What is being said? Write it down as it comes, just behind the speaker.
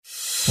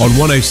On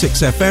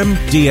 106 FM,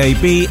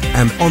 DAB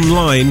and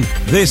online,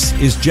 this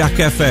is Jack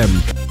FM.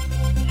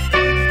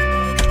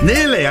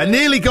 I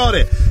nearly got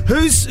it.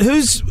 Who's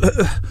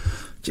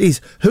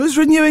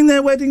renewing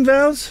their wedding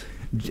vows?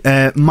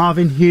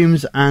 Marvin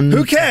Humes and...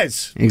 Who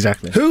cares?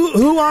 Exactly.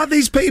 Who are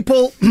these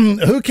people?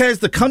 Who cares?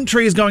 The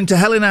country is going to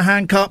hell in a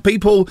handcart.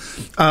 People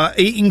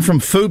eating from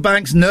food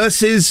banks.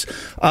 Nurses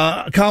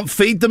can't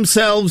feed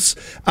themselves.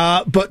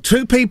 But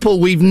two people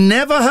we've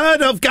never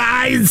heard of,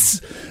 guys,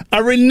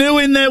 are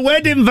renewing their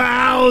wedding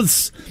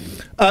vows.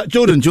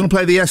 Jordan, do you want to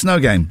play the yes-no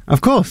game? Of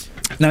course.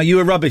 Now, you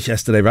were rubbish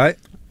yesterday, right?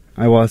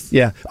 I was.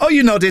 Yeah. Oh,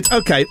 you nodded.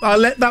 Okay, I'll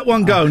let that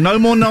one go. No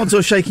more nods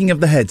or shaking of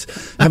the head.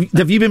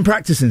 Have you been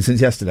practicing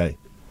since yesterday?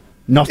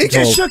 Not he at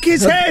all. just shook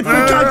his head.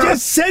 I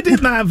just said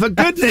it, man, for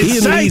goodness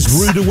Ian sake. Lee's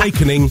Rude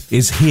Awakening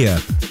is here.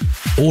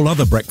 All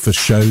other breakfast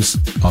shows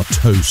are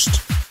toast.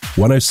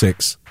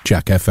 106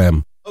 Jack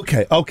FM.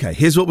 Okay.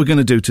 Here's what we're going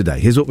to do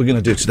today.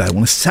 I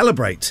want to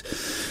celebrate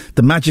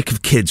the magic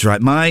of kids,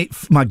 right? My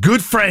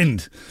good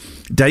friend,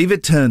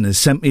 David Turner,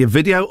 sent me a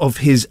video of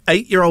his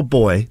 8-year-old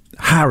boy,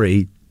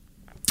 Harry,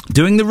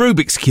 doing the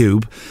Rubik's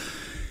Cube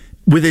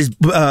with his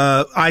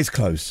eyes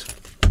closed.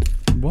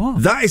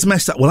 What? That is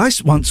messed up. Well, I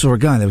once saw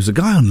there was a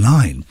guy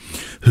online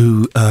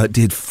who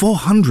did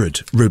 400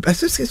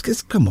 Rubik's.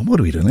 Let's, come on, what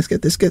are we doing? Let's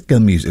get the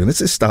music. Let's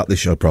just start this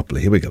show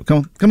properly. Here we go.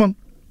 Come on.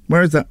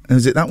 Where is that?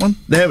 Is it that one?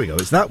 There we go.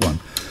 It's that one.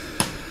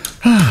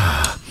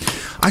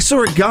 I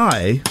saw a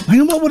guy...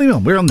 Hang on, what are you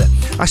on? We're on there.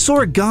 I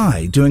saw a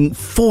guy doing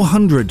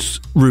 400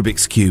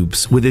 Rubik's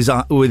Cubes with his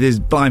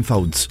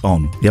blindfolds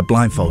on. Yeah,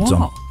 blindfolds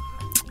on.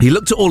 He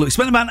looked at all of it,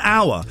 spent about an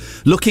hour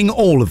looking at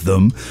all of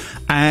them,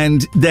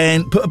 and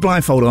then put a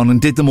blindfold on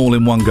and did them all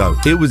in one go.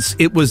 It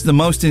was the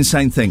most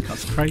insane thing.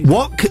 That's crazy.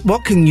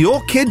 What can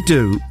your kid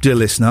do, dear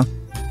listener,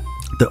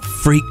 that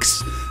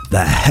freaks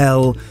the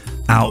hell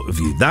out of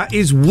you? That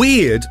is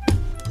weird.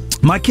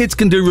 My kids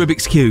can do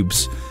Rubik's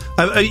Cubes.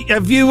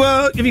 Have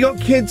you got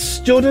kids,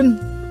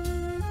 Jordan?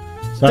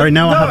 Sorry,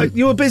 no, I haven't.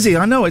 You were busy.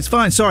 I know, it's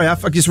fine. Sorry, I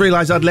just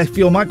realised I'd left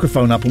your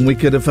microphone up and we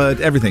could have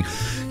heard everything.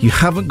 You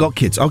haven't got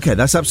kids. Okay,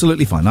 that's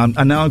absolutely fine. And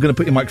now I'm going to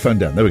put your microphone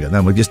down. There we go.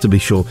 Now, just to be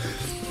sure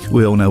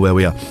we all know where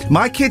we are.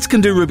 My kids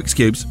can do Rubik's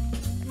Cubes,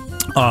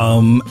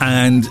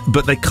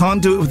 but they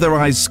can't do it with their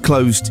eyes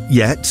closed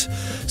yet.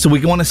 So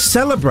we want to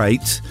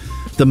celebrate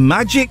the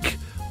magic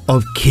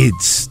of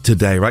kids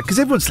today, right? Because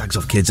everyone slags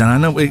off kids, and I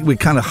know we're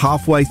kind of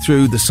halfway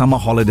through the summer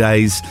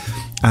holidays.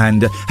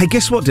 And hey,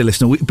 guess what, dear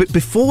listener?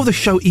 Before the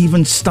show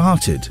even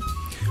started,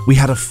 we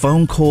had a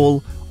phone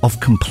call of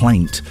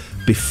complaint.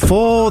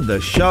 Before the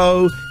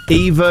show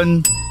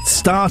even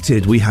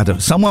started, we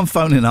had someone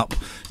phoning up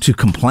to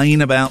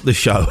complain about the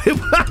show.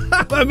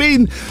 I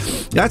mean,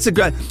 that's a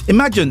great...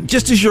 Imagine,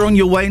 just as you're on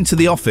your way into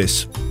the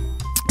office,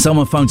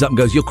 someone phones up and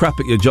goes, "You're crap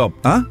at your job."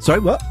 Huh? Sorry,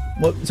 what?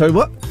 Sorry,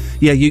 what?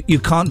 Yeah, you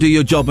can't do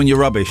your job and you're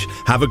rubbish.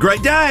 Have a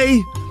great day.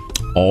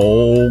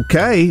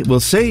 Okay, we'll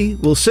see.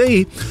 So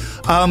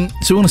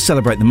we want to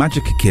celebrate the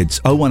magic of kids.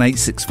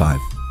 01865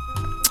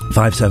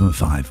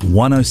 575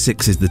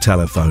 106 is the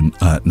telephone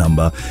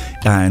number,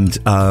 and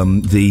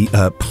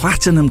the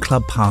Platinum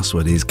Club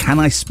password is "Can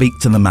I speak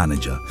to the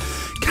manager?"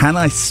 Can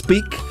I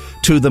speak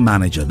to the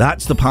manager?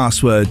 That's the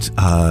password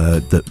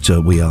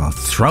that we are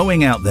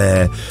throwing out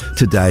there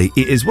today.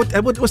 It is what's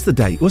the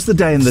date? What's the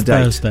day and the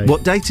date? Thursday.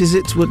 What date is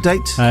it? What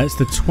date? It's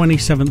the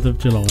 27th of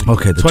July.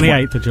 Okay, the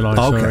 28th of July.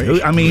 Okay,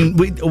 sorry. I mean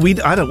we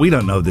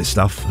don't know this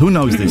stuff. Who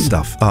knows this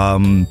stuff? Do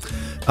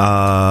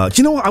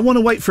you know what? I want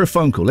to wait for a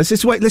phone call. Let's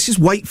just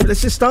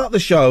start the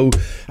show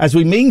as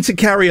we mean to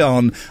carry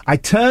on. I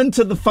turn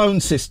to the phone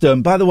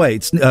system. By the way,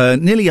 it's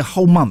nearly a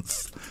whole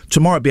month.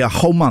 Tomorrow it'd be a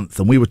whole month,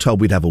 and we were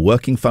told we'd have a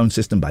working phone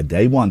system by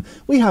day one.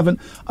 We haven't.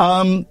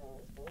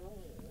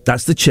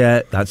 That's the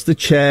chair. That is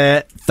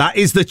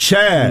the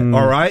chair.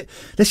 All right.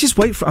 Let's just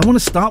wait for... I want to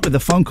start with a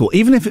phone call,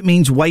 even if it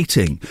means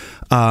waiting.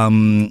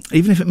 Even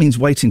if it means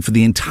waiting for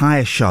the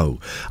entire show.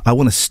 I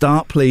want to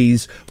start,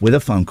 please, with a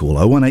phone call.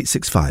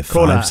 01865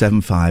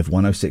 575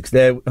 106.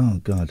 There. Oh,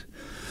 God.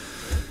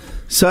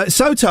 So,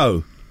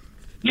 Soto.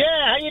 Yeah,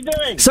 how you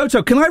doing?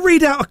 Soto, can I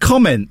read out a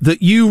comment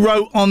that you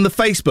wrote on the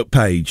Facebook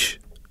page?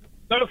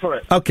 Go for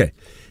it. Okay.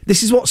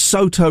 This is what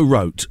Soto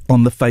wrote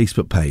on the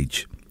Facebook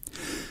page.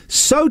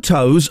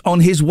 "Soto's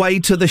on his way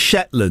to the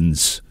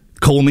Shetlands.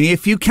 Call me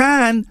if you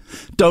can.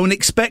 Don't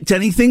expect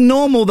anything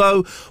normal,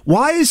 though.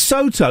 Why is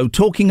Soto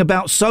talking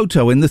about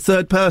Soto in the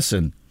third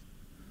person?"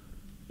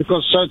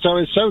 Because Soto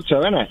is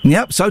Soto, isn't it?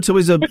 Yep, Soto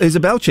is a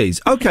bell cheese.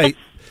 Okay,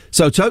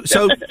 Soto,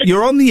 so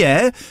you're on the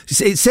air.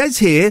 It says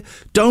here,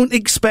 don't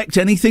expect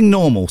anything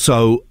normal.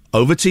 So,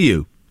 over to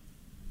you.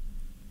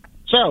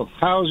 So,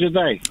 how's your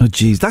day? Oh,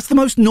 geez, that's the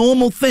most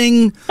normal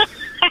thing.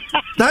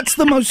 That's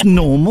the most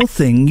normal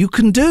thing you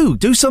can do.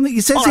 Do something.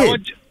 It says here.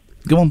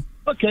 Go on.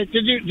 Okay,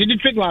 did you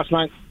drink last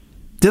night?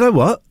 Did I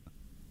what?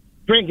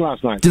 Drink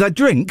last night. Did I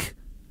drink?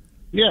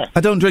 Yeah.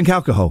 I don't drink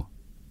alcohol.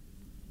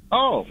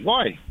 Oh,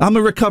 why? I'm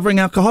a recovering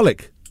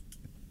alcoholic.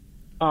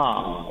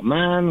 Oh,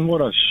 man, what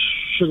a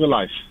sugar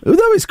life. Oh,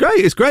 no, it's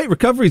great. It's great.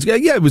 Recovery's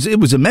great. Yeah, it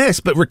was a mess,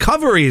 but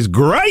recovery is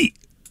great.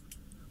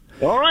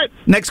 All right.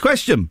 Next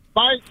question.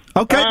 Bye.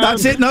 Okay,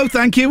 that's it. No,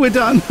 thank you. We're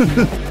done.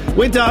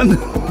 We're done.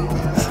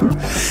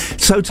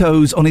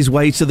 Soto's on his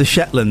way to the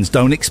Shetlands.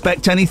 Don't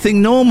expect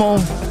anything normal.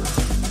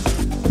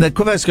 The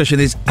first question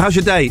is, how's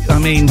your day? I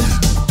mean,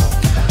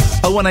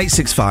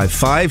 01865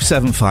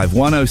 575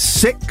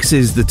 106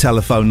 is the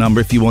telephone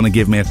number if you want to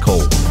give me a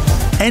call.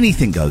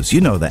 Anything goes.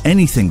 You know that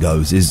anything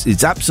goes.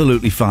 It's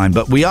absolutely fine.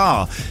 But we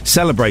are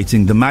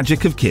celebrating the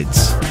magic of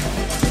kids.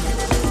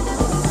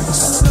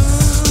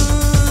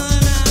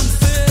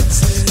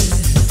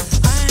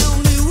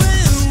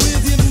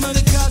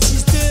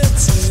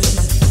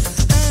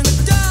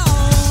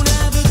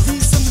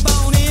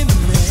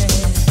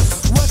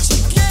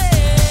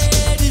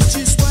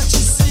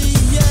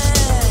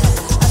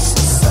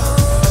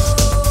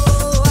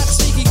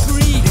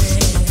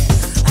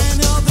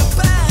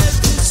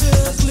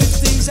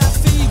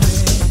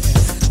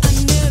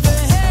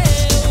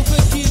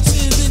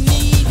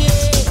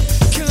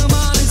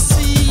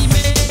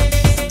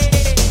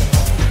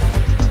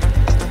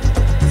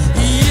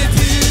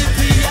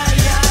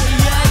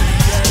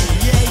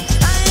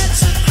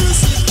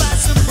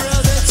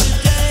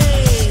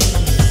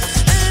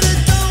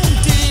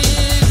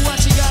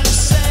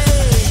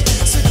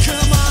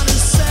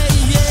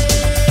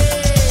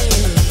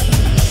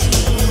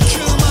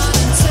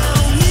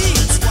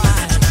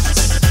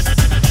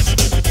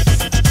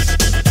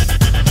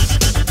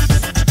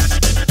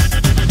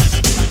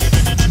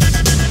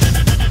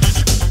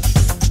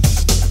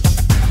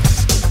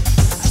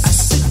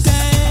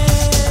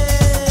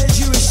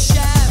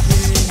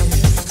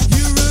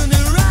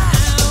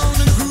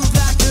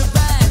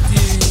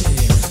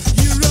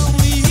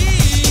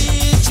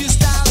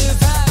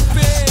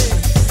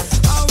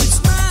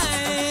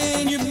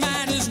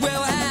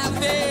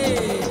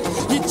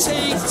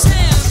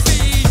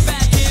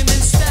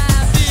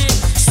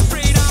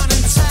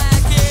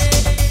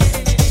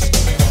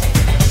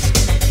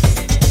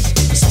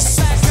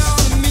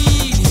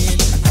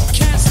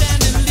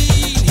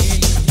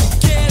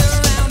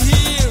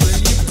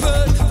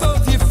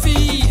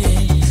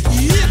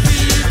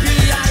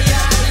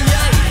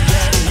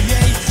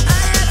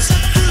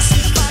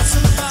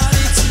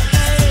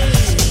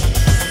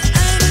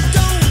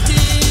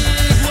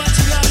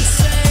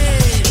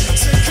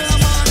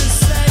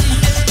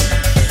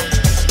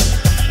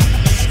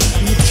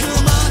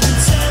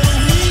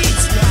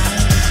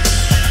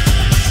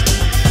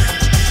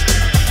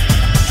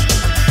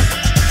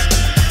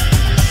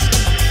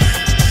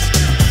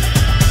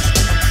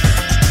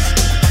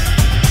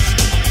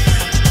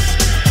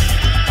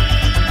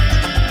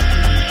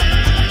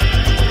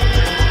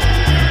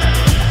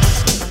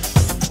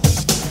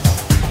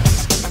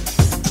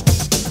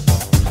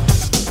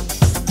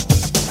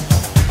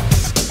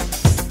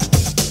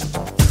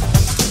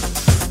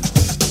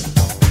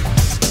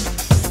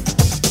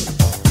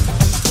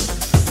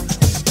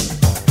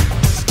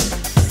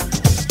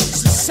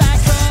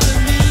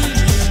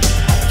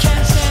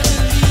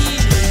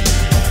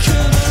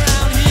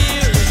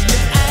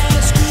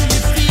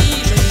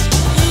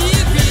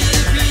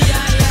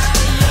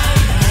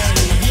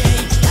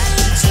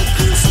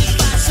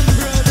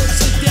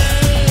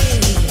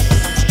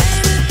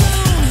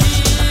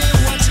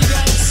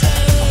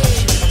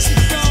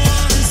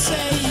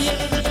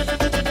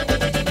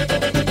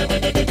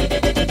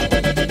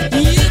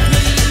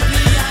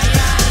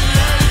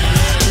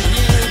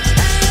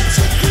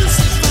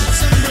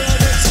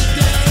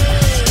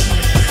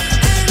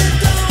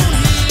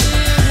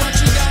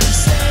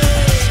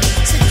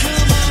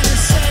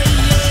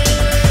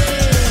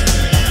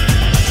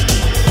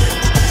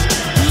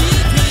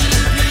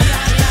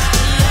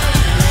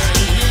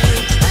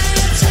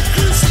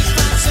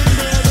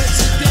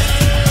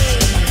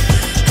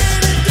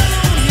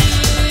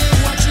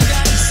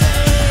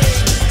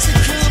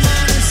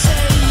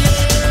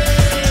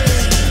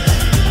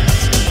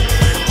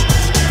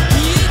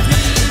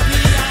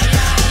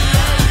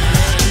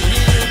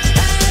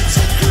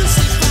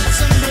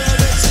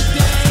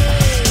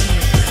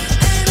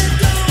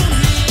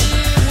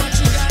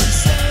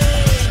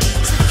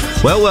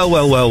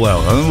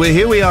 Well.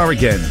 Here we are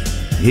again.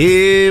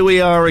 Here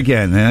we are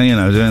again.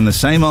 Doing the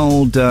same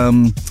old.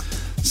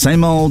 Let's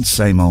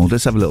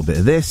have a little bit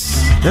of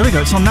this. There we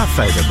go. It's on that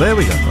fader. There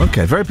we go.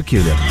 Okay, very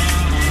peculiar.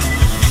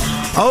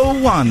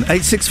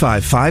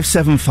 01865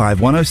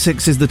 575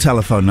 106 is the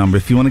telephone number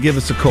if you want to give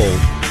us a call.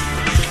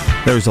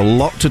 There is a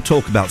lot to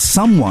talk about.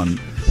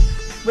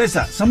 Where's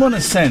that? Someone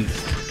has sent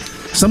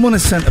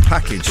a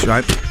package,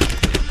 right?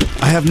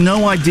 I have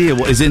no idea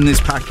what is in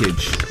this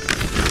package.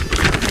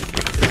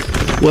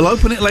 We'll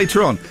open it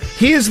later on.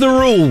 Here's the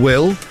rule,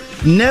 Will.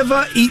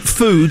 Never eat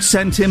food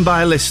sent in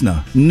by a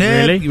listener.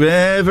 Really?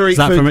 Never eat Is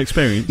that food. from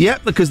experience?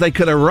 Yep, because they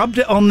could have rubbed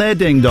it on their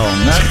ding-dong.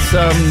 That's,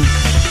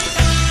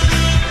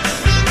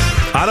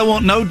 I don't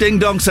want no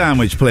ding-dong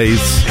sandwich,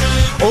 please.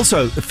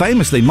 Also,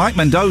 famously, Mike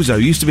Mendoza, who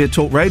used to be a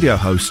talk radio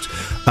host,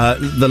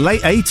 the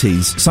late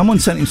 80s, someone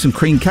sent him some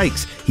cream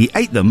cakes. He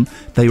ate them.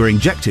 They were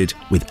injected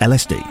with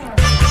LSD.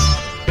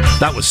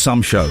 That was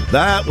some show.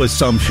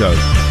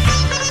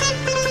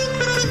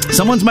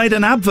 Someone's made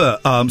an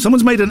advert.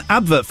 Someone's made an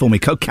advert for me.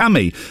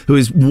 Kokami, who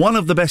is one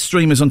of the best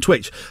streamers on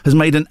Twitch, has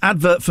made an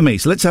advert for me.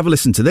 So let's have a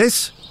listen to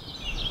this.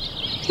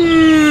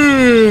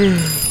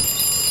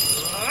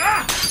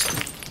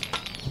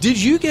 Did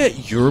you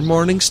get your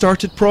morning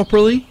started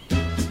properly?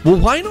 Well,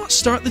 why not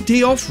start the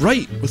day off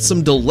right with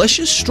some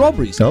delicious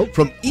strawberries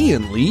from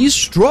Ian Lee's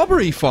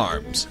Strawberry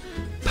Farms?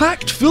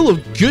 Packed full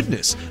of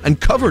goodness and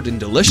covered in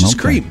delicious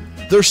cream.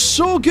 They're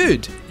so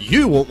good,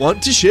 you won't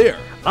want to share.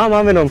 I'm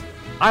having them.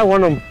 I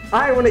want them.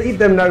 I want to eat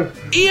them now.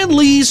 Ian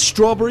Lee's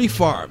Strawberry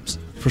Farms.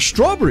 For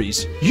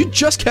strawberries, you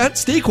just can't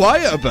stay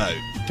quiet about.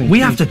 We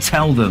have to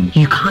tell them.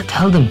 You can't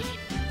tell them.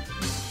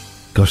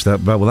 Gosh, that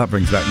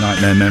brings back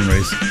nightmare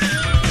memories.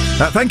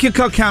 Thank you,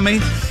 Kokami.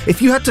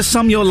 If you had to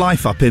sum your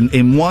life up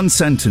in one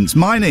sentence,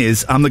 mine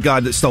is, I'm the guy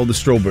that stole the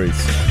strawberries.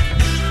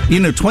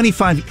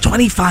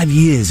 25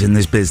 years in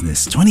this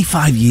business,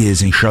 25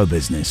 years in show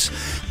business,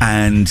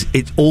 and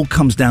it all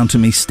comes down to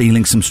me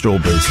stealing some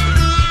strawberries.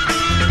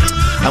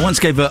 I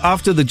once gave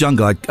after the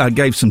jungle, I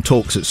gave some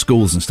talks at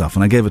schools and stuff,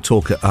 and I gave a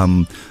talk at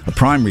a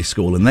primary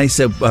school, and they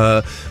said,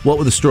 what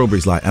were the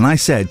strawberries like? And I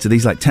said to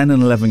these 10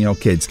 and 11-year-old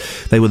kids,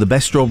 they were the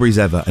best strawberries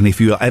ever, and if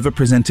you are ever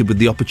presented with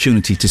the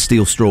opportunity to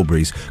steal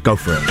strawberries, go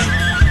for it.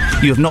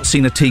 You have not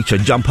seen a teacher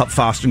jump up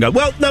faster and go,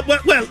 no.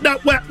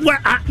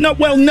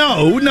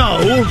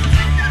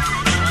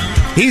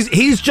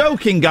 He's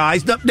joking,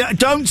 guys.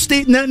 Don't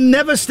steal,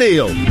 never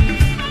steal.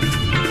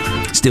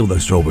 Steal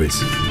those strawberries.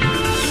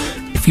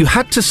 If you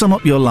had to sum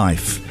up your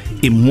life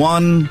in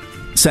one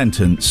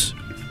sentence,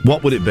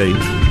 what would it be?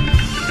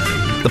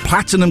 The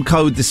platinum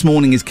code this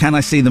morning is, can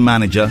I see the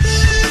manager?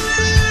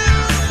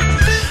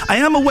 I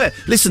am aware.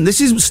 Listen,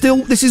 this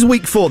is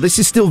week 4. This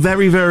is still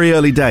very, very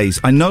early days.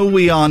 I know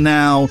we are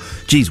now,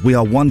 we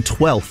are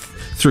 1/12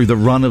 through the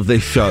run of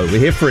this show. We're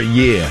here for a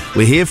year.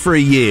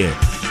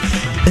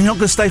 And you're not going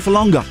to stay for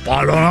longer.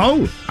 I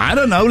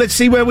don't know. Let's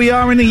see where we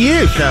are in a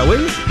year, shall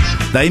we?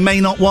 They may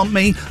not want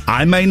me.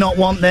 I may not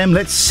want them.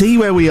 Let's see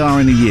where we are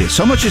in a year.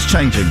 So much is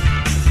changing.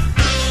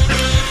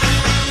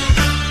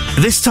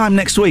 This time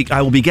next week,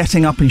 I will be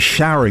getting up and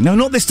showering. No,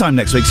 not this time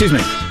next week. Excuse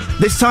me.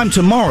 This time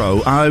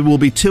tomorrow, I will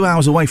be 2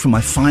 hours away from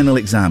my final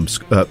exam.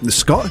 Scott?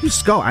 Who's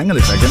Scott? Hang on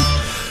a second.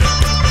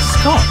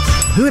 Scott?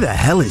 Who the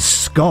hell is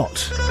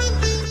Scott?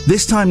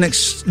 This time...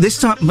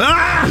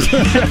 Ah!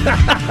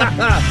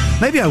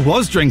 Maybe I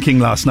was drinking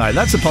last night.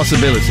 That's a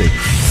possibility.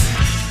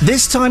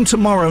 This time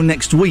tomorrow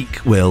next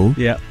week, Will,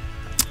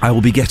 I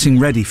will be getting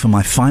ready for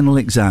my final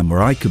exam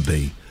where I could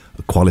be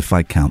a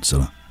qualified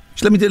counsellor.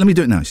 Let me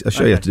do it now. I'll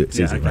show you how to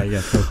do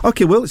it. Cool.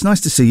 Okay, Will, it's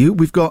nice to see you.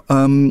 We've got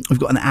an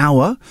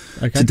hour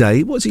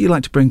today. What is it you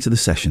like to bring to the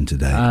session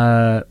today?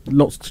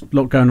 Lot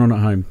going on at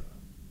home.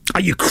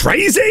 Are you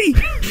crazy?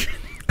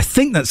 I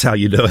think that's how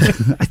you do it.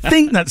 I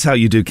think that's how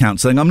you do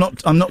counselling. I'm not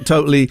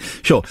totally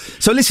sure.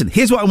 So listen,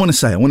 here's what I want to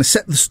say. I want to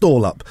set the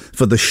stall up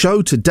for the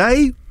show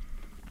today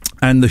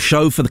and the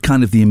show for the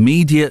kind of the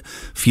immediate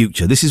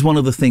future. This is one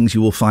of the things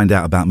you will find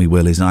out about me,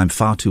 Will, is I'm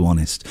far too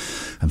honest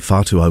and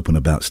far too open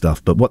about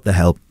stuff. But what the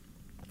hell?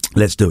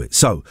 Let's do it.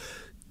 So,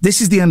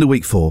 this is the end of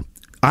week 4.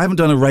 I haven't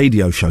done a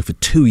radio show for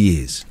 2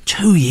 years.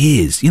 2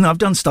 years. I've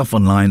done stuff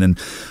online and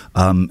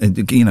kind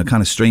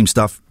of stream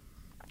stuff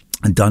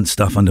and done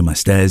stuff under my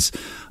stairs.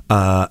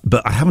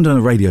 But I haven't done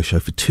a radio show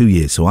for 2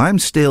 years, so I'm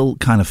still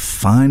kind of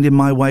finding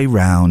my way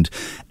round,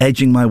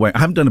 edging my way. I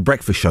haven't done a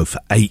breakfast show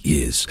for 8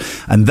 years,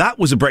 and that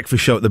was a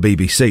breakfast show at the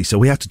BBC, so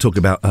we had to talk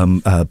about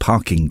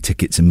parking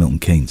tickets in Milton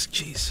Keynes.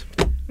 Jeez.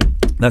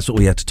 That's what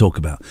we had to talk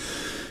about.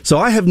 So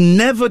I have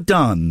never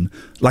done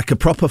like a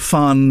proper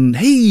fun,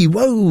 hey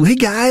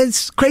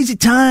guys, crazy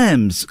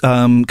times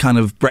kind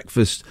of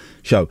breakfast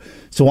show.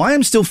 So I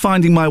am still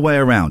finding my way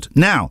around.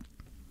 Now,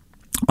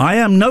 I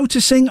am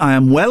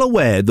well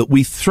aware that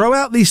we throw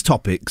out these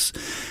topics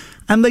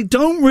and they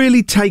don't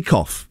really take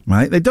off,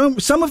 right?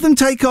 Some of them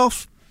take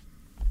off.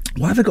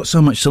 Why have I got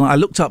so much saliva? I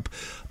looked up...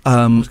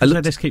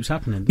 this keeps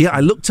happening. Yeah, I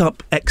looked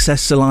up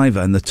excess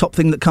saliva and the top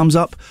thing that comes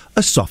up,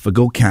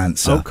 esophageal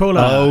cancer. Oh,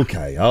 caller.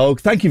 Okay. Oh,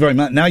 thank you very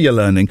much. Now you're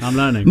learning. I'm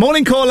learning.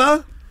 Morning,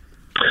 caller.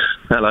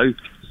 Hello.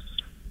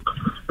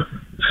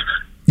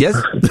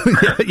 Yes?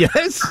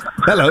 Yes?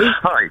 Hello.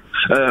 Hi.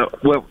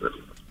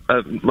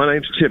 My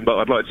name's Tim, but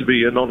I'd like to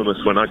be anonymous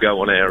when I go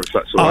on air, if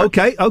that's all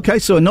right. Okay.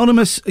 So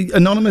anonymous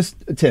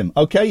Tim.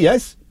 Okay,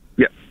 yes?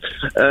 Yeah.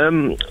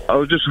 I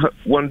was just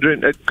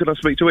wondering, could I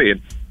speak to Ian?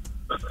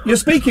 You're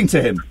speaking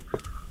to him?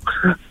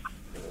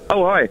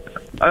 Oh, hi.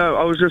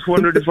 I was just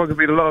wondering if I could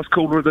be the last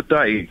caller of the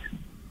day.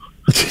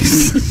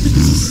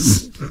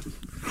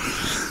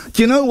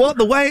 Do you know what?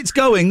 The way it's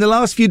going, the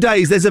last few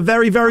days, there's a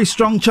very, very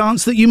strong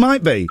chance that you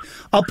might be.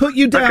 I'll put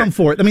you down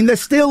for it. I mean,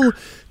 there's still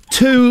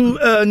 2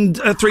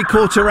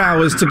 3/4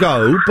 hours to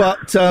go,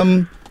 but...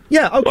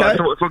 yeah, okay. Well, I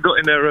thought if I got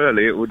in there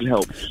early, it would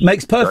help.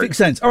 Makes perfect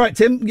sense. All right,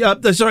 Tim.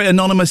 Sorry,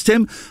 anonymous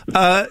Tim.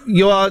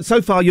 You are, so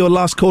far, your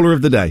last caller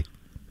of the day.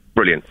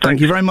 Brilliant.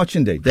 Thank you very much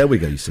indeed. There we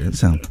go, you see that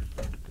sound.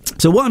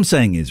 So what I'm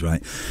saying is,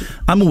 right,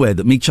 I'm aware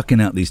that me chucking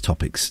out these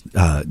topics,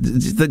 they're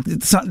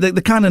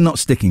kind of not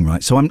sticking,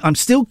 right? So I'm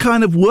still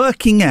kind of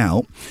working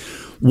out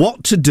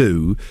what to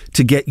do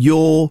to get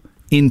your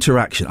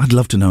interaction. I'd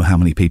love to know how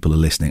many people are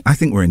listening. I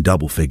think we're in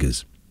double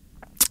figures.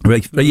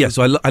 Right, but yeah,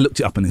 so I looked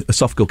it up, and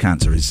esophageal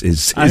cancer is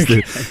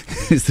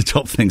the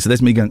top thing. So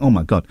there's me going, oh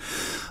my God.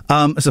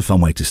 That's a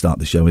fun way to start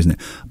the show, isn't it?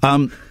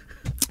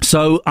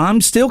 So I'm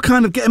still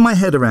kind of getting my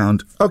head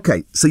around,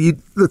 okay, so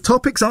the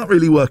topics aren't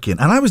really working.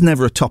 And I was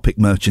never a topic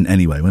merchant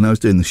anyway. When I was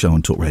doing the show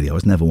on Talk Radio, I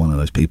was never one of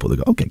those people that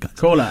go, okay, guys.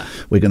 Call out.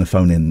 We're going to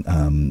phone in,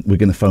 we're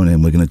going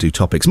to do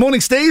topics. Morning,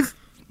 Steve.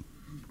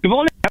 Good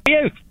morning, how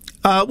are you?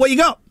 What you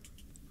got?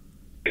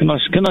 Can I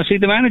see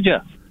the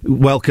manager?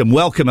 Welcome,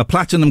 a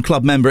Platinum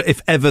Club member,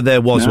 if ever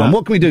there was one.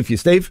 What can we do for you,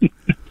 Steve?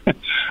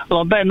 Well,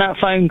 I bet that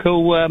phone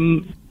call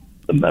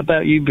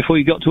about you before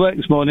you got to work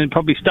this morning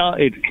probably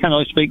started, can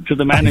I speak to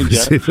the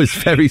manager? It was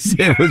very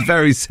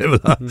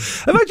similar.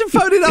 Imagine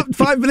phoning up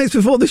 5 minutes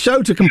before the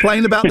show to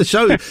complain about the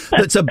show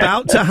that's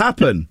about to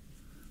happen.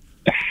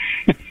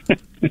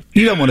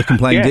 You don't want to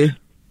complain, do you?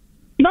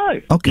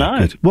 No. Okay, no,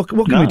 good. What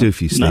can we do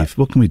for you, Steve? No.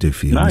 What can we do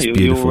for you on this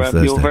beautiful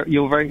Thursday?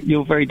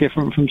 You're very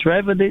different from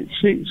Trev, and it's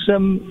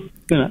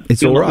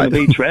it's all right.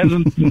 Be Trev,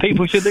 and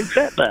people should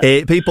accept that.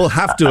 People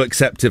have to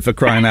accept it, for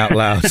crying out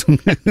loud.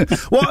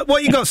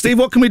 What you got, Steve?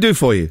 What can we do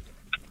for you?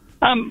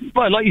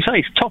 Well, like you say,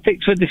 it's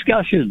topics for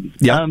discussion.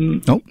 Yeah.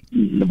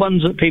 The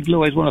ones that people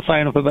always want to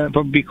phone up about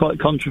probably be quite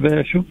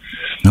controversial.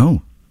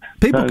 No.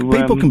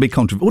 People can be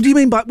controversial. What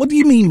do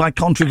you mean by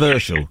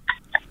controversial?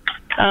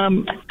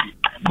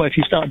 Well, if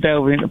you start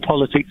delving into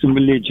politics and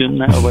religion,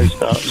 that always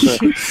starts.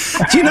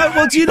 Do you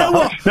know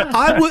what?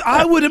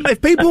 I wouldn't.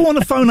 If people want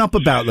to phone up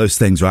about those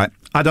things, right?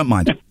 I don't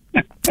mind.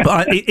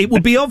 But it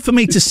would be odd for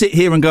me to sit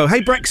here and go,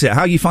 "Hey, Brexit,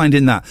 how are you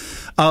finding that?"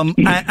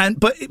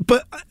 But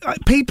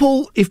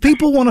if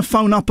people want to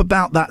phone up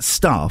about that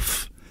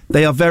stuff,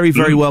 they are very,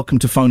 very welcome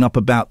to phone up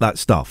about that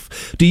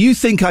stuff. Do you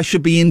think I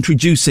should be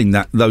introducing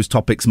those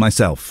topics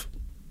myself?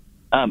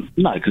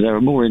 No, because there are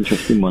more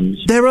interesting ones.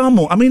 There are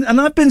more. I mean, and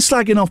I've been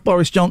slagging off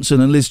Boris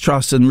Johnson and Liz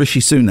Truss and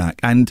Rishi Sunak,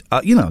 and,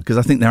 because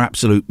I think they're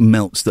absolute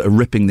melts that are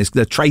ripping this.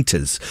 They're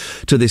traitors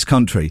to this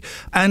country.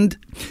 And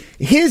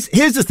here's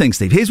the thing,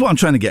 Steve. Here's what I'm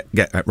trying to get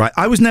at, right?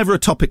 I was never a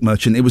topic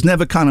merchant. It was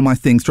never kind of my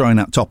thing, throwing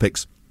out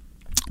topics.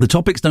 The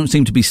topics don't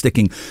seem to be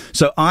sticking.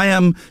 So I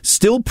am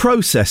still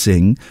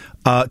processing.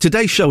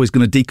 Today's show is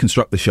going to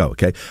deconstruct the show,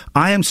 okay?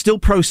 I am still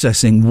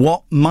processing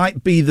what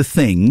might be the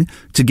thing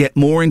to get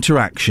more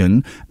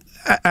interaction.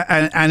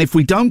 And if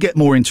we don't get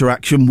more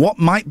interaction, what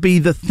might be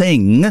the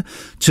thing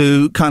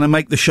to kind of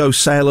make the show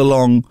sail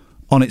along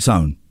on its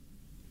own?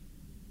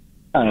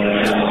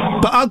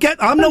 But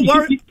I'm not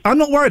worried. I'm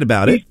not worried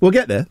about it. We'll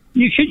get there.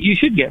 You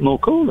should get more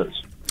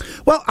callers.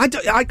 Well,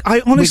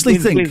 I honestly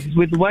think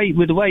with the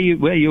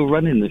way you're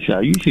running the show,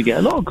 you should get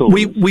a lot of calls.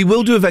 We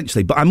will do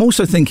eventually, but I'm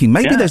also thinking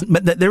maybe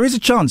there is a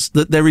chance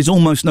that there is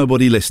almost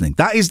nobody listening.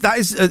 That is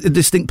a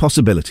distinct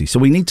possibility. So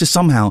we need to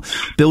somehow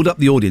build up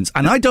the audience,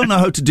 and I don't know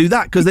how to do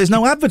that because there's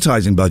no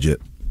advertising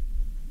budget.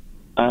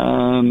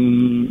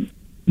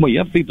 Well, you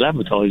have people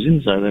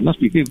advertising, so there must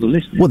be people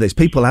listening. Well, there's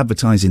people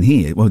advertising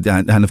here. Well,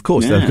 and of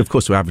course,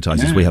 we're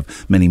advertisers. Yeah. We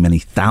have many, many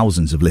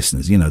thousands of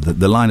listeners. You know,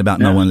 the line about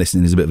no one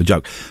listening is a bit of a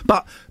joke.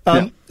 But,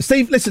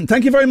 Steve, listen,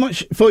 thank you very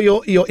much for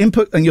your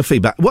input and your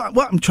feedback. What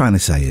I'm trying to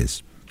say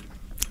is,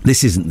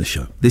 this isn't the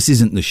show. This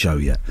isn't the show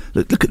yet.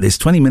 Look at this,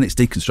 20 minutes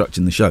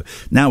deconstructing the show.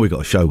 Now we've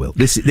got a show, Will.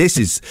 This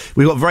is,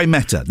 we've got very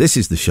meta. This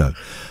is the show.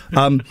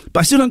 But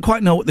I still don't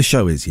quite know what the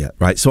show is yet,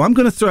 right? So I'm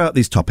going to throw out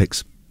these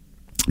topics.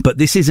 But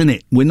this isn't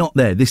it. We're not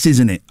there. This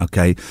isn't it,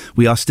 okay?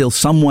 We are still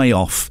some way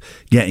off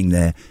getting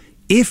there.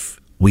 If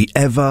we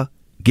ever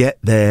get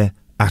there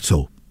at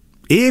all.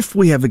 If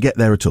we ever get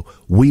there at all.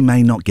 We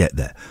may not get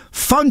there.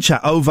 Fun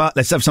chat over.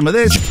 Let's have some of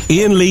this.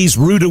 Ian Lee's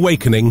Rude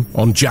Awakening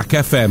on Jack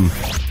FM.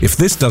 If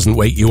this doesn't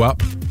wake you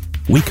up,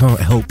 we can't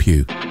help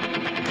you.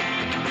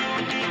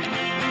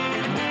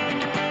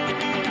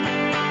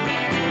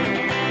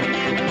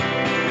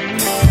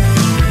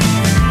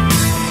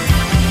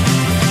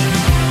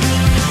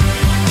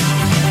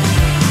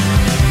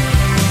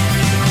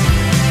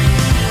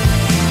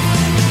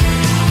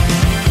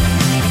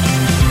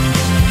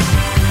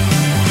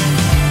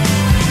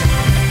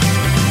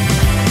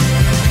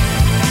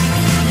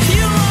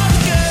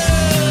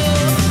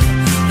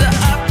 That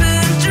I've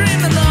been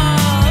dreaming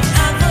of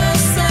ever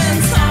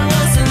since I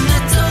was a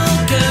little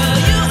girl.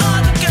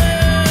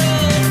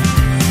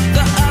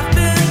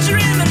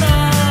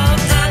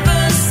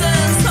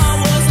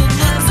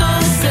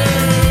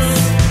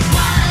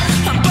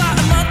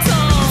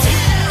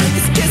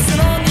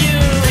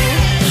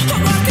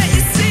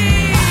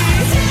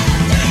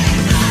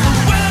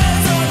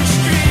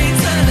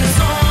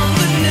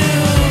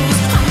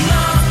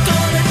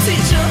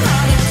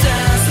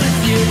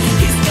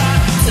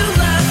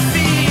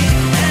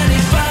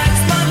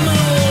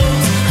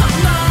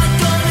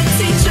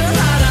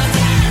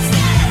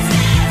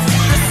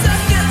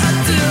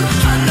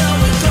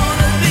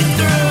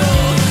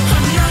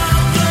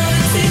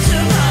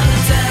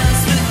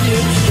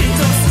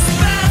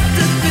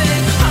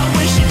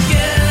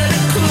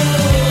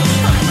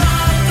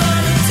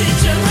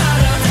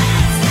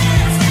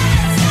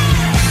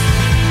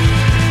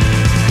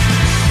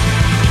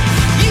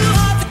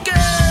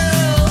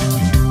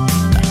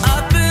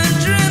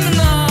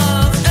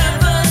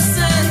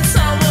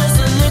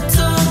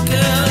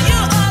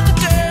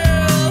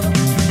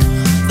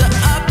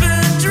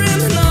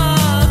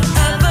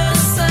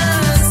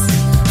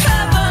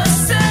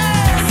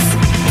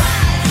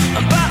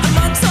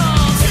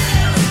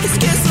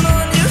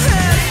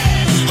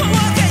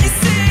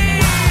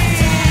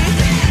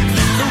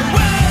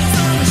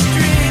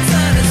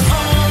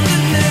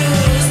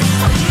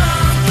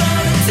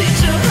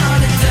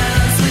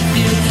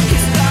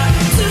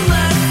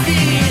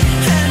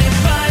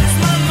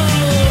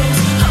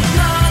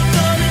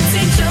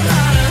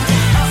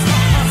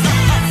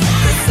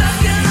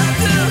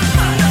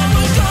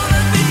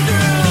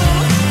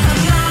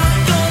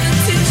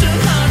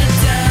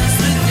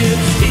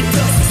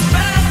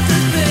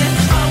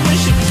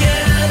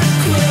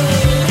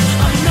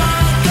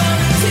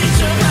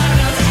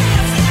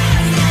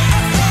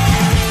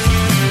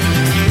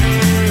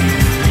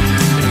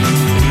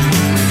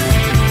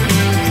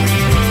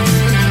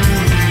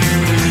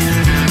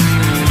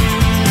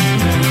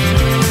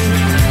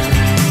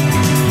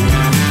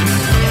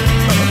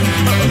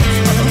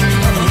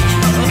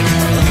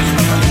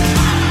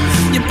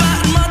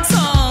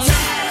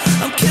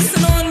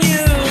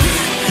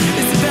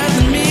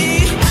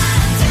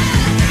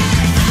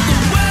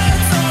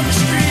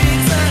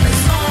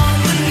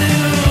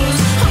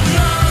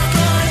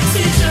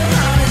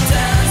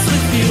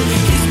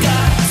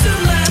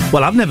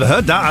 Well, I've never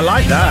heard that. I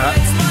like that.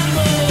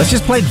 Let's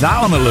just play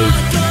that on a loop.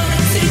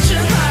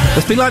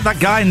 Let's be like that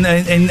guy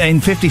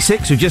in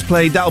 56 who just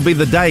played That'll Be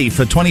the Day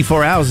for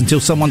 24 hours until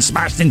someone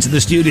smashed into the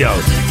studio.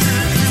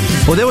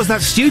 Well, there was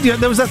that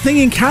thing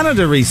in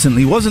Canada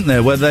recently, wasn't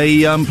there, where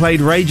they played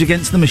Rage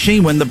Against the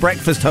Machine when the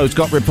breakfast host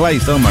got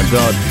replaced. Oh, my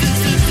God.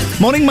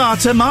 Morning,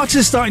 Marta.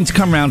 Marta's starting to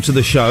come round to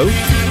the show.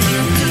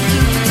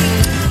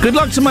 Good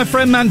luck to my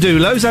friend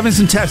Mandulo, who's having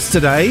some tests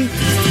today.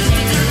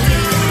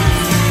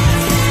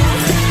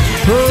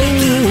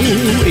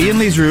 Oh, Ian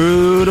Lee's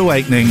Rude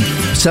Awakening,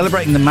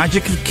 celebrating the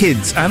magic of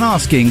kids and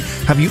asking,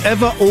 have you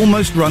ever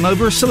almost run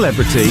over a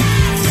celebrity?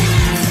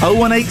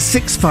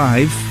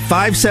 01865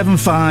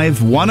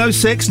 575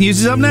 106. News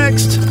is up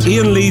next.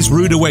 Ian Lee's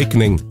Rude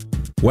Awakening.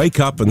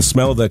 Wake up and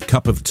smell the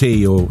cup of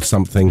tea or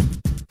something.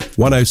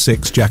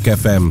 106 Jack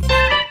FM.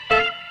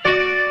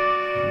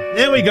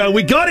 There we go.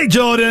 We got it,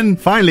 Jordan.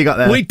 Finally got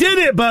there. We did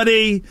it,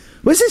 buddy.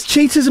 Was this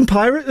Cheetahs and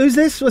Pirates? Who's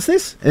this? What's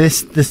this?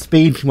 It's the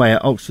Speedway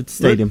at Oxford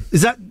Stadium.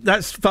 Is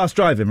that's fast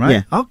driving, right?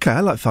 Yeah. Okay, I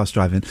like fast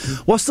driving.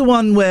 What's the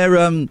one where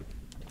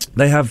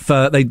they have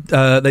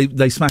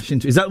they smash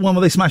into? Is that the one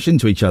where they smash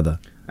into each other?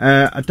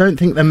 I don't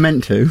think they're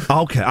meant to.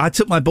 Okay, I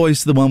took my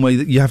boys to the one where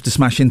you have to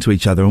smash into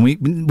each other, and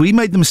we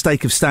made the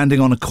mistake of standing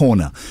on a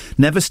corner.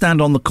 Never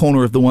stand on the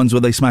corner of the ones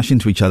where they smash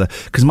into each other,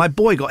 because my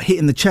boy got hit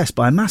in the chest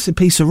by a massive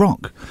piece of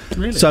rock.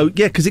 Really? So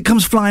yeah, because it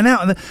comes flying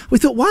out, and we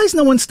thought, why is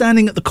no one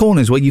standing at the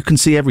corners where you can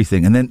see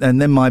everything? And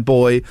then my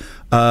boy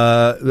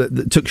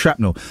took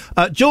shrapnel.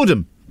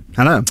 Jordan,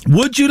 hello.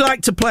 Would you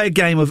like to play a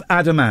game of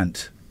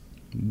Adamant?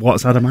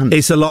 What's Adamant?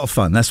 It's a lot of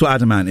fun. That's what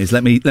Adamant is.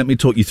 Let me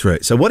talk you through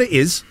it. So what it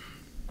is,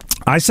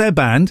 I say a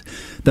band,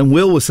 then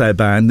Will say a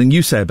band, then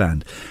you say a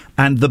band.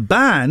 And the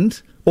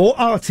band or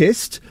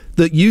artist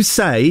that you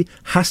say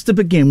has to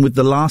begin with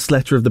the last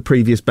letter of the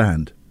previous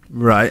band.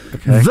 Right,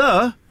 okay.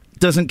 The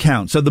doesn't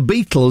count. So the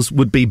Beatles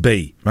would be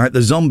B, right?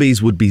 The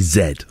Zombies would be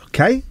Z,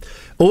 okay?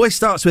 Always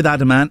starts with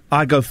Adamant.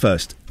 I go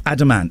first.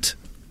 Adamant.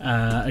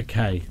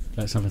 Okay,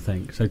 let's have a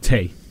think. So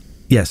T.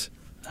 Yes.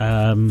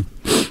 The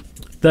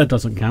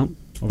doesn't count.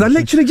 I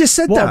literally just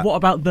said that. What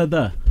about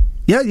the?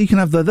 Yeah, you can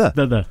have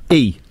the.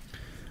 E.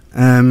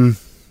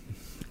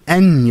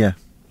 Enya.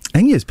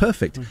 Enya's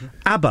perfect. Okay.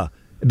 ABBA.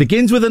 It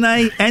begins with an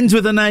A, ends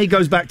with an A,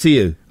 goes back to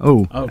you.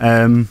 That's...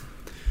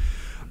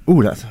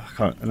 I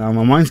can't... Now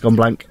my mind's gone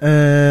blank.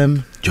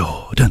 Jordan.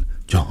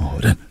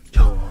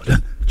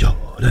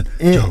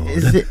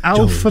 Is it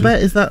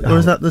Alphabet? Is that... Or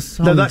is that the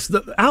song? No, that's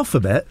the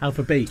Alphabet.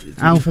 Alphabet.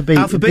 Alphabet.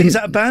 Is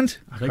that a band?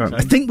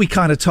 I think we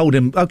kind of told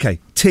him...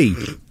 Okay, T.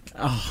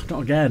 Oh,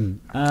 not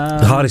again.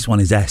 The hardest one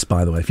is S,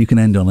 by the way. If you can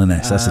end on an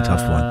S, that's a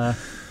tough one.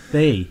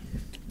 B.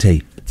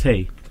 T.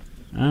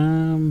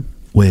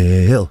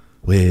 Will,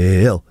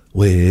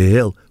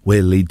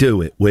 Willie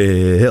do it?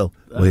 Will.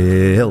 I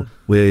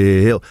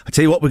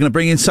tell you what, we're going to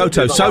bring in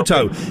Soto.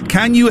 Soto,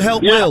 can you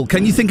help Will?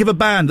 Can you think of a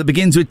band that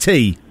begins with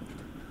T?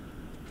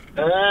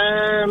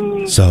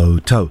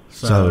 Soto.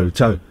 No,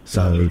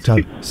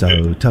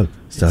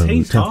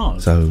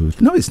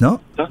 it's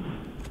not.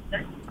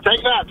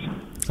 Take that.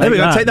 There we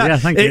go, take that. Yeah,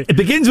 thank you. It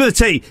begins with a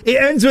T.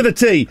 It ends with a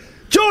T.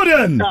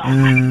 Jordan!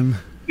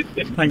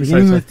 Thanks,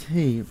 beginning with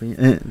T.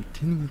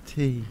 Beginning with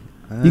T.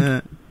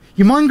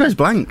 Your mind goes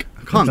blank.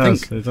 I can't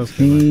think. It does.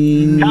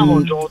 Come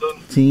on, Jordan.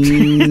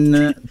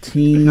 Tina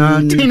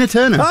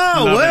Turner.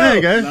 Oh, well. There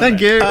you go. Thank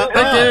you.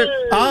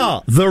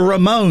 The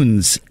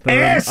Ramones.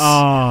 S.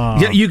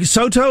 Yeah,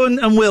 Soto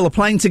and Will are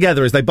playing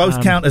together as they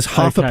both count as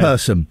half a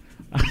person.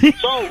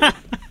 Soul.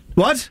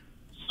 What?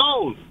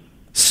 Soul.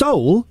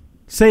 Soul?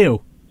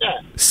 Seal.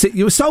 Yeah.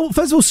 Soul.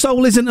 First of all,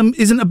 Soul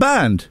isn't a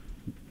band.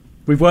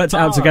 We've worked it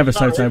out together,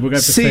 Soto. We'll go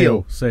for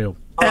Seal. Seal.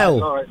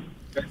 L.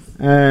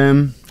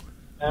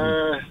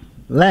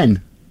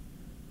 Len.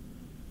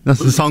 That's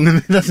the song.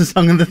 That's the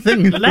song of the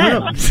thing.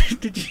 Len.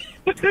 Did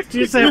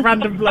you say a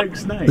random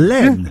bloke's name?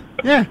 Len.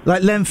 Yeah.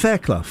 Like Len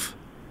Fairclough.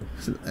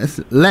 It's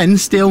Len.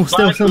 Still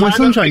my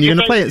sunshine. You're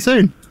going to play it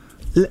soon.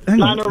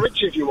 Lionel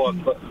Richie if you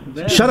want. But...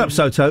 Shut up,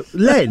 Soto.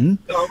 Len?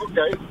 Oh,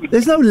 okay.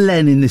 There's no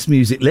Len in this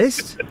music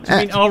list. Do you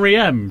mean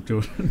R.E.M.,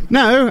 Jordan?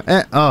 No.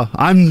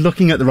 I'm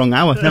looking at the wrong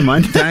hour. Never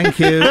mind. Thank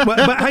you.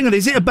 but hang on,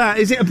 is it a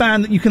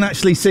band that you can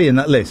actually see in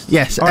that list?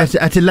 Yes,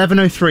 at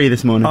 11:03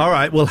 this morning. All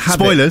right, we'll have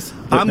spoilers. It.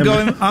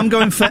 I'm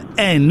going for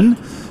N.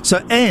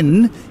 So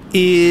N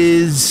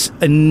is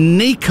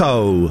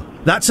Nico.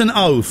 That's an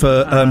O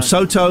for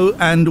Soto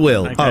and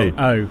Will. Okay.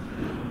 O.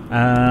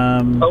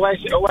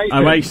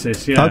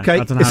 Oasis, yeah. Okay,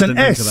 it's an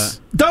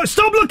S. Don't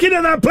stop looking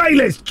at that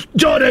playlist,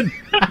 Jordan.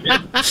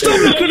 Stop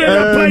looking at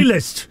that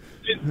playlist.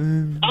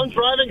 I'm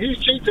driving. Who's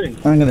cheating?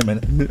 Hang on a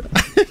minute.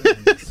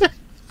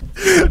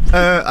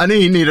 I knew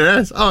you needed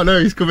an S. Oh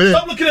no, he's coming in.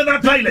 Stop looking at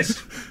that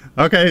playlist.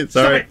 Okay,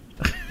 sorry.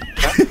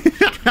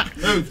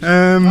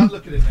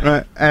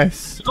 Right,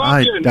 S.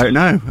 Scorpions. I don't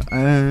know.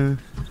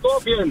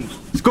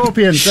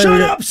 Scorpions.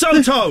 Shut up,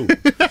 Soto.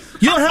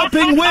 You're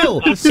helping Will.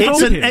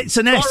 It's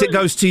an S. It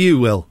goes to you,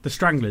 Will. The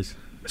Stranglers.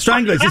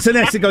 It's an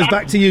S. It goes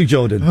back to you,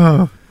 Jordan.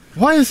 Oh,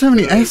 why are so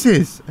many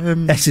S's?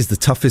 S is the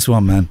toughest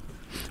one, man.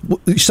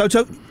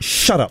 Soto,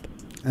 shut up.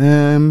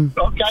 Okay.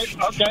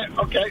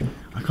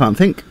 I can't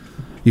think.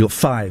 You got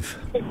 5,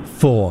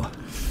 4,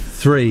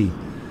 3,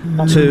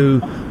 2,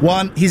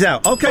 1. He's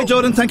out. Okay,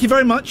 Jordan, thank you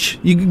very much.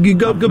 You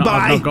go. Goodbye.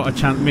 I've not got a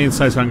chance. Me and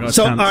Soto haven't got a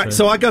chance. All right,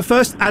 so I go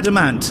first.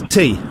 Adamant.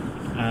 T.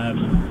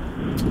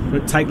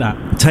 But take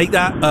that. Take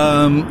that.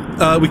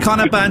 We can't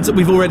have bands that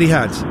we've already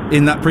had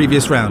in that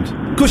previous round.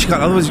 Of course you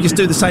can't. Otherwise, you just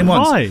do the same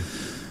ones. Why?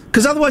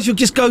 Because otherwise, you'll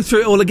just go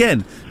through it all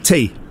again.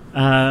 T. Go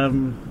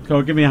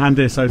on, give me a hand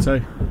here,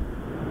 Soto.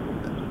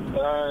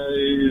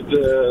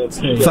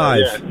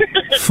 5,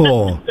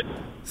 4,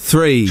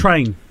 3.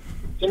 Train.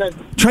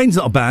 Train's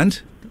not a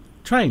band.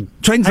 Train's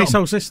Hey not...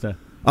 Soul Sister.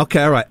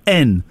 Okay, all right.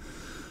 N.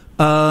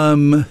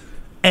 N.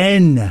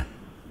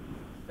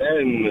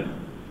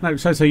 No,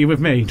 Soto, you with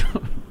me?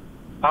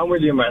 I'm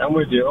with you, mate. I'm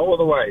with you all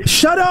the way.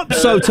 Shut up,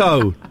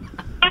 Soto.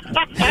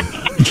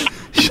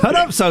 Shut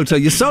up, Soto.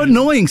 You're so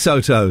annoying,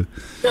 Soto.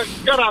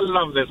 God, I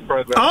love this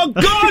program. Oh,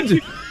 God!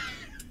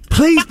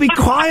 Please be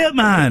quiet,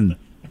 man.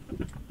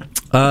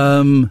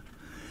 N.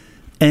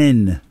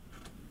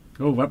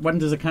 Oh, when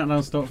does the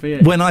countdown start for you?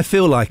 When I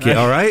feel like it,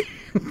 all right?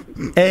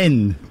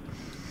 N.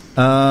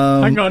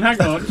 Hang on.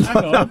 No.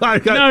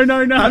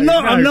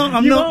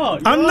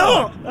 I'm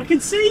not. I can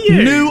see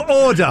you. New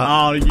Order.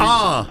 Oh,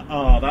 R.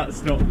 Oh,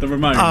 that's not the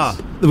Ramones. R.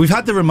 We've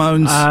had the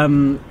Ramones.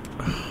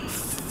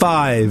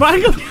 5.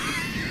 Hang on.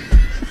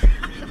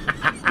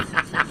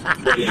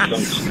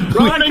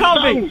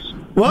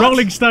 What?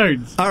 Rolling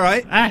Stones. All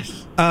right.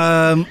 S.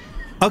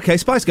 Okay,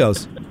 Spice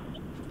Girls.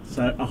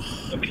 So,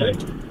 Okay.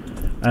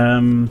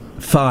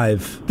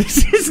 5.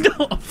 This is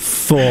not...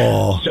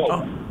 4.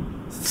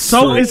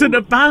 Soul isn't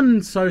a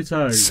band,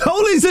 Soto.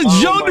 Soul is a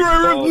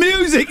genre of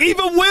music.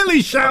 Even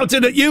Willie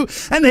shouted at you,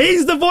 and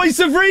he's the voice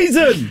of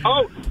reason.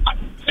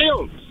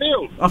 Seal.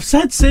 I've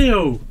said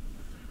Seal.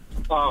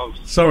 Oh,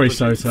 sorry,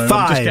 Soto. 5.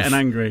 I'm just getting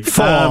angry.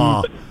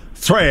 4,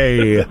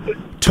 3,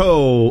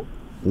 2,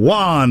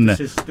 1.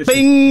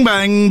 Bing,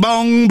 bang,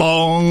 bong,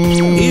 bong.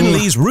 Ian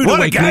Lee's Rude What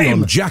a Awakening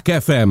game. on Jack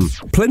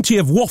FM. Plenty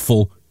of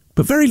waffle,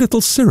 but very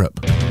little syrup.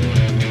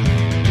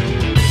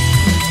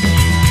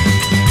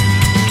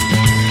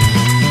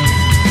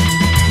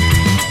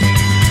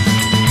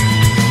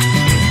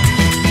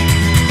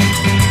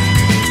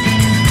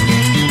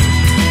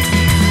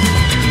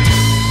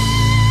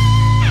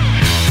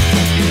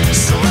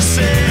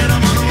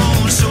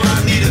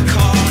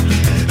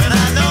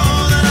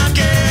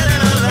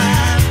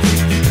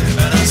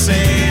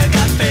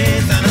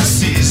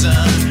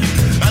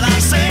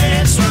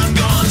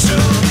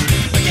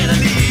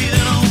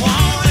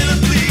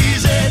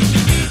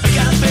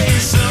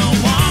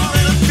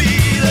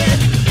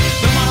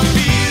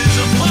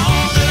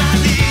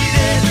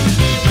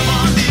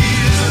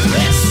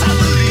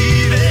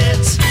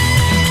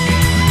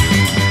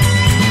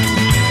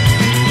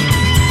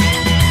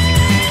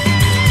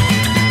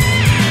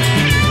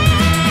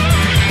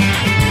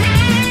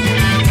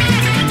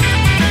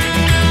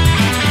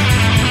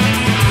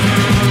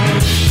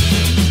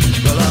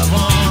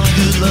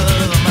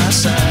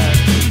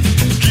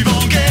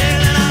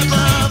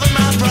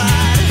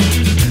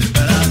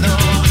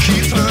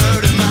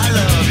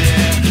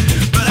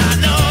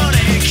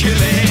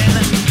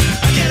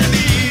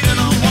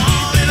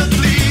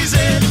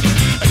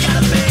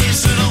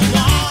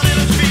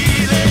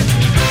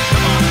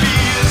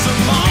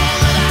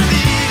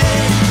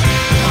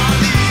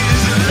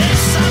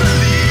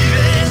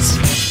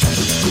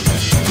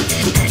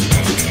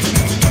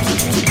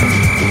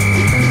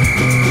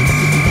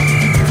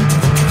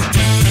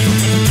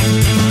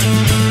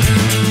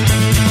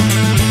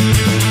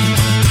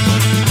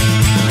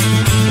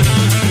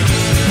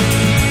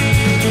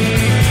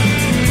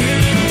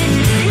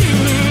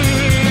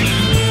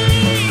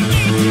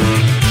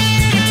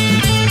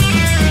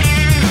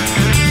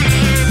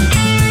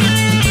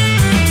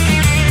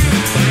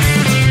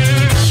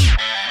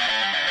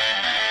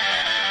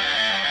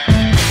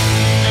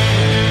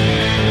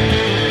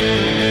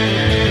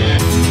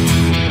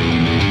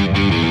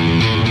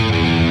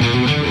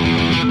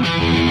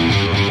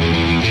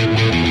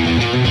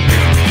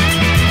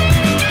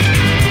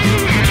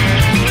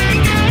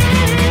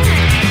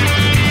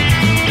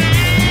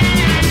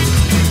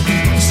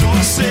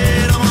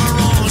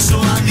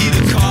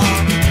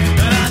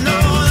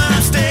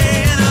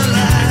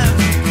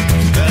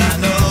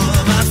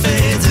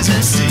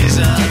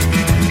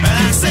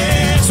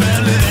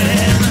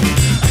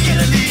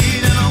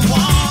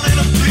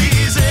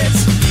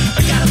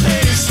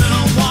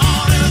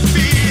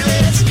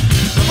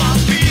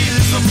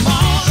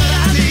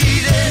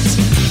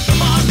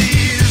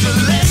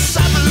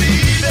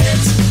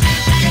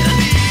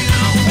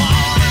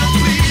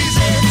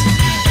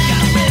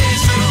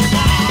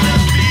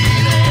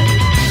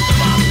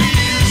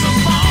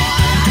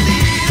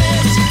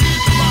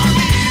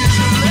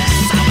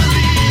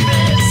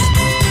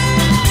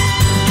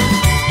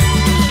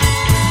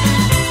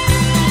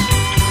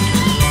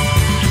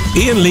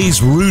 Ian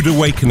Lee's Rude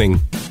Awakening.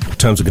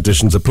 Terms and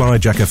conditions apply.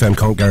 Jack FM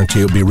can't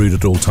guarantee it'll be rude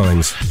at all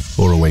times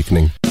or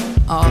awakening.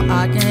 All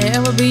I can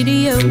ever be to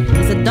you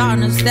is the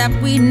darkness that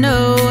we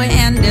know,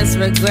 and this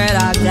regret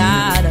I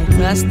got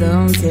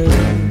accustomed to.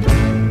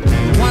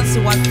 Once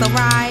it was the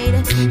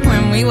ride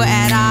when we were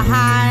at our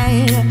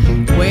height,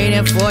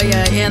 waiting for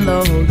you in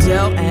the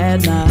hotel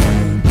at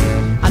night.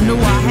 I knew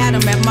I had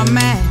him at my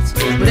match,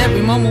 but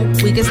every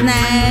moment we get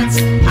snatched.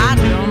 I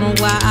don't know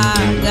why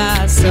I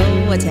got so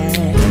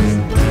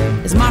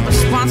attached. It's my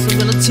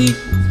responsibility,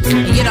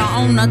 and you don't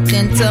own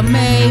nothing to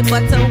me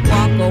but to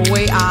walk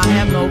away. I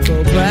have no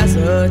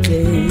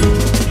capacity.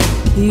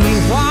 He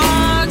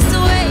walks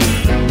away,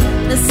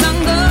 the sun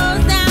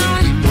goes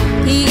down.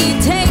 He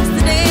takes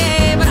the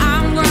day, but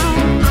I'm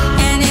grown.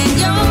 And in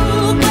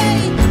your way,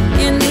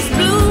 in this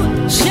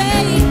blue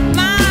shade,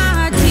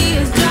 my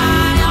tears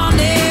dry on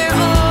their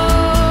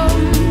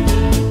own.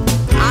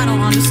 I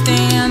don't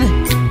understand,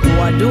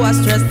 why do I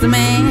stress the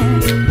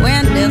man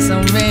when there's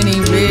so many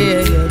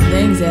bigger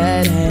things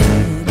at hand?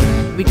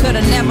 We could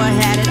have never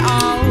had it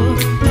all.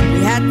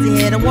 We had to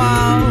hit a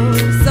wall.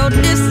 So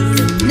this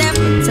is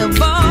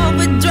inevitable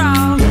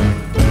withdrawal.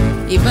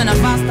 Even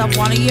if I stop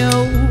wanting you,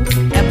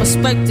 that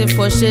perspective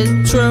pushes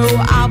true.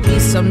 I'll be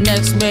some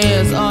next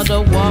man's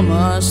other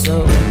woman.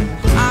 So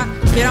I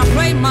cannot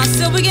play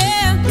myself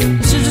again.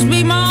 I should just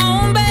be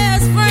my own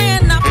best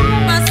friend. I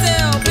put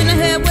myself in the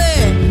head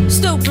with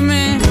stupid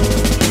man.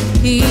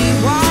 He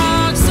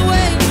walks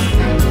away,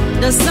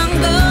 the sun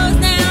goes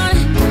down.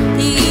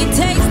 He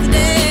takes the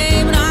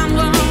day, but I'm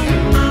gone.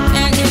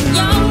 And in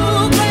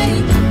your way,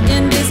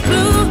 in this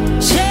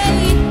blue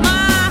shade,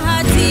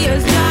 my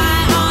tears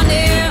dry on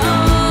their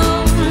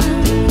own.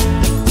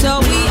 So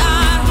we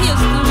are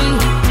history,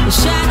 the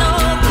shadow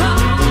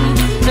comes,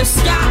 the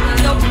sky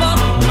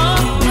above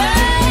away.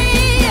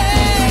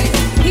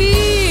 He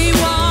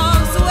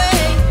walks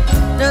away,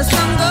 the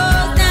sun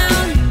goes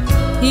down.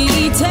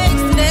 He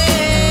takes the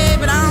day,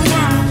 but I'm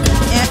gone.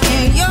 And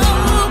in your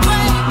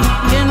way,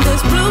 in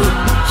this blue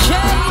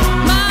shade,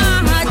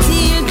 my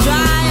tears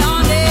dry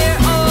on their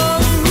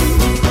own.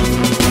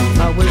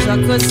 I wish I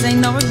could say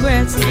no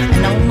regrets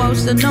and no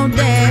emotional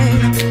day,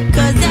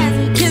 'cause as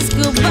we kiss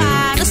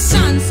goodbye, the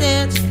sun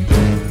sets.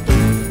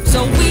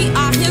 So we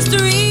are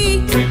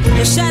history,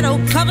 the shadow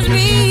covers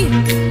me,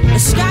 the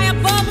sky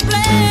above the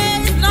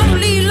blaze, and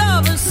only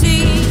lovers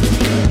see.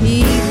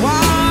 He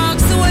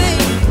walks away,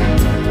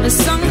 the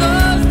sun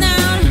goes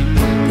down.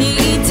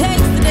 He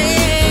takes the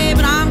day,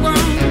 but I'm grown.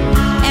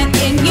 And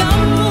in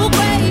your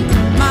way,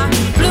 my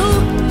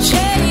blue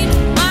shade,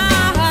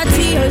 my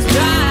tears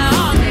dry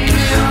on me.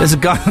 There's a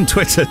guy on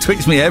Twitter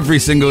tweets me every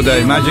single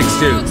day, Magic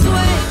Stew.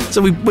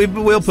 So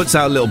Will puts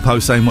out a little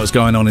post saying what's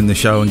going on in the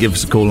show and give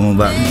us a call and all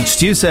that.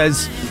 Stu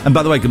says, and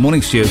by the way, good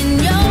morning, Stu.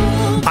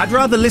 I'd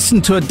rather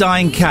listen to a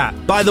dying cat.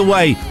 By the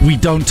way, we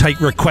don't take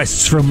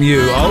requests from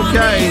you.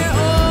 Okay,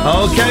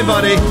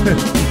 buddy.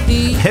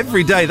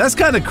 Every day. That's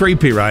kind of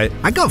creepy, right?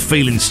 I got a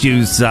feeling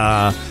Stu's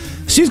got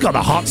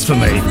the hots for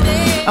me.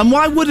 And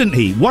why wouldn't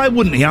he? Why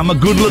wouldn't he? I'm a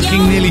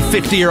good-looking, nearly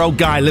 50-year-old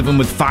guy living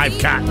with 5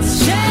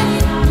 cats.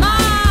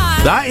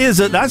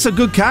 That's a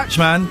good catch,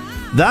 man.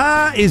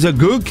 That is a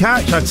good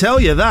catch, I tell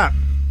you that.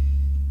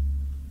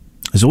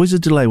 There's always a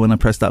delay when I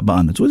press that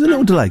button. There's always a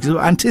little delay.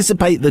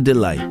 Anticipate the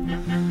delay.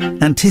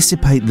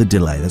 Anticipate the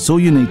delay. That's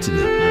all you need to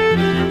do.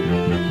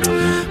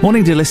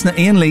 Morning, dear listener.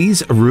 Ian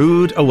Lee's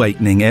Rude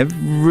Awakening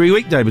every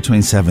weekday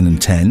between 7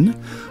 and 10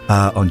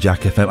 on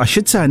Jack FM. I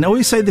should say, I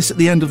always say this at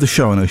the end of the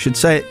show, and I should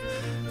say it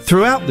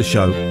throughout the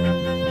show.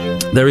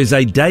 There is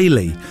a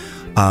daily...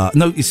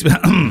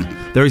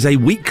 there is a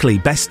weekly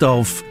best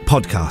of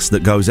podcast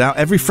that goes out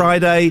every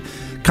Friday,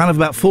 kind of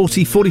about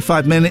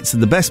 40-45 minutes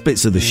of the best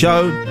bits of the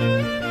show.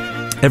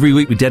 Every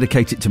week we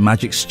dedicate it to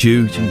Magic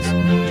Stew. Jeez.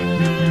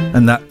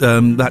 And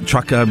that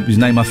trucker whose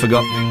name I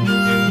forgot.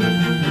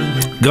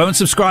 Go and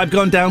subscribe,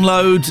 go and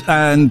download,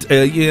 and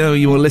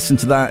you will listen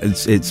to that.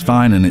 It's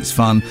fine and it's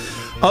fun.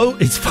 Oh,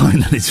 it's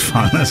fine and it's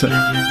fun.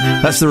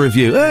 That's the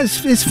review.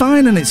 It's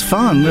fine and it's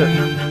fun.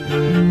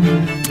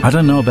 I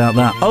don't know about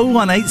that.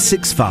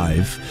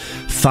 01865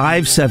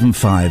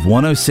 575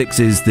 106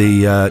 is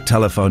the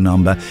telephone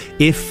number.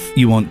 If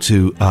you want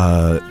to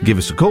give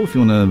us a call, if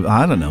you want to,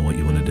 I don't know what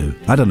you want to do.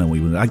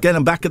 Again,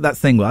 I'm back at that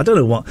thing where I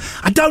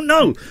don't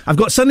know. I've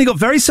suddenly got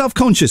very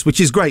self-conscious, which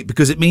is great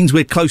because it means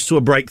we're close to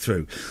a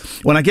breakthrough.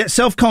 When I get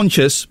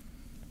self-conscious,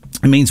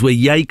 it means we're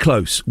yay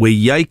close. We're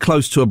yay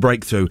close to a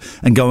breakthrough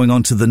and going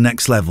on to the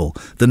next level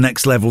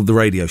of the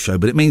radio show.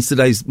 But it means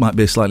today's might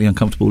be a slightly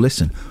uncomfortable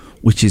listen,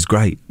 which is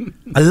great.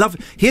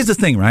 Here's the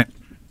thing, right?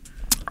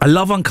 I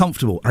love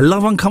uncomfortable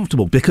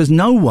because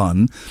no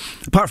one,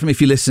 apart from if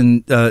you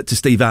listen to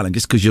Steve Allen,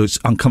 just because you're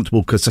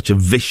uncomfortable because such a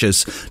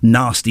vicious,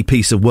 nasty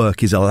piece of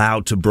work is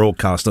allowed to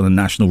broadcast on a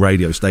national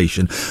radio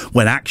station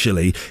when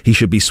actually he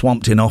should be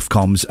swamped in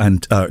Ofcoms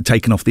and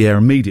taken off the air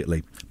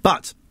immediately.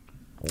 But...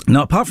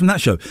 now, apart from that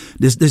show,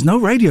 there's no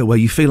radio where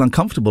you feel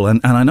uncomfortable. And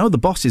I know the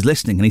boss is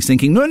listening and he's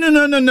thinking,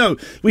 no.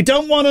 We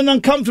don't want an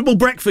uncomfortable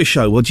breakfast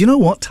show. Well, do you know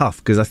what? Tough,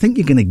 because I think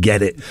you're going to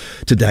get it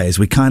today as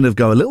we kind of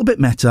go a little bit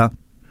meta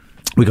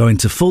We go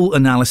into full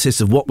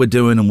analysis of what we're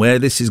doing and where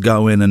this is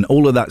going and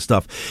all of that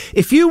stuff.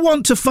 If you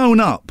want to phone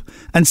up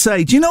and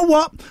say, do you know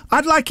what?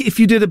 I'd like it if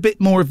you did a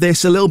bit more of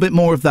this, a little bit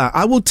more of that.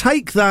 I will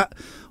take that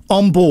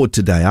on board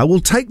today. I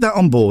will take that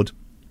on board.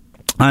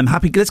 I'm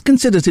happy. Let's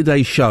consider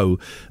today's show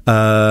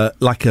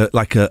like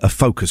a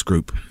focus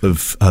group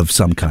of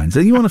some kind.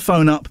 So you want to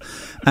phone up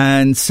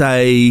and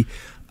say,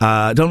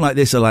 don't like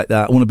this or like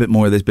that. I want a bit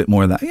more of this, bit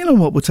more of that. You know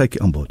what? We'll take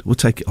it on board.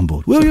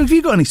 Well, have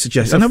you got any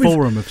suggestions? It's a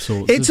forum of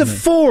sorts. It's a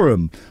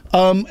forum.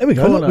 Here we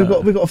go.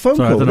 Look, we've got a phone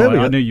call. There we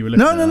go. I knew you were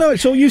listening. No.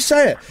 It's all you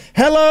say it.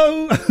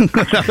 Hello,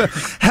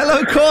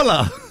 hello,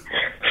 caller.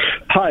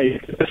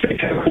 Hi,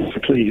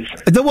 please.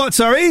 The what?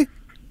 Sorry.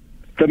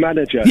 The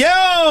manager.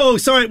 Yo!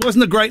 Sorry, it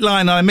wasn't a great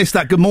line. I missed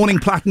that. Good morning,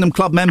 Platinum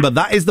Club member.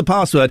 That is the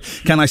password.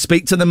 Can I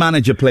speak to the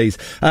manager, please?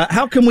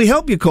 How can we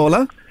help you,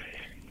 caller?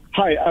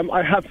 Hi,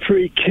 I have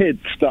 3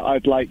 kids that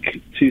I'd like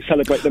to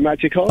celebrate the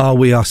magic of. Oh,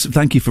 we are.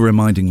 Thank you for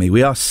reminding me.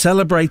 We are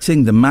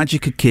celebrating the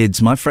magic of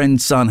kids. My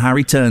friend's son,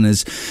 Harry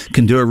Turners,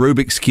 can do a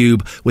Rubik's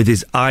Cube with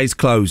his eyes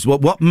closed.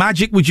 What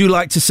magic would you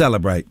like to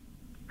celebrate?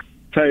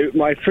 So,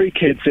 my 3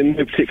 kids, in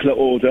no particular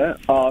order,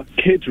 are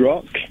Kid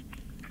Rock,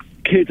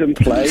 Kid and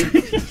Play,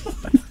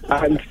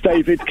 and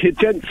David Kid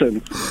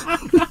Jensen.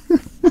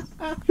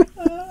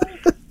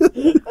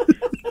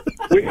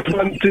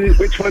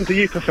 Which one do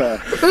you prefer?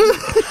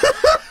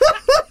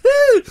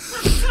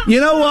 You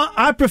know what?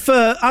 I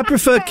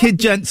prefer Kid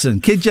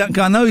Jensen.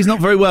 I know he's not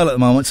very well at the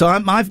moment, so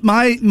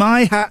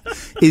my hat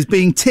is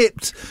being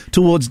tipped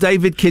towards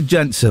David Kid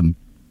Jensen.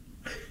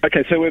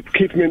 Okay, so we're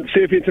keeping him.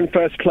 See if he's in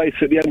first place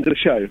at the end of the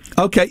show.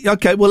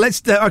 Okay. Well, let's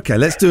do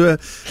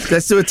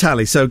a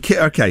tally. So,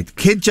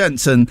 Kid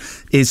Jensen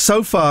is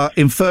so far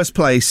in first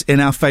place in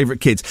our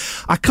favourite kids.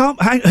 I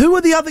can't. Who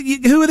are the other?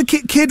 Who are the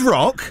Kid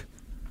Rock?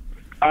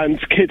 And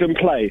Kid and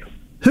Play.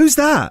 Who's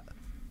that?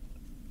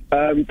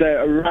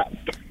 They're a rap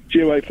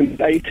duo from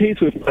the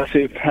 80s with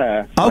massive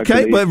hair.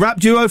 Okay, well,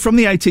 rap duo from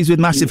the 80s with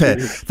massive hair.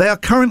 They are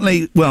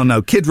currently... Well,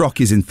 no, Kid Rock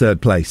is in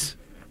third place.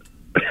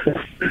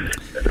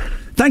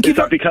 Thank you. Is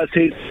that because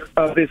he's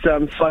of his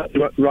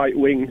slightly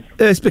right-wing...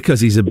 It's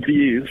because he's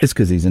views. It's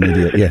because he's an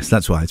idiot. Yes,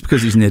 that's why. It's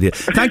because he's an idiot.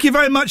 Thank you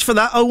very much for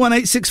that.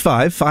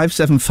 01865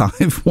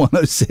 575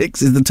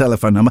 106 is the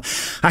telephone number.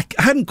 I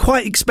hadn't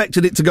quite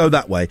expected it to go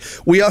that way.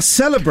 We are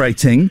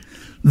celebrating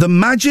the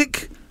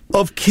magic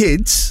of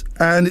kids,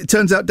 and it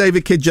turns out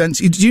David Kid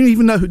Jensen... Do you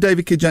even know who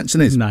David Kid Jensen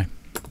is? No.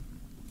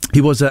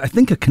 He was, I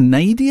think, a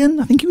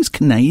Canadian. I think he was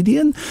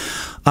Canadian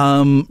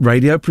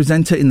radio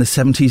presenter in the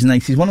 70s and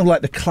 80s. One of,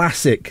 like, the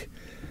classic...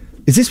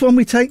 Is this one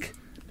we take?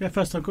 Yeah,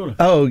 first time caller.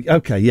 Oh,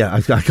 okay, yeah.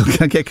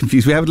 I get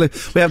confused. We have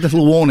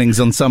little warnings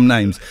on some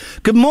names.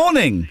 Good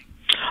morning.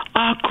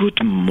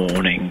 Good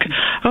morning.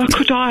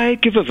 Could I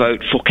give a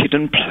vote for Kid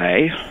and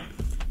Play?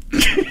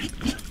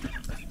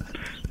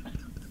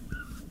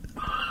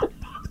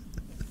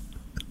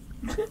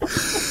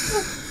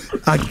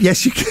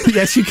 Yes, you can.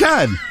 Yes, you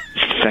can.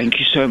 Thank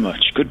you so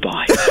much.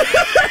 Goodbye.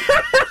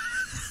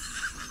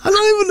 I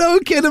don't even know who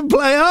Kid and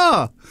Play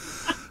are.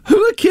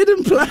 Who are Kid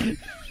and Play?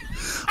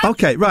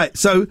 Okay, right.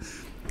 So,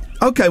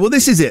 well,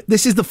 this is it.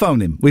 This is the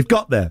phone-in. We've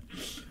got there.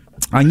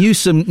 I knew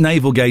some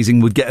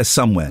navel-gazing would get us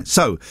somewhere.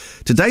 So,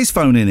 today's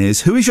phone-in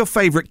is, who is your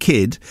favourite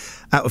kid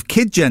out of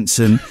Kid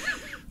Jensen,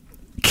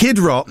 Kid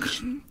Rock,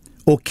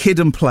 or Kid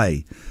and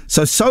Play?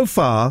 So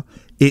far,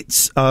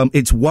 it's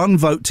one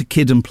vote to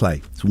Kid and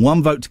Play. It's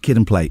one vote to Kid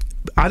and Play.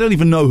 I don't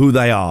even know who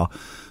they are,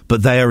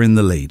 but they are in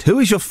the lead. Who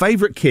is your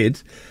favourite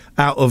kid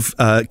out of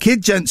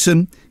Kid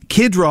Jensen,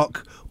 Kid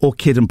Rock, or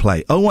Kid and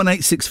Play?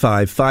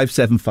 01865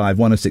 575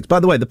 106. By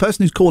the way, the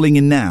person who's calling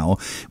in now,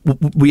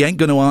 we ain't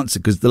going to answer,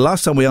 because the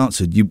last time we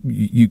answered,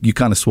 you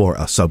kind of swore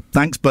at us. So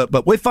thanks,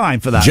 but we're fine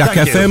for that. Jack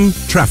Thank FM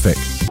you. Traffic.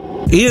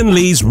 Ian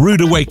Lee's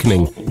Rude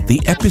Awakening, the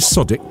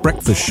episodic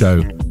breakfast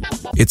show.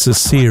 It's a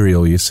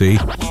serial, you see.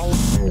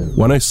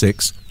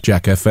 106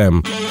 Jack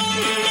FM.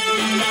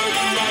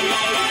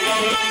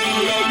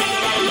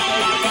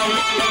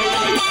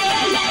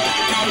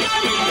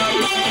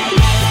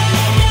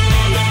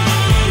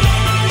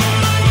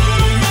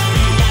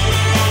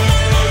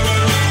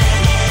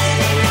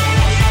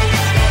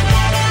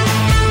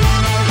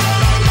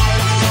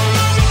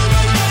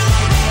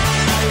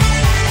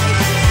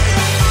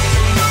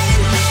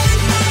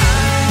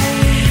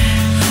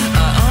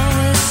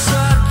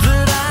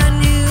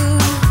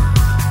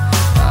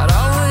 I'd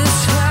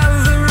always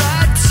have the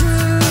right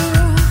to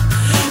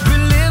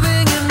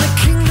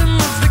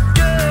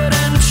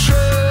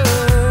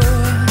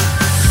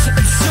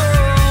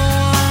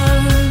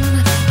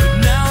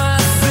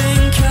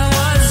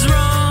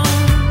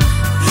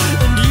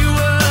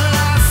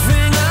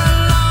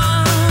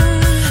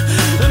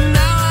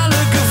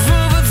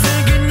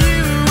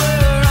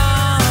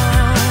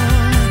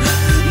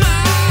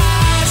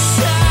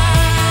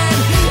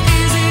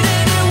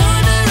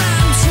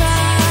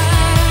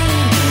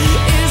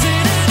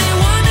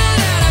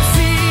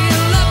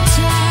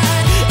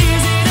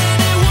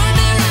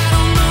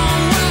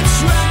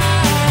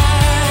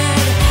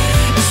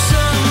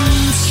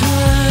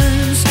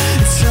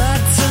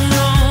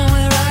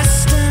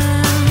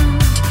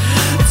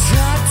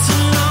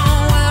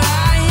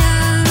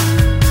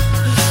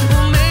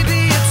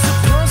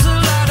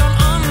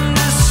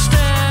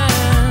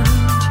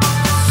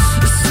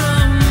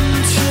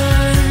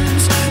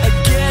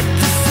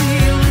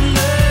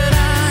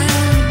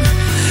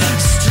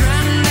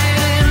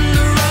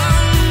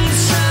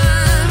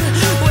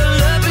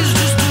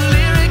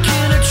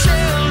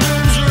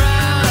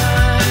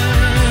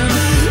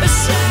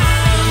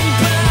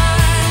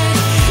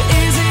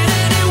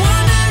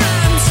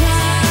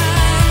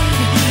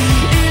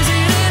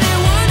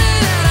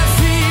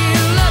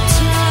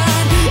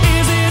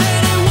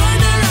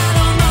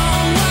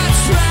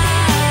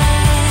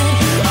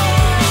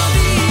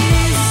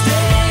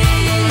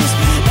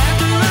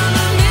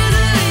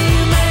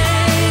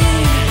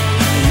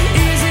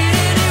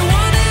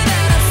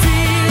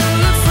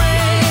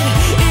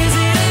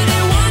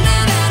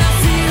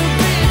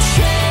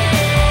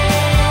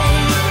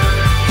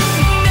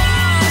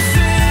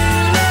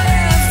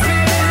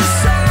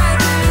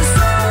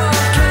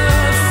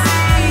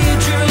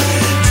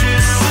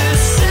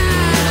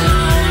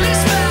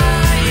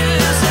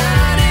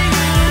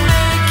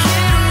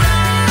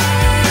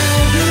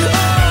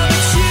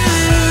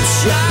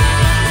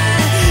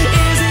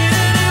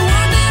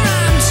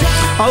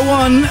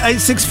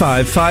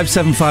 01865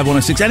 575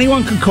 106.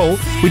 Anyone can call.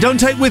 We don't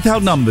take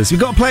withheld numbers.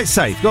 You've got to play it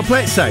safe.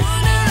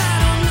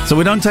 So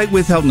we don't take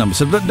withheld numbers.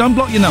 So don't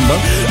block your number.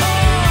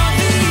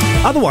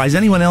 Otherwise,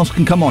 anyone else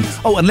can come on.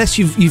 Oh, unless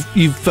you've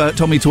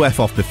told me to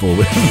F off before.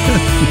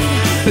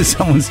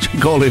 Someone's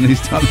calling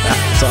who's done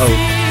that. So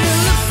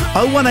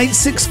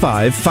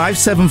 01865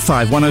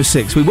 575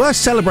 106. We were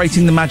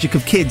celebrating the magic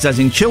of kids, as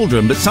in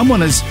children, but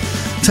someone has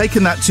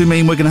taken that to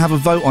mean we're going to have a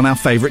vote on our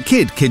favourite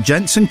kid. Kid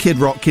Jensen, Kid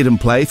Rock, Kid and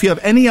Play. If you have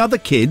any other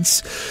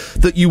kids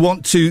that you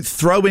want to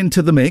throw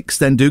into the mix,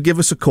 then do give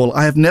us a call.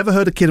 I have never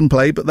heard of Kid and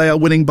Play, but they are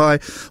winning by,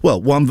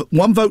 well,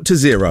 one vote to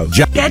 0.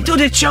 Get to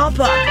the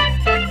chopper!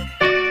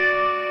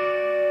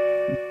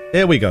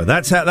 There we go.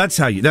 That's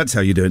how you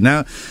do it.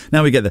 Now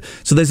we get there.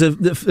 So there's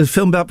a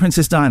film about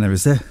Princess Diana,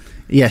 is there?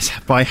 Yes,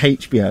 by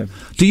HBO.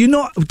 Do you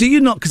not?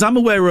 Because I'm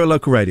aware we're a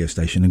local radio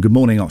station, and Good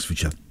Morning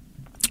Oxfordshire.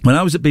 When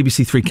I was at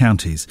BBC Three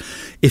Counties,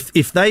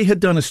 if they had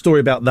done a story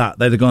about that,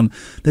 they'd have gone,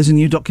 there's a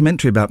new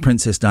documentary about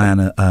Princess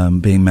Diana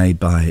being made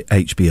by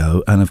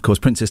HBO, and of course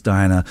Princess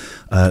Diana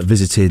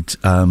visited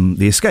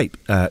the Escape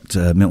at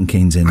Milton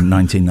Keynes in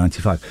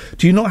 1995.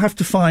 Do you not have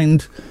to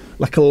find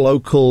like a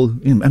local,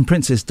 and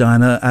Princess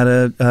Diana at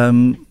a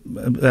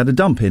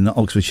dump in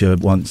Oxfordshire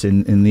once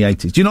in the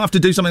 80s. Do you not have to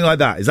do something like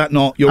that? Is that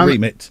not your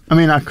remit? I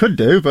mean, I could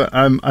do, but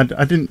I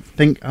didn't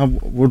think I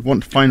would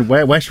want to find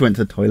where she went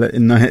to the toilet.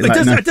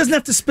 It doesn't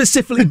have to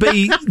specifically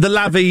be the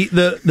lavvy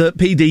that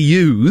PD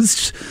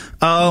used,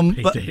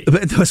 but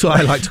that's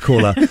what I like to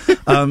call her.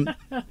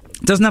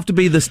 It doesn't have to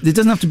be this. It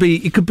doesn't have to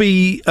be. It could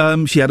be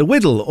she had a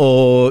whittle,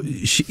 or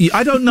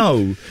I don't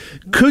know.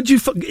 Could you?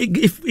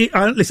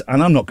 Listen,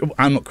 and I'm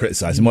not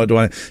criticising. What do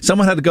I?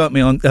 Someone had to go at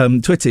me on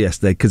Twitter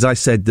yesterday because I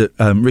said that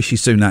Rishi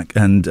Sunak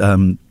and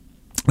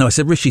no, I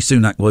said Rishi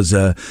Sunak was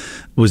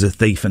a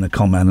thief and a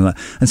con man,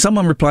 and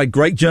someone replied,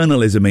 "Great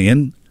journalism,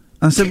 Ian."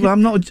 I said, well,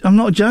 I'm not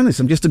a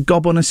journalist. I'm just a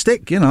gob on a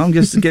stick, I'm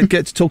just get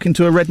to talking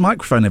to a red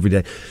microphone every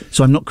day.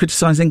 So I'm not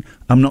criticising.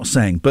 I'm not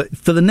saying. But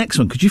for the next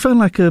one, could you find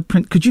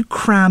could you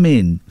cram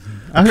in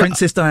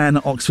Princess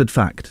Diana Oxford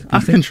fact? I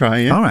can try,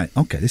 yeah. All right,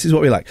 okay, this is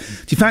what we like. Do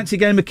you fancy a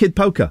game of Kid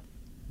Poker?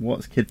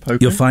 What's Kid Poker?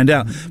 You'll find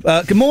out.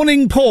 Good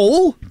morning,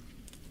 Paul.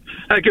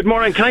 Good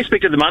morning. Can I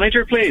speak to the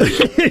manager,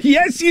 please?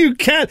 Yes, you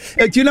can.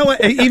 Do you know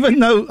what? Even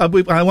though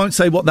I won't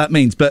say what that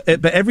means, but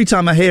every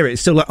time I hear it,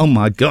 it's still like, oh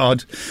my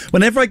God.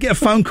 Whenever I get a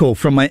phone call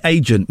from my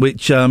agent,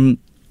 which doesn't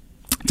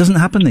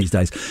happen these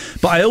days,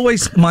 but I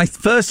always,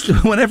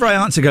 whenever I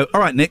answer, go,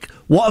 all right, Nick,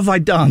 what have I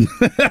done?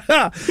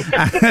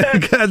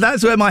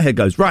 That's where my head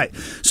goes. Right.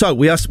 So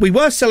we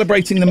were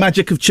celebrating the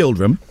magic of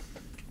children.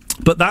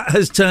 But that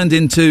has turned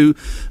into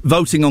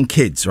voting on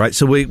kids, right?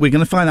 So we're going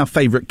to find our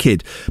favourite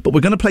kid. But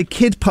we're going to play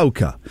Kid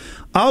Poker.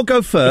 I'll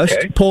go first.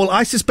 Okay. Paul,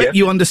 I suspect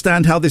you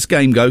understand how this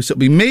game goes. So it'll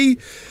be me,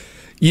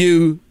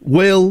 you,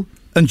 Will,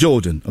 and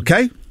Jordan,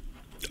 okay?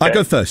 I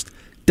go first.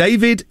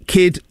 David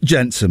Kid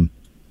Jensen.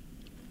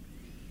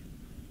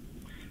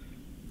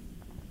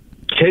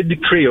 Kid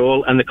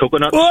Creole and the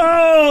Coconuts.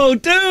 Whoa,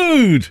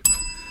 dude!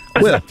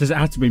 Does it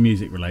have to be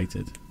music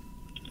related?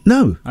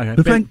 No. Okay.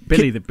 We're playing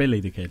Billy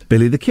the Kid.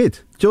 Billy the Kid.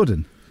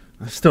 Jordan.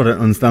 I still don't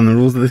understand the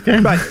rules of this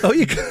game. Right. Oh,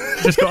 you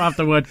just got to have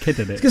the word kid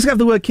in it. Just have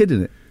the word kid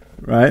in it.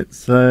 Right.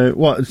 So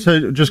what?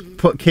 So just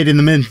put kid in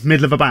the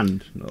middle of a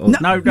band? Or?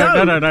 No.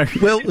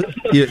 Well,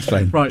 you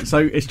explain. Right. So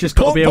it's just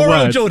got to be a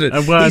word. Jordan.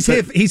 A word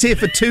he's here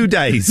for 2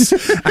 days,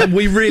 and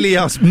we really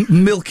are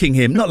milking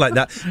him. Not like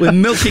that. We're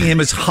milking him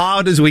as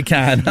hard as we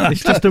can.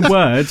 It's just a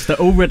word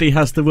that already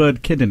has the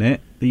word kid in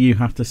it that you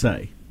have to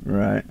say.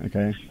 Right.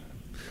 Okay.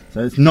 So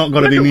it's not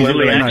got to be music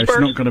related. No, it's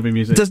not got to be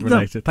music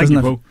related. Thank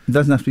you, Paul. It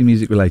doesn't have to be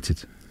music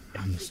related.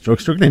 I'm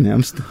struggling.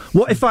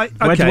 What if I?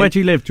 Okay. Where do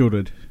you live,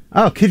 Jordan?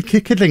 Oh,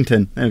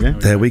 Kidlington. There we go.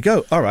 There we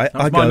go. All right.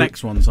 That's my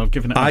next one, so I've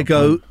given it. I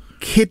go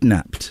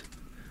kidnapped.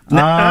 Right.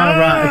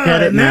 I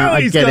get it now.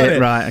 I get it.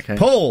 Right. Okay.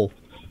 Paul.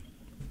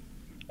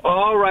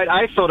 All right.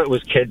 I thought it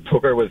was Kid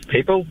Poker with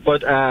people,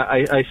 but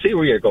I see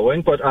where you're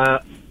going. But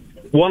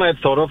one I've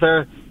thought of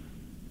there,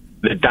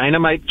 the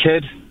Dynamite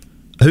Kid.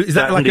 Who is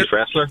that? Like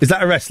wrestler? Is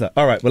that a wrestler?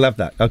 All right, we'll have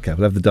that. Okay,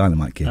 we'll have the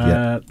Dynamite Kid.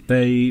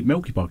 The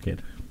Milky Bar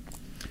Kid.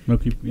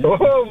 Yeah.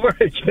 Oh,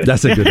 very good.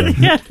 That's a good one.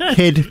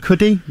 Kid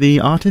Cudi, the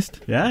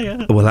artist.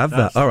 Yeah. We'll have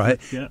that. All right.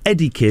 Yeah.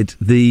 Eddie Kid,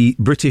 the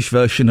British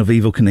version of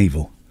Evel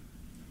Knievel.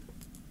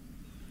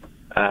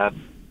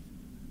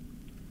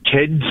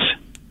 Kids.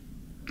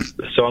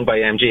 The song by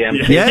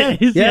MGM. Yeah.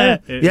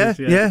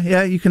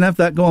 You can have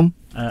that. Go on.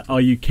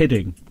 Are you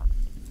kidding?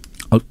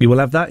 Oh, you will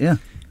have that. Yeah.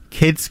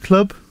 Kids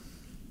Club.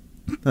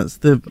 That's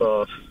the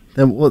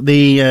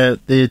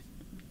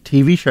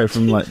TV show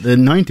from like the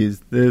 90s,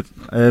 the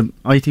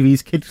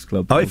ITV's Kids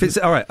Club. Oh, if it's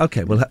all right,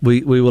 okay. Well,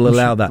 we will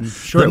allow that. I'm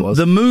sure it was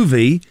the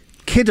movie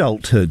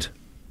Kidulthood.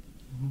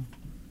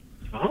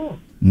 Oh.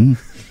 I'm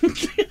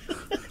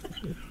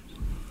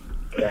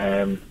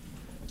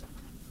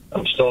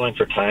stalling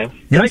for time.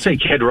 Can I say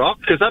Kid Rock?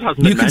 Because that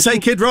hasn't. You can say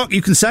Kid Rock.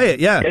 You can say it.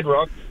 Yeah. Kid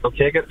Rock. I'll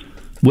take it.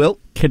 Will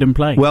Kid and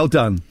Play. Well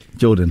done,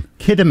 Jordan.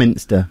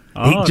 Kidderminster.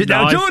 Oh,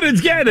 now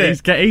Jordan's getting it.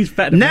 He's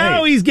better than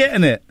now. me. He's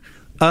getting it.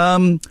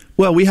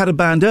 Well, we had a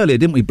band earlier,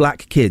 didn't we?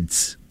 Black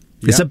Kids.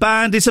 It's a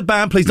band.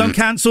 Please don't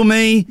cancel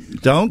me.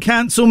 Don't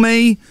cancel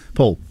me.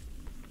 Paul.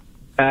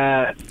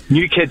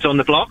 New Kids on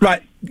the Block.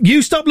 Right.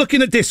 You stop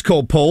looking at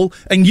Discord, Paul,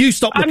 and you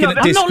stop looking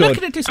at Discord. I'm not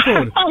looking at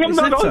Discord. I'm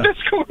not on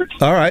Discord.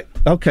 All right.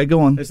 Okay,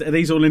 go on. Are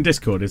these all in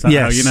Discord? Is that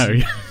how you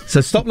know?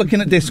 So stop looking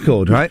at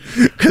Discord, right?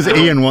 Because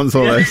Ian wants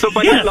all this. So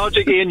by that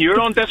logic, Ian,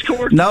 you're on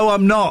Discord? No,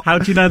 I'm not. How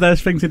do you know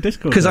those things in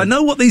Discord? Because I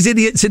know what these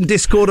idiots in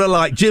Discord are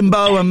like.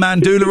 Jimbo and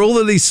Mandula, all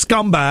of these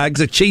scumbags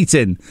are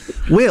cheating.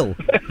 Will.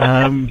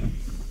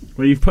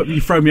 Well, you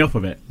throw me off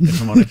a bit,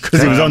 if I'm honest.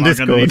 Because he was on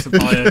Discord. I'm going to need to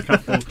buy a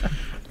couple.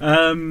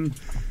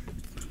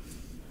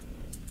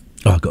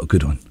 Oh, I've got a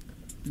good one.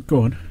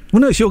 Go on.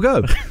 Well, no, it's your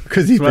go.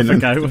 Because he's been...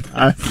 Go.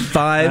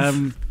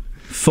 5,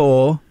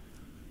 4,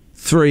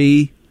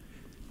 3,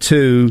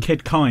 2...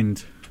 Kid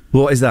Kind.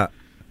 What is that?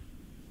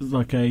 It's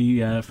like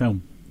a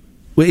film.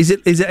 Well, is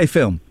it a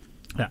film?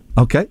 Yeah.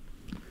 Okay.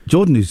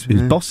 Jordan is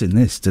bossing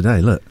this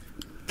today, look.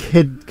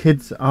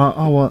 Kids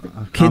are what?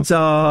 Kids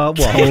are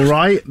what? All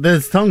right.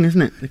 There's a song,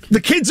 isn't it?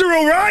 The Kids Are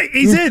All Right.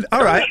 He's in.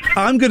 All right.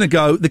 I'm going to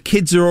go The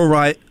Kids Are All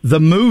Right, the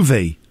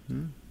movie.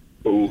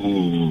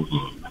 Ooh.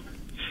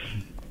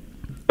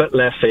 Bit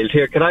left field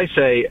here. Can I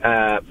say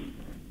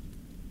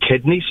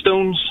kidney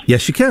stones?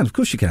 Yes, you can. Of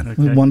course you can.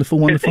 Okay.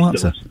 Wonderful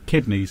answer.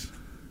 Kidneys.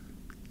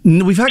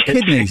 No, we've had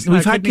kidneys. No,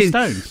 We've had kidney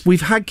stones.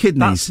 We've had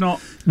kidneys. Not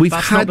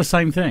the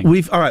same thing.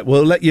 All right.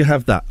 We'll let you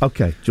have that.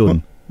 Okay,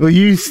 Jordan. Well,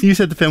 you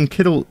said the film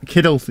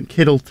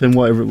Kiddleton,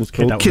 whatever it was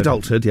called.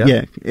 Kidulthood, yeah.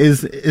 Yeah.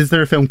 Is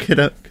there a film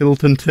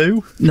Kiddleton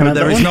 2? No,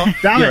 there is not.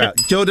 Damn You're it. out.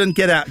 Jordan,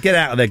 get out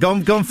of there. Go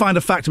and find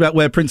a fact about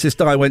where Princess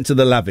Di went to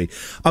the lavvy.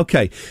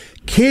 Okay,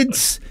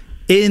 Kids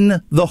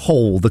in the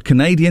Hall, the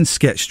Canadian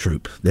sketch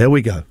troupe. There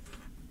we go.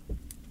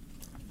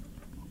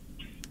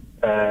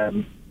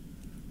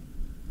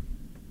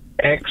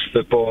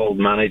 Ex-football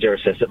manager,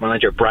 assistant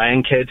manager,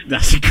 Brian Kidd.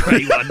 That's a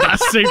great one.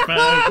 That's super.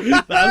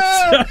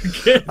 That's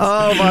so good.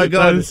 Oh my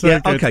God. So yeah,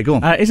 good. okay, go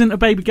on. Isn't a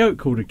baby goat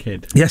called a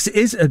kid? Yes, it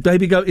is. A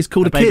baby goat is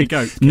called a baby kid.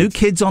 goat. New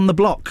Kids on the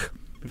Block.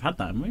 We've had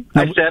that, haven't we?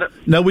 No, I said it.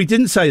 No, we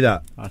didn't say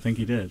that. I think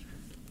he did.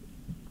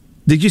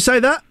 Did you say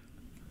that?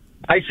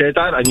 I said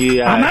that, and you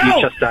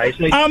chastised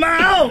me. I'm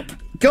out.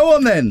 Go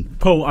on then.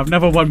 Paul, I've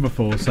never won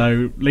before,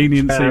 so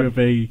leniency would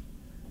be...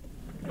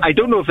 I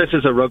don't know if this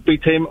is a rugby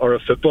team or a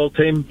football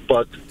team,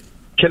 but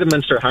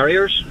Kidderminster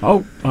Harriers.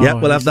 Yeah,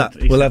 we'll have that.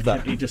 We'll have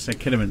that. He just said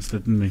Kidderminster,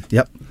 didn't he?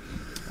 Yep.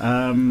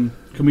 Can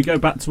we go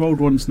back to old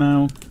ones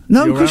now?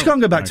 No, of course you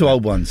can't go back to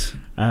old ones.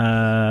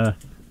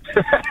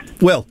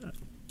 Will.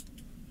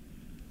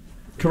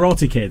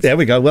 Karate Kid. There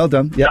we go. Well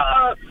done.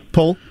 Yeah.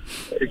 Paul.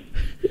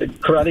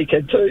 Karate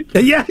Kid 2.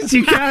 Yes,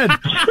 you can.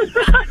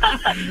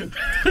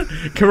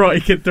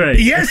 Karate Kid 3.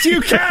 Yes,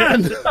 you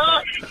can.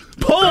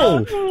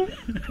 Paul.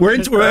 We're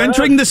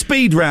entering the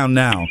speed round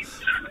now.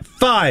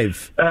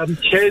 5,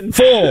 kids,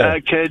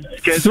 4,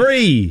 kids.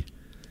 3,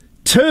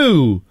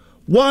 2,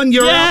 1.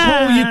 You're up,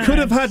 Paul. You could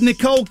have had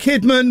Nicole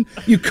Kidman.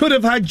 You could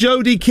have had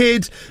Jodie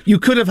Kidd. You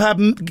could have had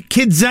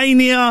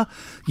Kidzania.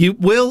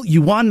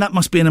 You won. That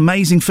must be an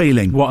amazing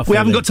feeling. What a we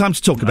haven't feeling. got time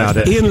to talk about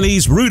it. Ian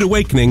Lee's Rude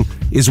Awakening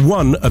is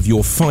one of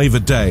your 5 a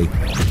day.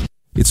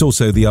 It's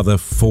also the other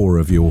 4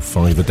 of your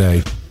 5 a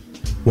day.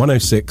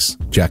 106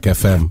 Jack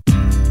FM.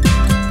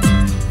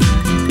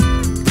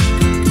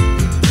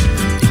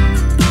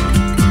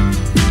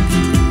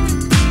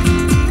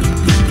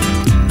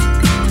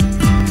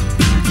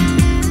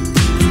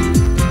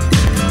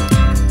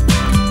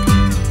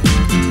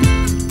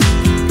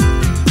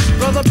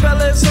 Brother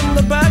Bellas in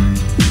the back,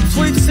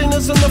 sweet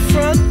singers in the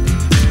front,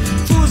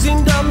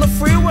 cruising down the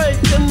freeway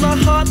in the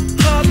hot,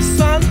 hot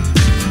sun.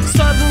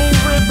 Suddenly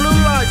red blue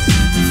lights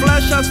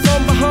flash us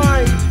from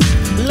behind.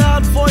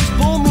 Loud voice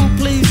booming,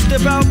 please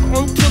step out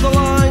onto the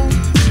line.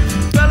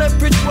 Ballet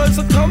bridge words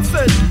of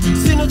comfort,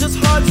 Cena just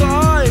hides her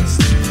eyes.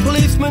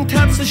 Policeman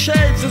taps the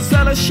shades, is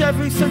that a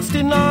Chevy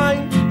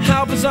 69?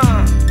 How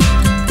bizarre.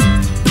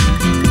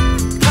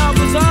 How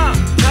bizarre,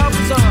 how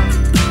bizarre.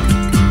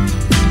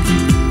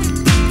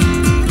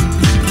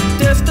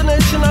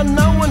 Destination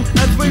unknown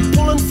as we're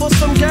pulling for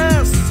some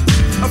gas.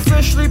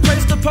 Officially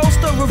placed a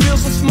poster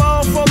reveals a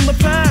smile from the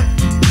pack.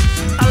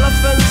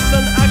 Elephants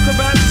and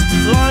acrobats,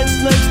 lion,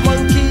 snakes,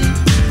 monkey.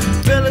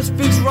 Billy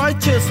speaks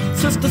righteous,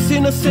 Sister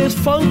Cena says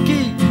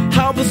funky.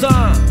 How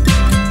bizarre.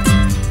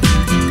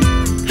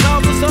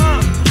 How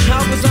bizarre,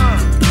 how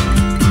bizarre.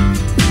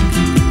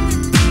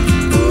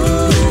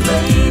 Ooh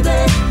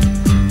baby,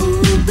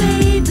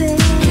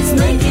 it's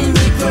making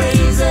me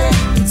crazy.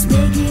 It's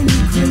making me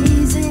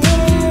crazy.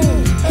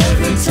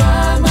 Every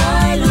time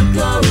I look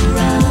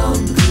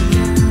around.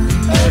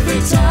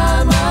 Every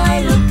time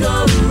I look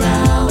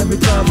around. Every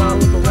time I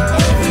look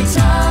around. Every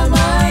time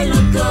I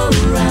look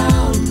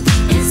around.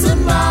 It's in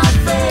my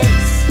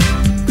face.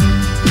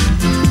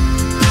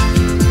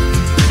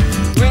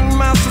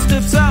 Ringmaster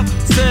stiffs up,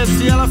 says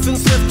the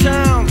elephants lift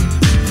town.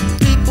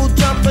 People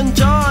jump and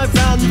jive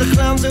and the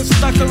clowns are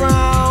stuck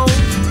around.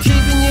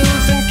 TV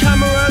news and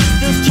cameras,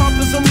 there's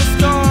choppers in the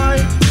sky.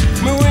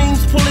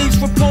 Marines, police,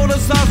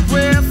 reporters ask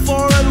where,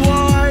 for and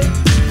why.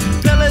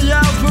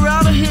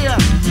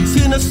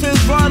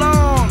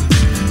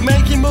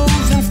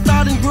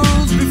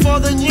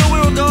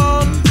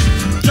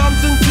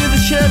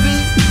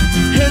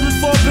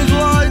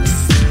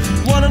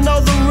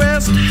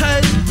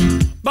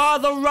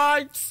 other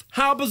rights.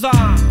 How bizarre.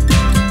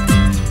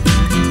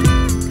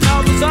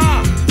 How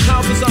bizarre.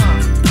 How bizarre.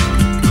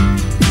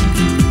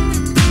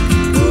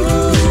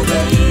 Ooh,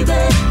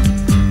 baby.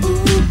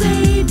 Ooh,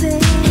 baby.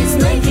 It's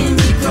making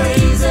me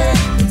crazy.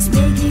 It's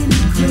making me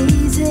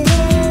crazy.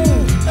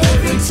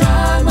 Every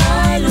time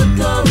I look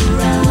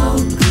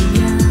around.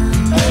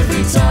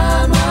 Every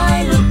time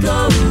I look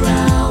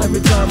around.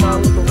 Every time I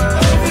look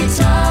around. Every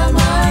time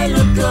I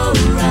look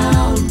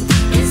around.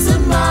 It's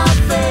in my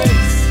face.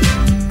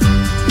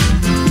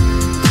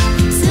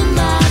 It's in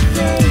my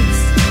face.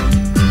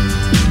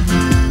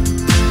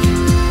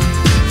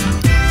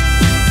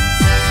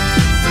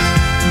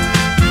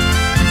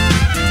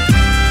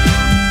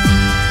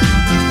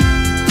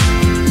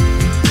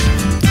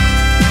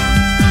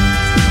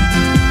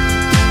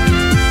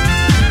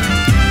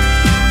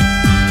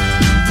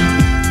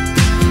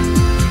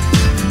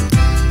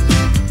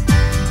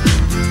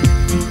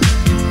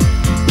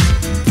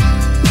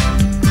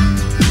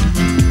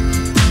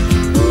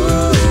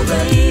 Ooh,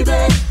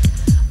 baby.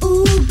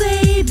 Ooh,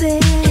 baby.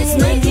 It's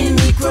making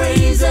me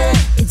crazy.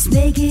 It's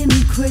making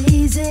me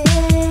crazy.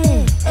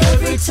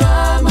 Every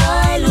time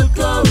I look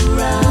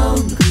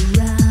around.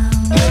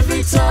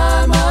 Every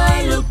time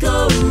I look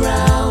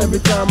around. Every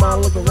time I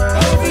look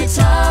around. Every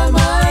time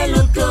I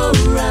look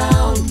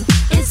around.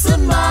 It's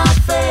in my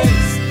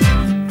face.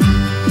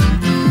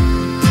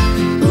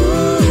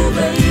 Ooh,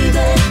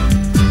 baby.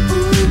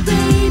 Ooh,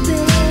 baby.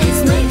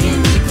 It's making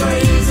me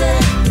crazy.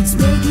 It's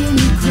making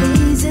me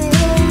crazy.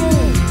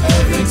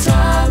 Every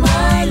time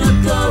I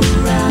look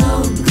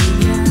around.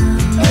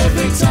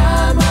 Every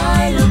time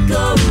I look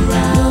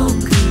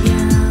around.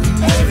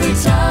 Every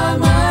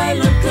time I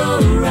look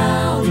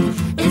around.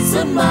 It's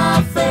in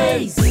my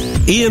face.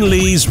 Ian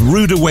Lee's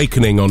Rude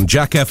Awakening on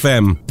Jack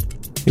FM.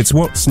 It's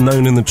what's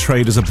known in the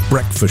trade as a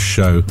breakfast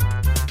show,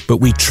 but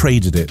we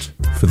traded it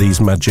for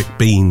these magic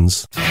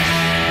beans.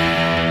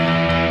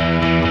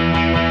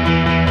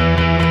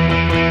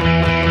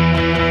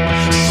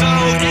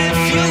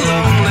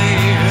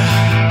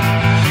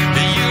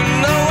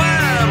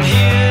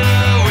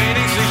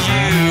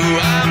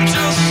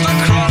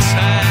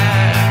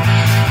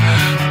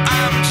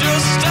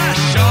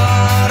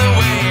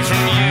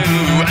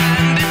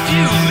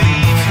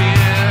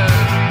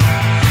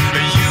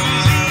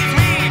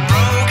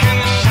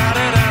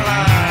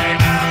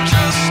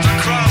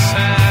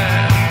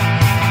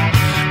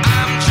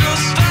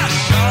 Just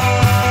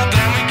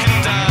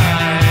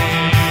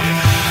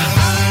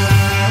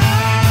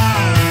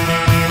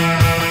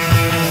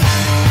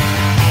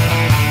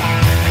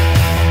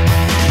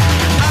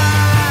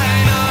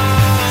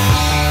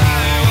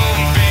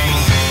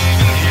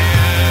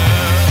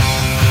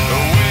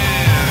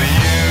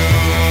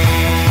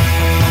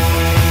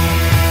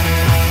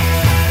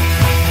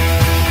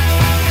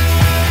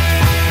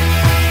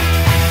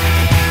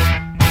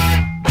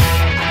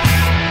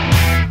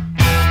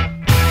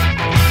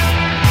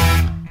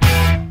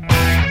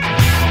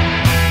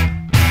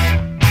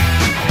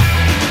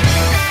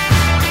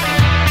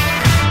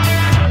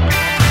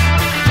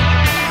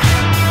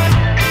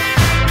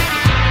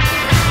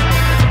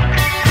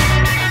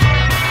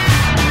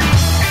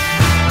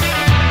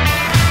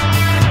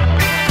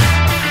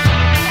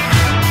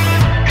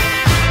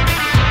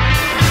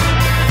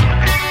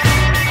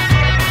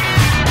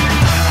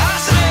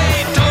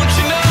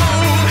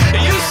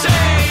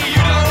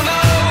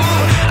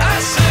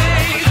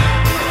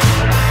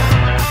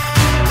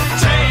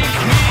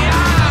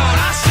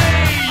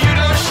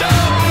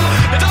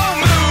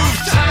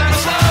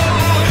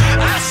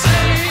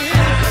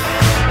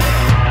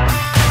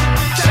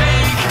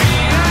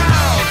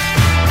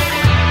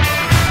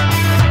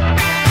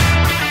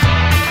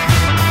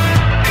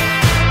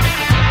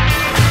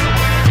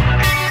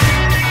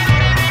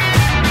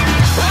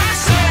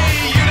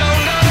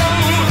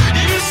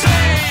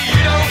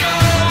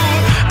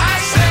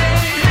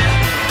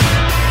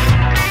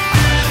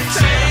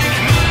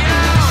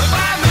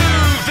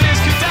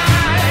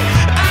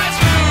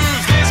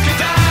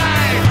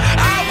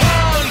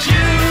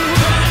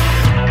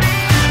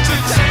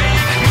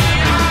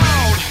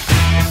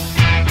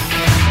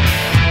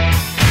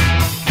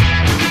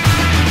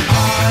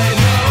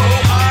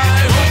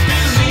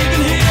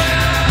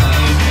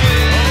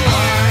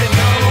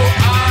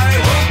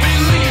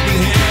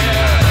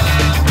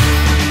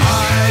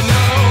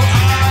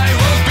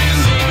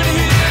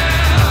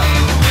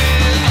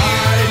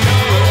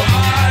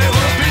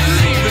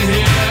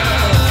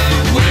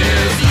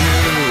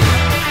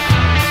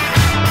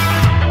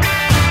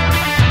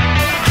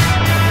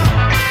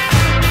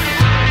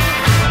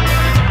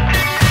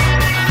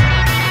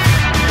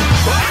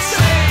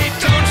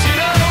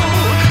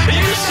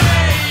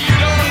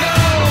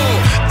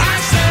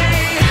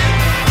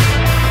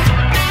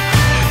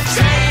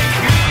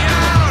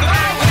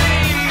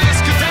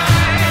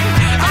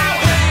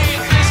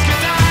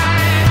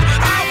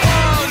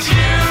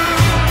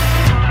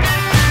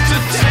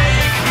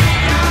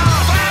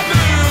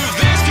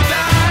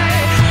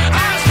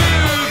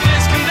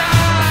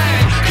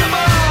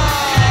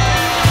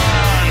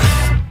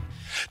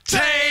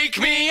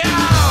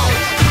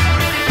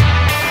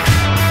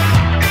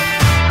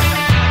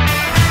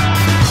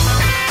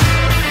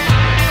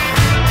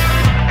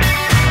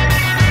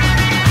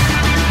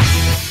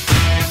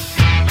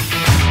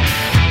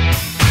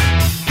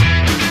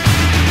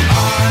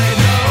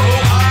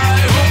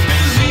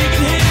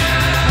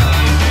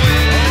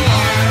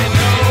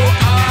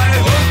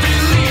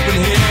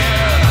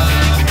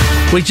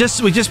We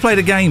just played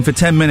a game for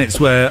 10 minutes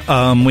where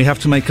we have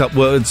to make up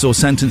words or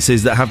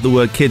sentences that have the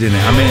word kid in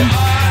it. I mean,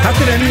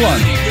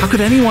 how could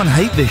anyone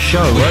hate this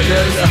show?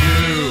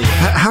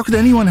 How could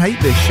anyone hate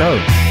this show?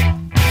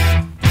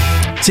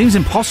 It seems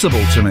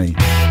impossible to me.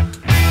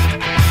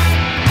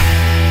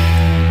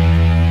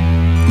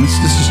 Let's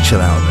just chill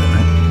out there,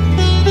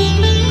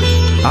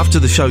 mate. After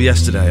the show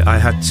yesterday, I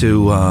had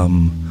to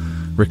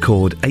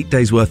record 8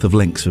 days worth of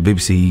links for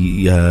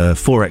BBC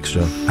 4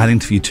 Extra and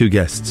interview 2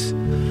 guests.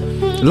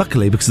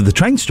 Luckily, because of the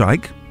train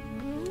strike,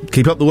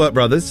 keep up the work,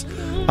 brothers,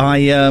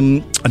 I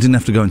didn't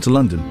have to go into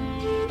London.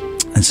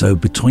 And so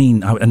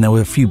and there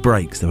were a few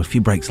breaks. There were a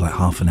few breaks, like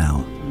half an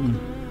hour.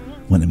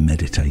 Went and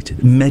meditated.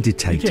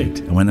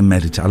 I went and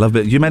meditated. I love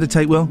it. Do you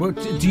meditate, Will? Well,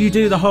 do you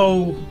do the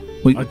whole...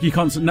 you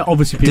can't... No,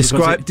 obviously,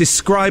 people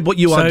describe what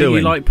you are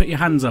doing. So you, put your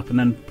hands up and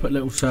then put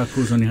little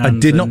circles on your hands. I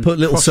did not put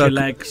little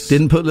circles.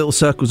 Didn't put little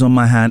circles on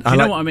my hand. Do you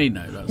know what I mean,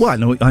 though?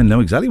 Well, I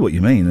know exactly what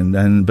you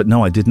mean, but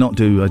no, I did not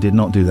do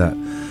that.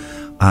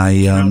 How do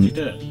you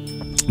do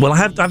it? Well, I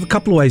have a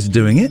couple of ways of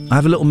doing it. I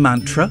have a little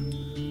mantra.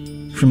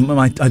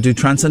 I do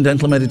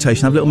transcendental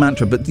meditation. I have a little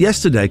mantra. But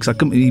yesterday, because I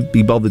couldn't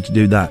be bothered to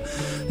do that,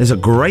 there's a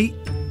great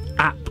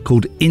app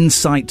called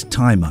Insight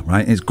Timer,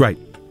 right? It's great.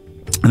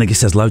 And it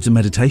just has loads of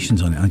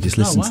meditations on it. I just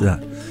listen to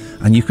that.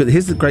 And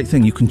here's the great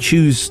thing, you can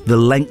choose the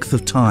length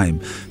of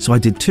time. So I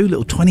did 2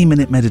 little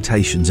 20-minute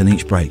meditations in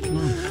each break.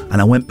 And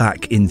I went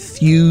back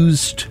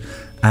enthused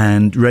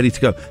and ready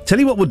to go. Tell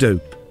you what we'll do.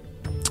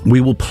 We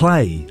will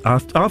play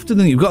after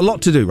the... We've got a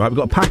lot to do, right? We've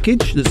got a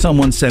package that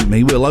someone sent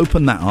me. We'll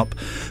open that up.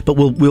 But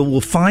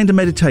we'll find a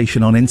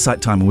meditation on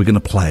Insight Time and we're going to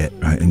play it,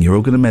 right? And you're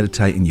all going to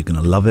meditate and you're going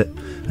to love it.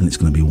 And it's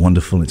going to be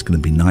wonderful. It's going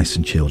to be nice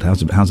and chilled.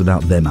 How's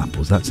about them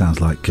apples? That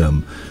sounds like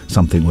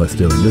something worth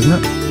doing, doesn't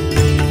it?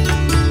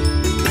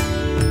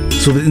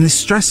 So in this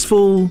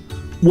stressful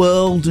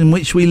world in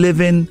which we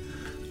live in,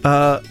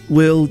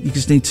 Will, you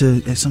just need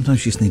to...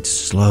 Sometimes you just need to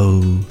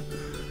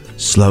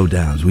slow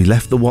down. We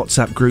left the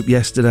WhatsApp group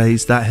yesterday.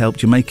 That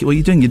helped you make it. What are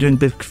you doing? You're doing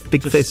big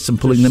fists and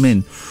pulling them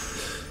in.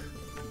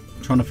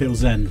 Trying to feel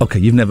zen. Okay,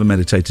 you've never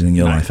meditated in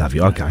your life, have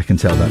you? Okay, I can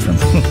tell that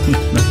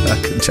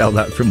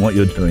from what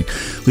you're doing.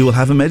 We will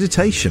have a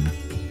meditation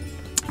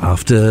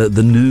after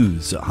the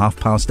news at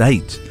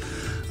 8:30.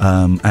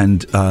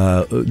 And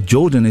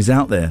Jordan is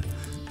out there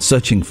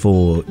searching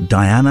for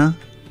Diana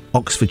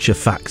Oxfordshire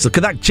facts. Look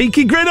at that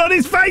cheeky grin on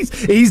his face.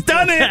 He's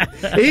done it.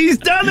 He's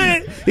done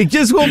it. He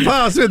just walked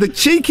past with a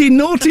cheeky,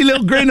 naughty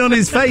little grin on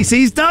his face.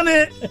 He's done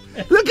it.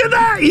 Look at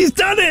that. He's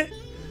done it.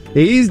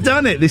 He's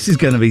done it. This is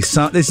going to be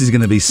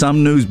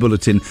some news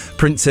bulletin.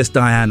 Princess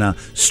Diana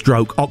 /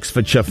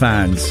 Oxfordshire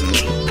fans.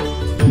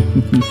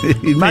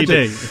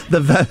 Imagine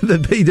the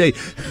PD.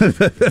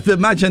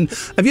 Imagine.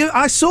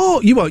 I saw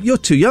you. You're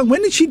too young.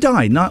 When did she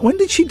die?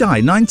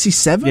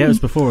 97. Yeah, it was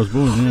before I was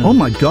born. Yeah. Oh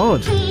my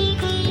God.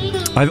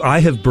 I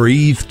have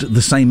breathed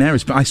the same air.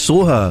 I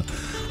saw her.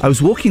 I was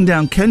walking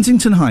down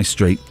Kensington High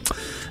Street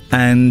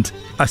and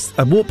I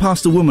walked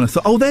past a woman. I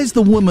thought, oh, there's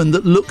the woman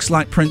that looks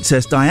like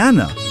Princess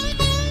Diana.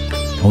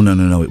 Oh,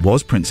 no, it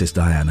was Princess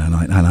Diana.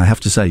 And I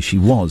have to say, she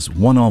was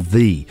one of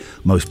the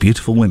most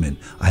beautiful women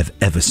I have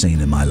ever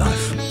seen in my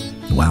life.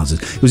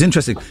 Wowzers. It was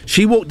interesting.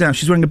 She walked down.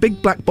 She's wearing a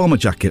big black bomber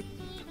jacket.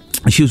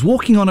 And she was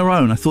walking on her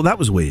own. I thought that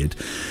was weird.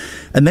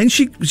 And then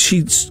she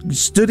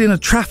stood in a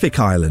traffic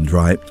island,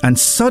 right? And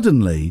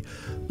suddenly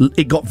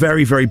it got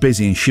very, very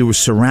busy and she was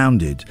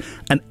surrounded.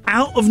 And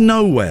out of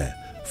nowhere,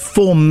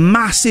 4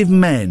 massive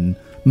men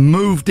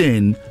moved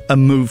in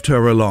and moved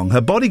her along.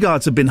 Her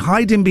bodyguards had been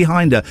hiding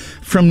behind her.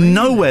 From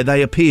nowhere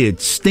they appeared,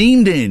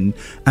 steamed in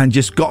and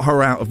just got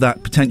her out of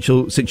that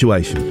potential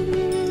situation.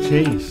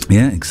 Jeez.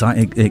 Yeah,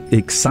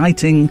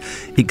 exciting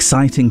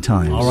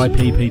times.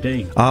 R.I.P.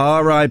 PD.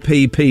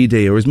 R.I.P.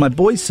 PD, or as my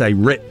boys say,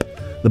 RIP.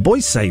 The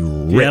boys say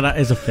RIP. Yeah, that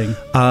is a thing.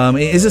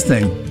 It is a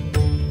thing.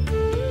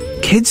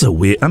 Kids are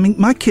weird. I mean,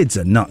 my kids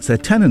are nuts. They're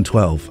 10 and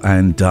 12,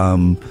 and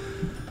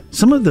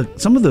some of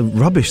the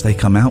rubbish they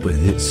come out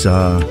with. It's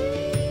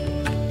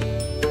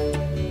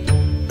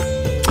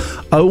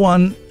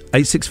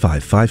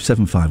 01865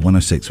 575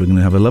 106. We're going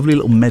to have a lovely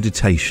little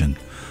meditation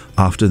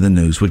after the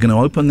news. We're going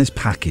to open this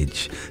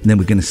package, and then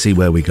we're going to see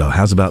where we go.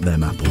 How's about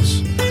them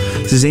apples?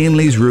 This is Ian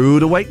Lee's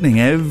Rude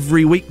Awakening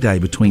every weekday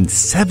between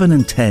 7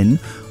 and 10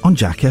 on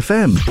Jack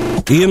FM.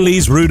 Ian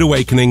Lee's Rude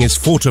Awakening is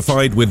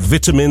fortified with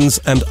vitamins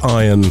and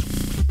iron.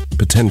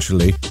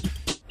 Potentially.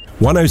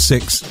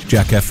 106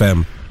 Jack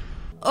FM.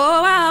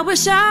 Oh, I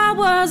wish I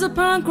was a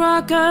punk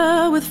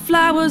rocker with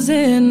flowers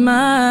in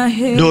my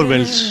hair.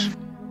 Doorbells.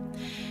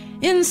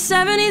 In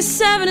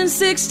 77 and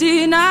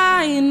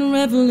 69,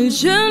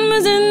 revolution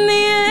was in the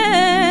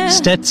air.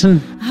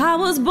 Stetson. I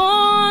was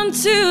born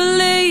too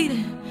late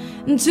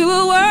into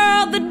a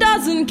world that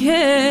doesn't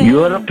care.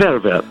 You're a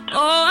pervert. Oh,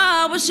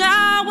 I wish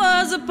I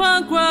was a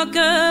punk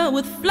rocker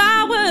with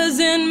flowers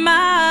in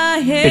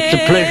my hair. It's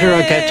a pleasure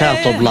I get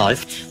out of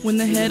life. When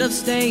the head of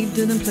state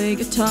didn't play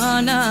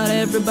guitar, not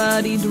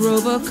everybody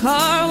drove a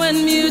car.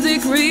 When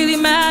music really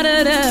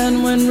mattered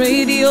and when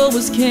radio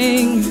was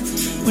king,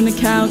 When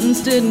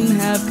accountants didn't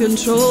have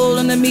control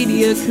and the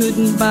media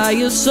couldn't buy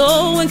your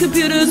soul. When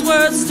computers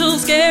were still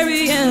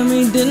scary and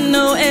we didn't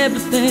know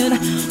everything.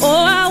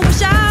 Oh, I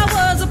wish I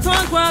was a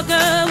punk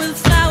rocker with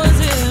flowers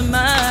in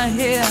my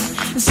hair.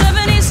 In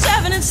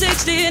 77 and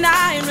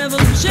 69,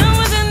 revolution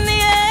was in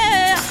the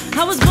air.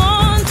 I was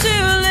born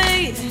too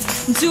late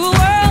into a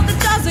world that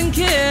doesn't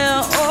care.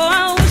 Oh,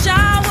 I wish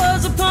I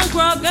was a punk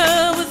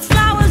rocker with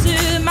flowers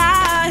in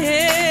my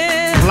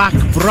hair. Black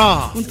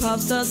bra. When pop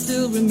stars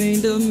still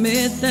remained a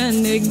myth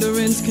and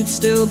ignorance could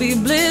still be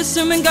bliss.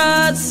 And when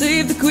God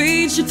saved the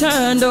queen, she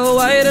turned a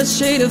whiter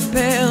shade of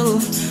pale.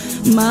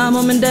 My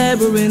mom and dad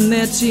were in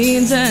their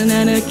teens and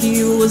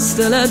anarchy was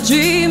still a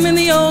dream. And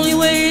the only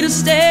way to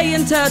stay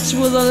in touch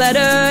was a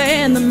letter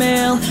in the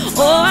mail.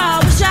 Oh, I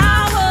wish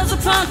I was a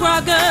punk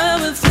rocker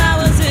with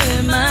flowers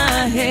in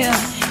my hair.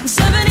 In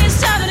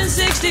 77 and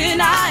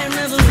 69,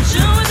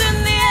 revolution was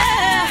in the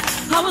air.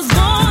 I was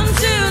born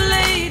too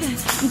late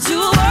into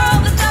a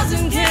world that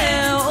doesn't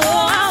care.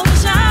 Oh, I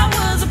wish I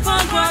was a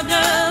punk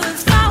rocker with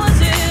flowers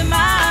in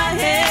my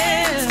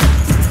hair.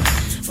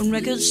 When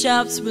record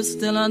shops were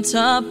still on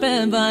top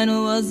and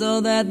vinyl was all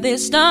that they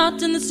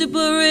stopped, and the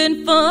super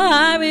info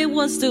highway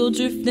was still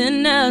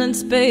drifting out in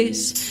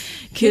space.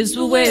 Kids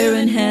were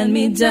wearing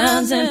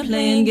hand-me-downs and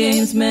playing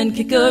games, men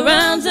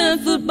kick-arounds,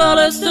 and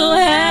footballers still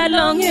had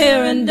long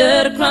hair and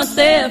dirt across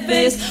their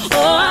face.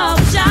 Oh, I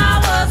wish I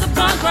was a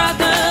punk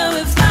rocker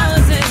with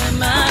flowers in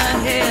my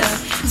hair.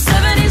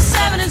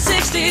 77 and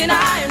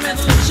 69,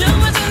 revolution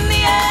was in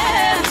the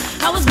air.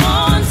 I was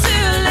born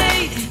too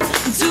late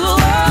into a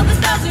world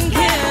that doesn't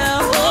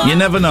care. Oh, You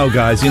never know,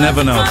 guys, you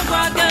never know. punk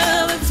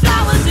rocker with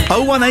flowers in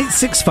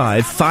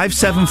 01865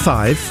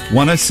 575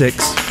 106.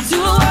 to a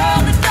world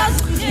that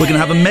doesn't care. We're going to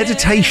have a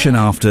meditation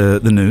after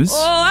the news. Oh,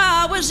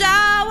 I wish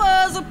I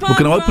was a punk We're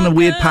going to open a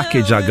weird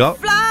package I got.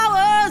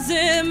 flowers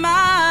in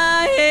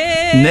my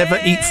hair. Never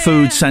eat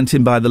food sent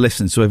in by the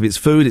listeners. So if it's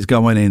food, it's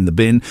going in the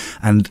bin.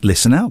 And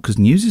listen out, because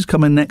news is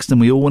coming next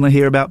and we all want to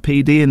hear about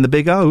PD and the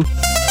Big O.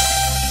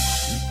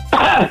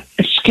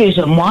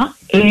 Excusez-moi,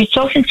 who are you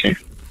talking to?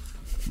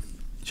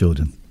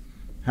 Jordan.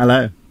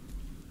 Hello.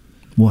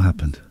 What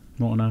happened?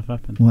 What on earth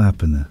happened? What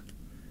happened there?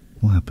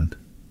 What happened?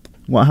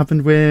 What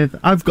happened with...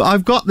 I've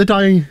got the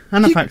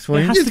Diana facts for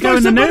you. It has to go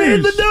in the news.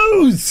 In the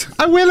news!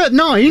 I will at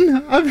 9.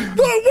 Why can't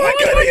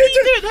you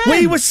do it?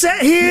 We were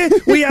set here,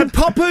 we had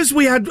poppers,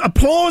 we had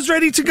applause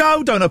ready to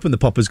go. Don't open the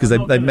poppers because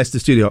they messed the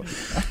studio up.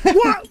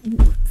 What?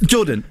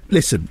 Jordan,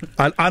 listen,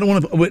 I don't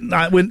want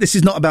to... This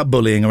is not about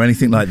bullying or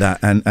anything like that,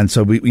 and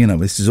so we,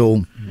 this is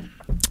all,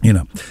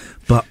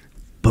 but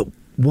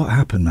what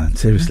happened, man?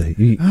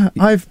 Seriously,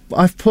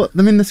 I've put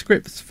them in the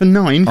scripts for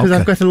 9 because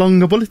I've got a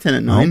longer bulletin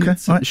at 9. Okay,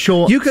 right.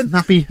 Short,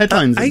 snappy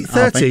headlines. At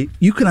 8:30,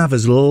 you can have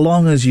as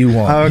long as you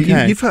want. Oh,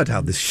 okay. You've heard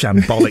how this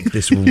shambolic,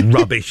 this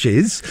rubbish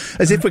is.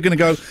 As if we're going to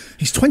go.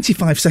 He's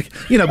 25 seconds.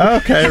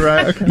 Okay,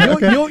 right.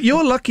 Okay,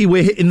 You're lucky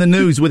we're hitting the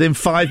news within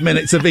 5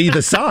 minutes of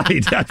either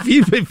side.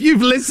 If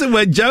you've listened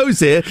when Joe's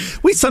here,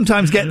 we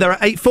sometimes get there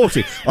at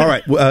 8:40. All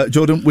right,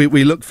 Jordan,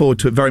 we look forward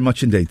to it very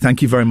much indeed.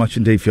 Thank you very much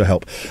indeed for your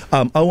help.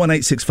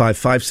 01865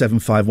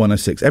 575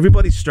 106.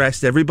 Everybody's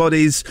stressed.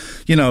 Everybody's,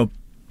 feeling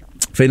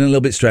a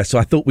little bit stressed. So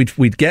I thought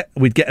we'd get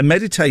a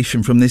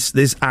meditation from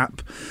this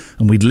app,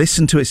 and we'd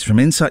listen to it. It's from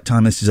Insight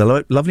Time. This is a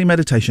lovely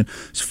meditation.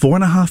 It's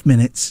 4.5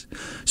 minutes.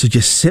 So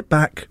just sit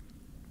back,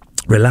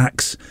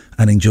 relax,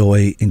 and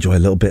enjoy a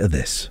little bit of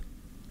this.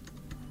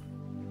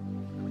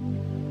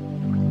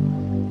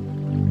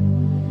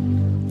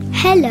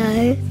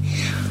 Hello.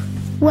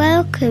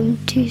 Welcome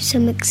to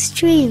some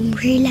extreme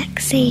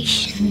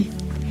relaxation.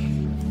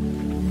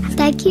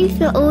 Thank you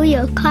for all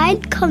your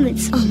kind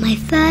comments on my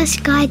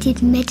first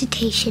guided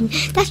meditation.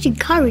 That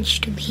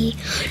encouraged me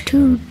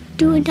to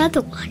do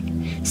another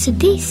one. So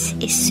this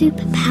is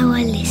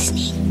superpower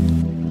listening.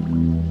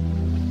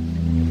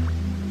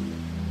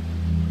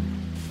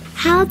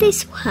 How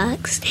this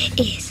works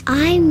is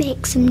I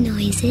make some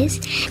noises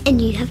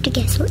and you have to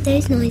guess what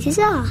those noises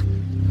are.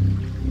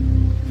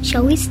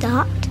 Shall we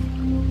start?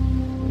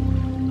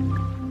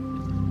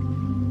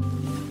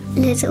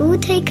 Let's all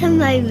take a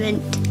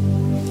moment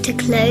to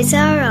close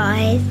our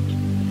eyes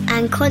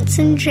and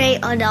concentrate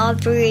on our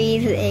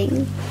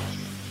breathing.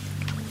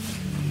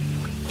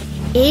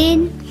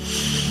 In,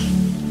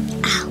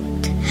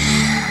 out.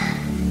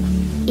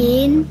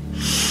 In,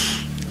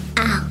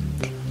 out.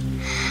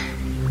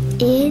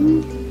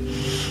 In,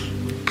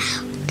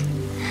 out.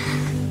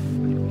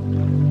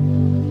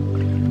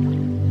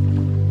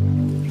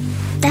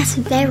 That's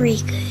very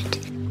good.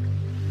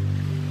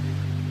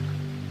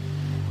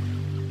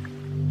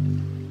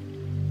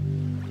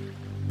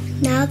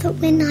 Now that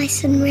we're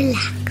nice and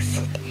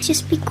relaxed,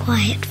 just be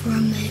quiet for a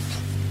moment.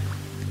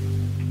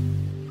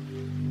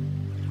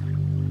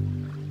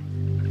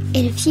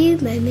 In a few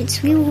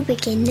moments, we will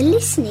begin the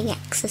listening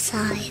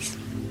exercise.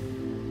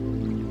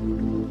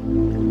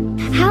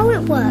 How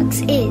it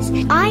works is,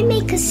 I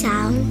make a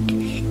sound,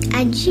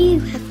 and you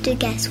have to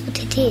guess what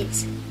it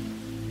is.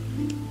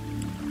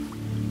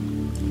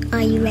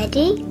 Are you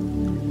ready?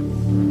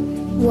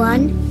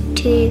 1,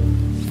 2,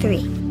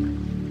 3.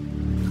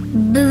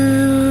 Boo.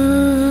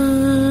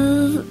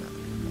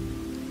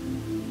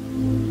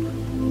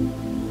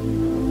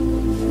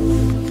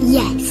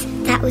 Yes,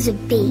 that was a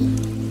B.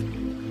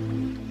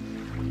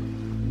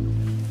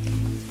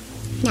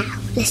 Now,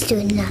 let's do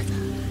another.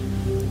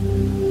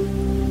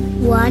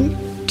 1,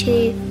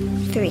 2,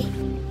 3.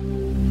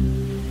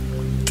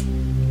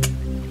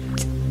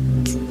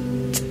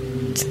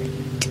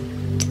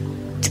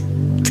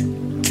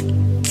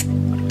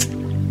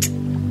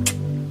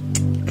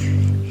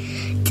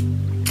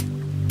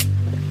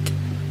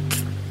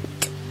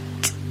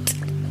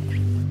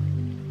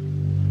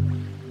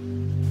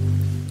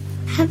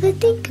 Have a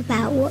think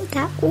about what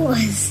that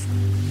was.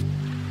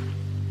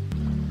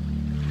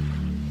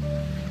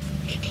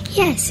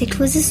 Yes, it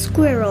was a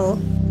squirrel.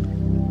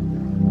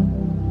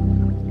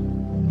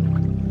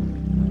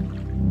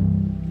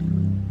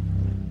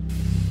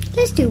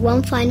 Let's do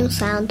one final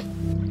sound.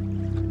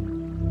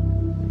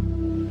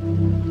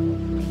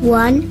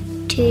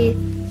 1, 2,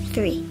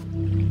 3.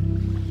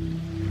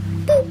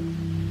 Boop,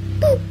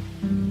 boop,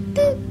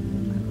 boop,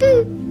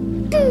 boop,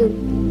 boop,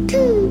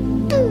 boop,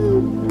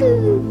 boop,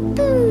 boop,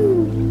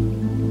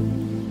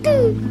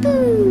 boop,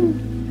 boop.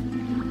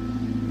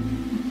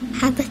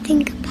 Have a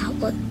think about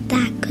what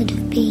that could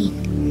have been.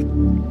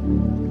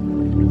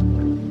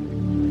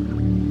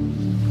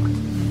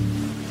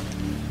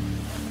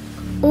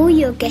 All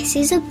your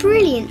guesses are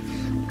brilliant,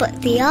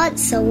 but the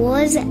answer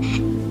was a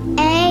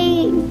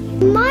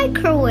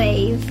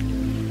microwave.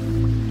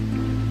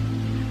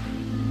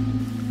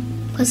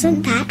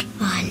 Wasn't that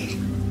fun?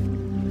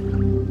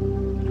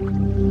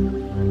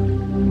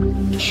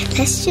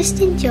 Let's just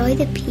enjoy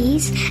the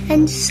peace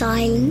and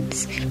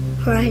silence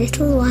for a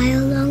little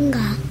while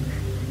longer.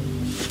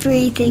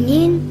 Breathing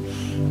in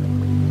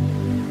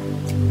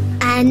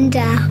and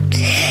out.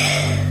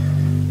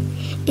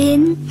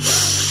 In,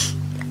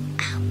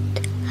 out.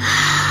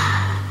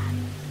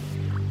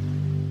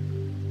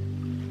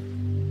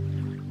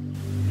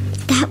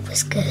 That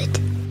was good.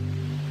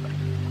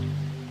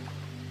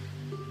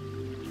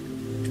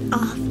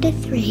 After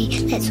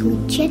 3, let's all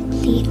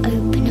gently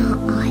open our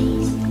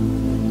eyes.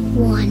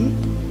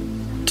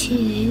 1,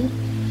 2,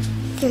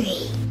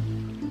 3.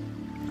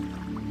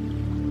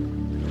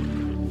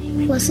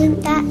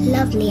 Wasn't that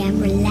lovely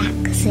and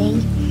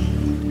relaxing?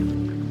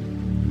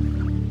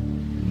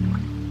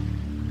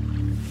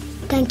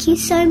 Thank you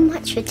so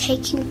much for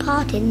taking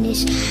part in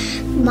this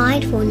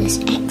mindfulness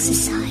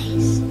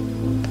exercise.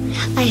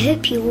 I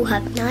hope you all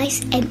have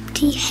nice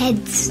empty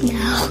heads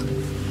now.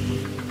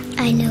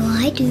 I know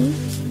I do.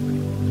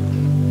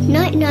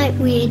 Night night,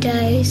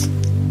 weirdos.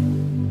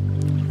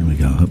 There we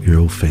go. I hope you're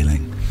all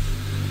feeling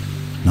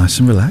nice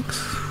and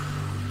relaxed.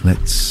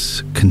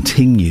 Let's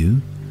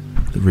continue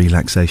the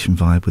relaxation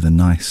vibe with a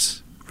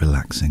nice,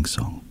 relaxing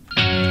song.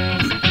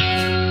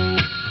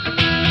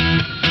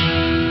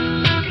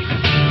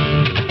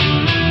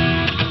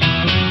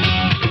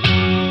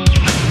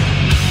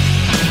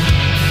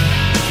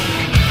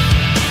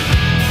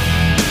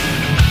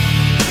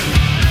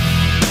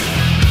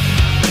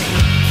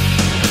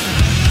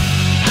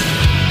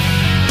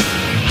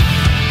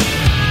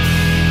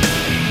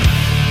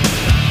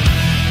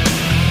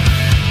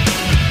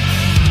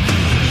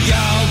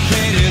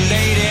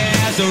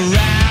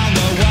 Around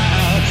the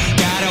world,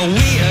 got a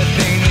weird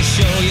thing to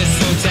show you,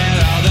 so tell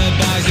all the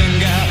boys and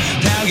girls,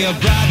 tell your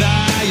brother,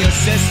 your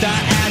sister,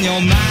 and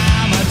your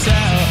mama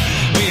too.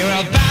 We're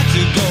about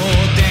to go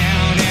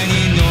down, and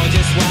you know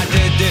just what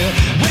to do.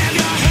 Wave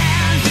your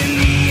hands in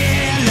the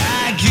air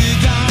like you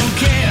don't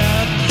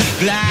care.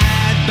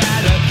 Glide by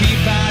the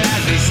people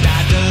as they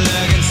start to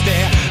look and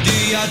stare. Do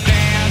your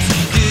dance,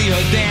 do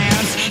your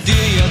dance, do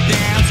your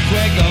dance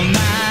quick, oh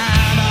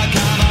mama,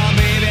 come on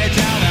baby,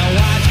 tell me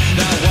what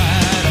the word.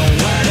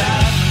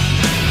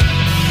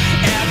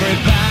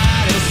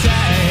 Everybody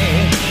say,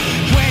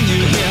 when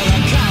you hear the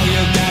call,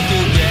 you got to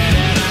get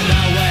it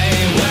underway.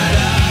 What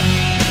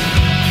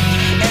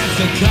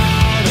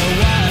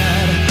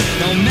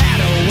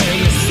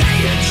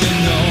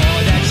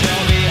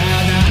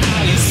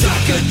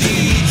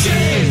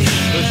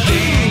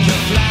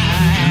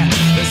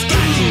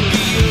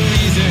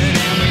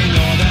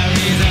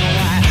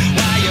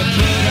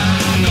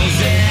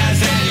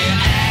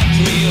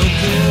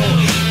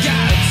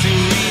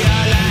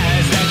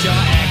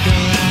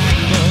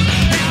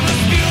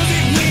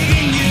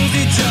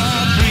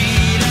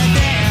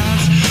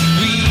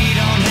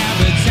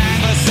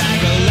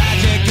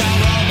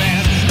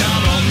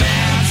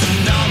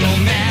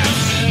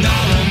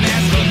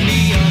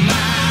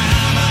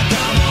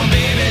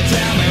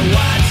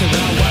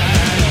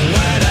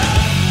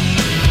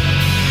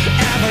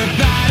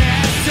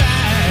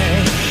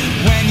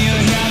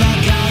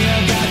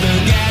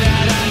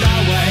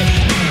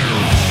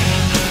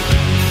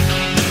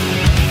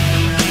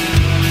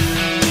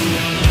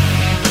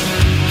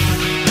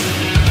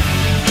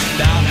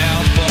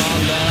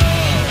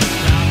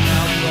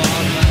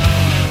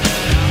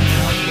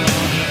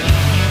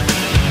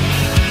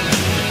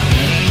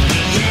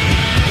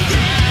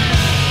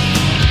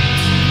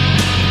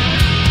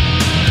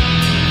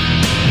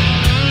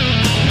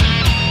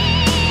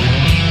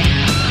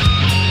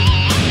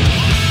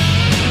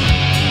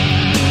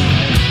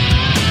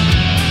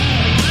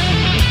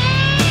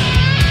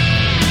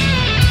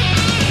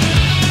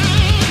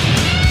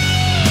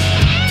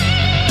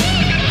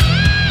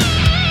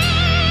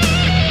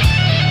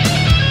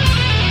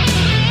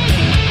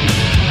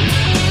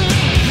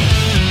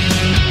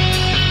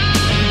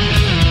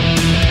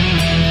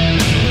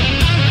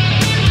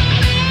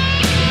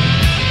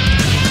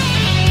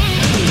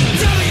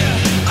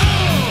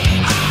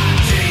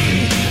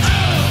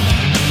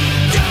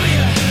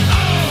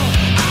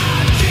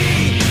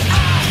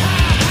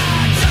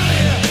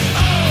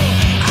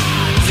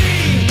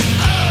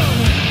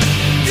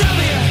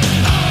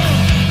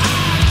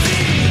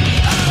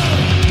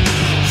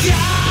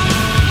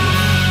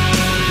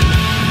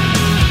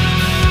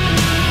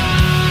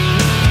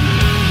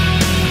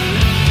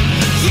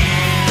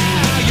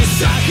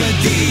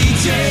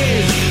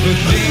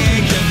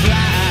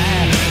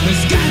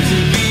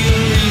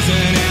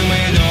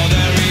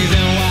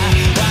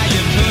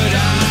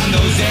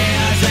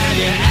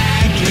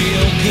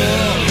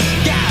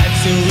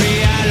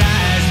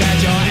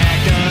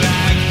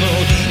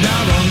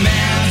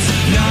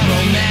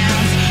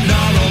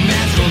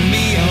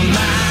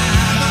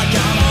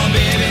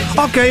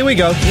Okay, here we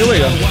go.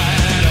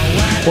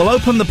 We'll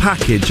open the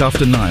package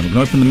after 9. We're going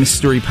to open the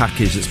mystery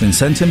package that's been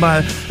sent in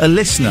by a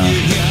listener.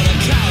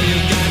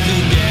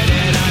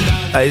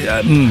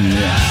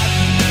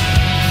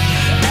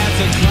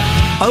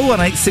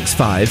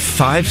 01865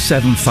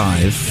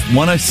 575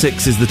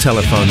 106 is the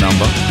telephone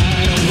number.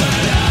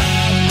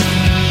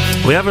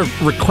 We have a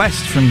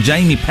request from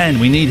Jamie Penn.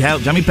 We need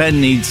help. Jamie Penn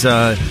needs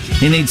help.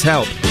 He needs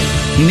help.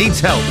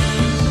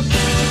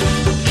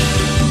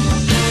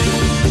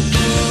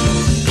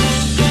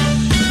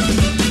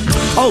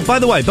 Oh, by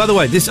the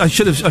way, this I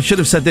should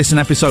have said this in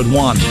episode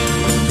 1.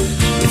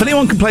 If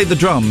anyone can play the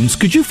drums,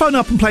 could you phone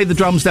up and play the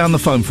drums down the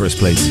phone for us,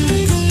 please?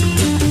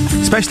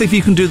 Especially if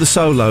you can do the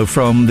solo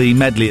from the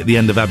medley at the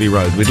end of Abbey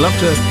Road. We'd love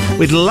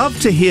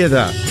to hear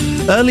that.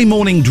 Early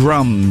morning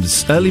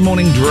drums,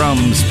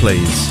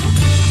 please.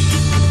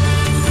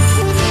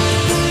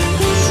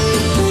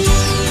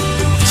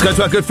 Let's go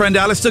to our good friend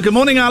Alistair. Good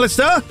morning,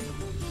 Alistair.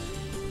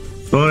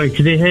 Morning,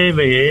 can you hear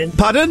me, Ian?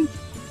 Pardon?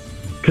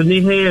 Can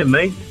you hear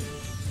me?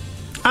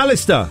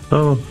 Alistair.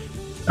 Oh,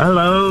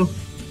 hello.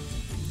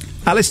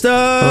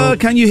 Alistair,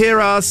 can you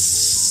hear us?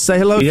 Say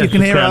hello if you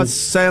can hear us.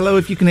 Say hello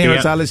if you can hear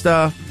us,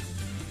 Alistair.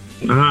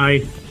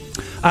 Hi.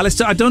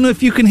 Alistair, I don't know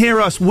if you can hear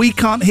us. We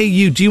can't hear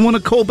you. Do you want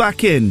to call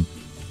back in?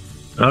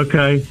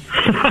 Okay.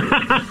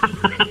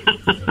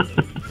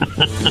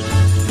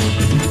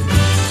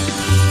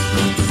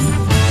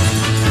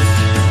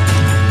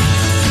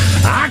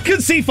 I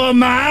can see for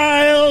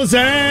miles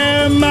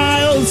and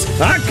miles.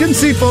 I can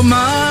see for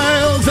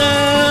miles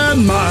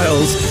and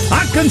miles.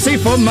 I can see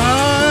for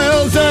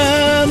miles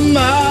and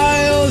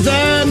miles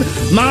and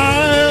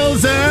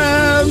miles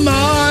and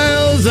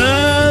miles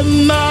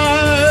and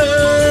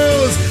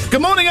miles.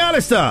 Good morning,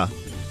 Alistair.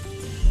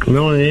 Good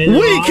morning.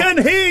 We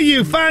can hear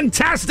you.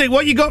 Fantastic.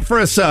 What you got for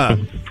us, sir?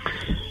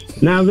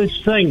 Now,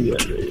 this thing,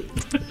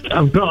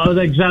 I've got an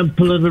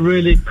example of a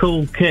really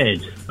cool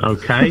kid,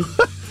 okay?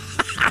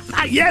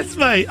 Yes,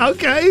 mate.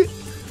 Okay.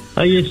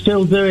 Are you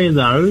still doing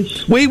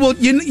those? We will.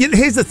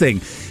 Here's the thing.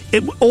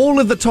 All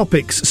of the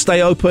topics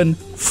stay open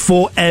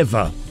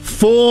forever.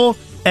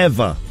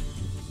 Forever.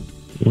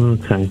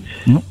 Okay.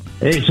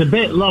 It's a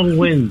bit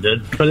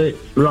long-winded, but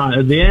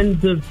at the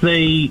end of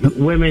the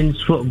women's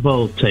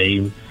football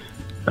team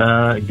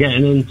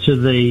getting into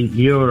the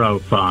Euro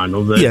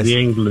final, the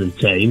England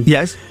team,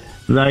 yes,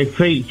 they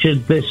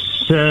featured this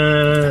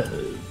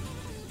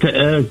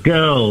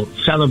girl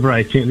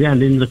celebrating at the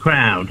end in the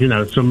crowd,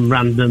 some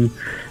random,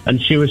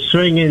 and she was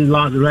singing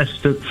like the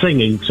rest of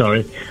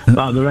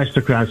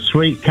the crowd,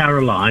 Sweet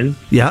Caroline.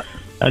 Yeah.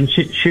 And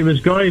she was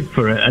going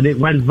for it, and it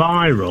went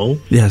viral.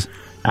 Yes.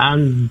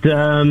 And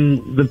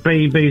the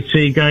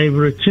BBC gave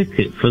her a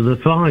ticket for the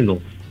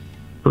final,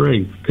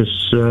 free, because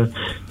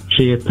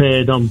she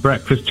appeared on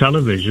breakfast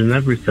television and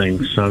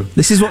everything. So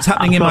this is what's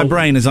happening in my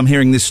brain as I'm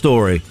hearing this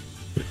story.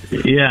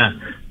 Yeah.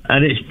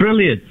 And it's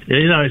brilliant.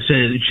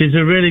 She's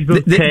a really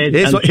good kid.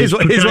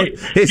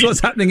 Here's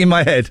what's happening in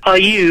my head. Are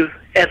you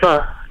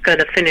ever going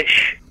to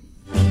finish?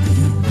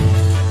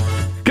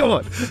 Go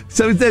on.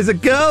 So there's a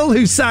girl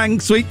who sang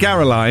Sweet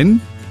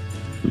Caroline.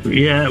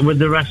 Yeah, with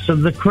the rest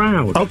of the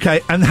crowd. Okay,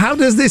 and how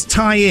does this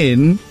tie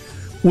in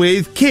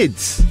with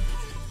kids?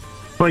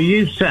 Well,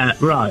 you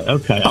said... Right,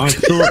 okay, I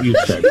thought you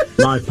said.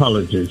 My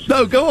apologies.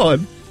 No, go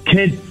on.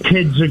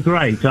 Kids are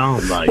great,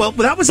 aren't they? Well,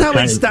 that was how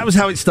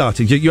it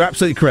started. You're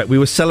absolutely correct. We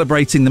were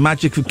celebrating the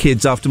magic of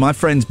kids after my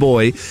friend's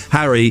boy,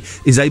 Harry,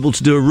 is able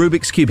to do a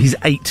Rubik's Cube. He's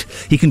 8.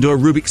 He can do a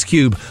Rubik's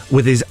Cube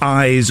with his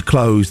eyes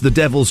closed. The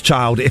devil's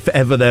child, if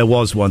ever there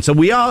was one. So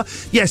we are...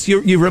 Yes,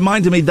 you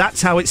reminded me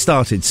that's how it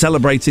started,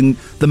 celebrating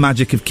the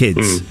magic of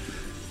kids.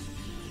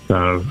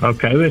 So,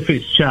 okay, if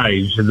it's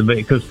changed a bit,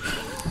 because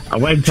I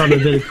went on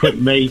and did a quick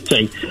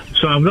meeting,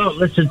 so I've not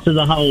listened to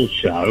the whole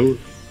show.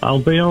 I'll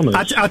be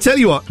honest. I'll tell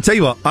you what.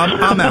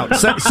 I'm out.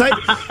 Say,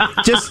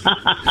 just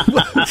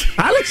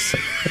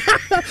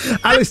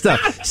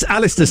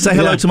Alistair, say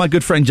hello to my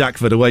good friend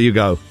Jackford. Away you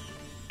go.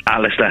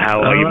 Alistair,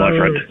 how are you, my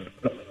friend?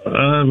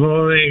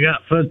 Morning,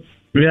 Jackford.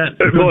 Yeah,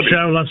 good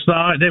show last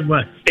night, didn't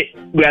we?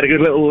 We had a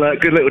good little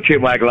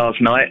chinwag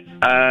last night,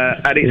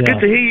 and it's good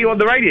to hear you on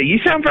the radio. You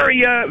sound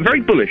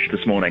very bullish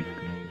this morning.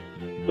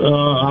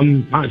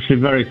 I'm actually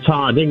very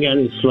tired. Didn't get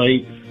any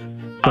sleep.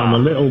 So I'm a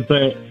little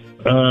bit.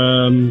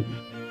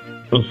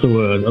 What's the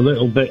word? A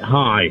little bit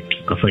high,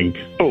 I think.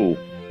 Oh.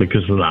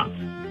 Because of that.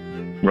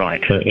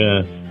 Right. But,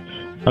 yeah.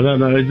 I don't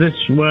know, is this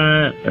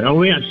where... Are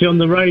we actually on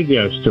the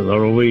radio still,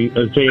 or are we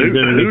doing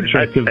a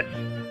trick of...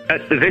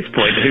 At this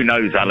point, who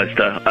knows,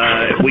 Alistair?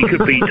 We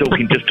could be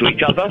talking just to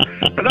each other,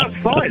 but that's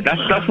fine.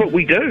 That's what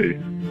we do.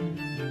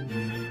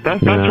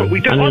 That's what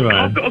we do. Anyway.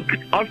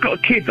 I've got a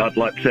kid I'd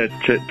like to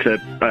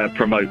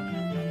promote.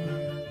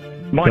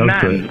 My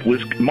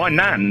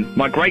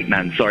great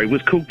nan,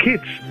 was called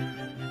Kids.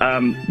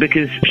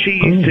 Because she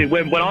used to,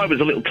 when I was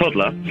a little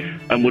toddler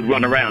and would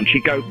run around,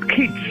 she'd go,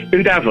 Kids,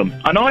 who'd have them?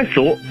 And I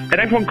thought, and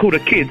everyone called her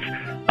Kids,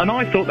 and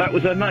I thought that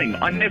was her name.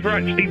 I never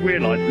actually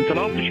realised until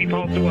after she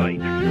passed away,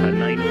 her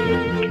name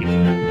was Kids.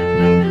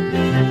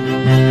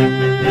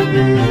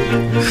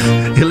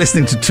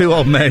 listening to two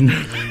old men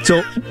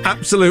talk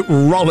absolute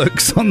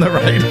rollicks on the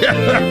radio.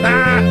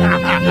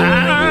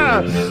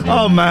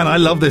 Oh, man, I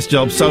love this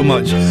job so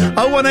much.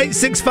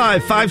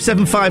 01865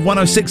 575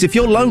 106. If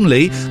you're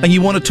lonely and you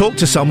want to talk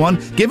to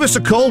someone, give us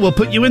a call. We'll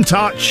put you in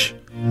touch.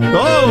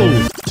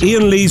 Oh!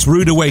 Ian Lee's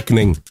Rude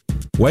Awakening.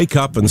 Wake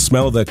up and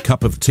smell the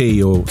cup of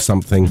tea or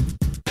something.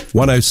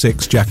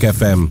 106 Jack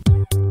FM.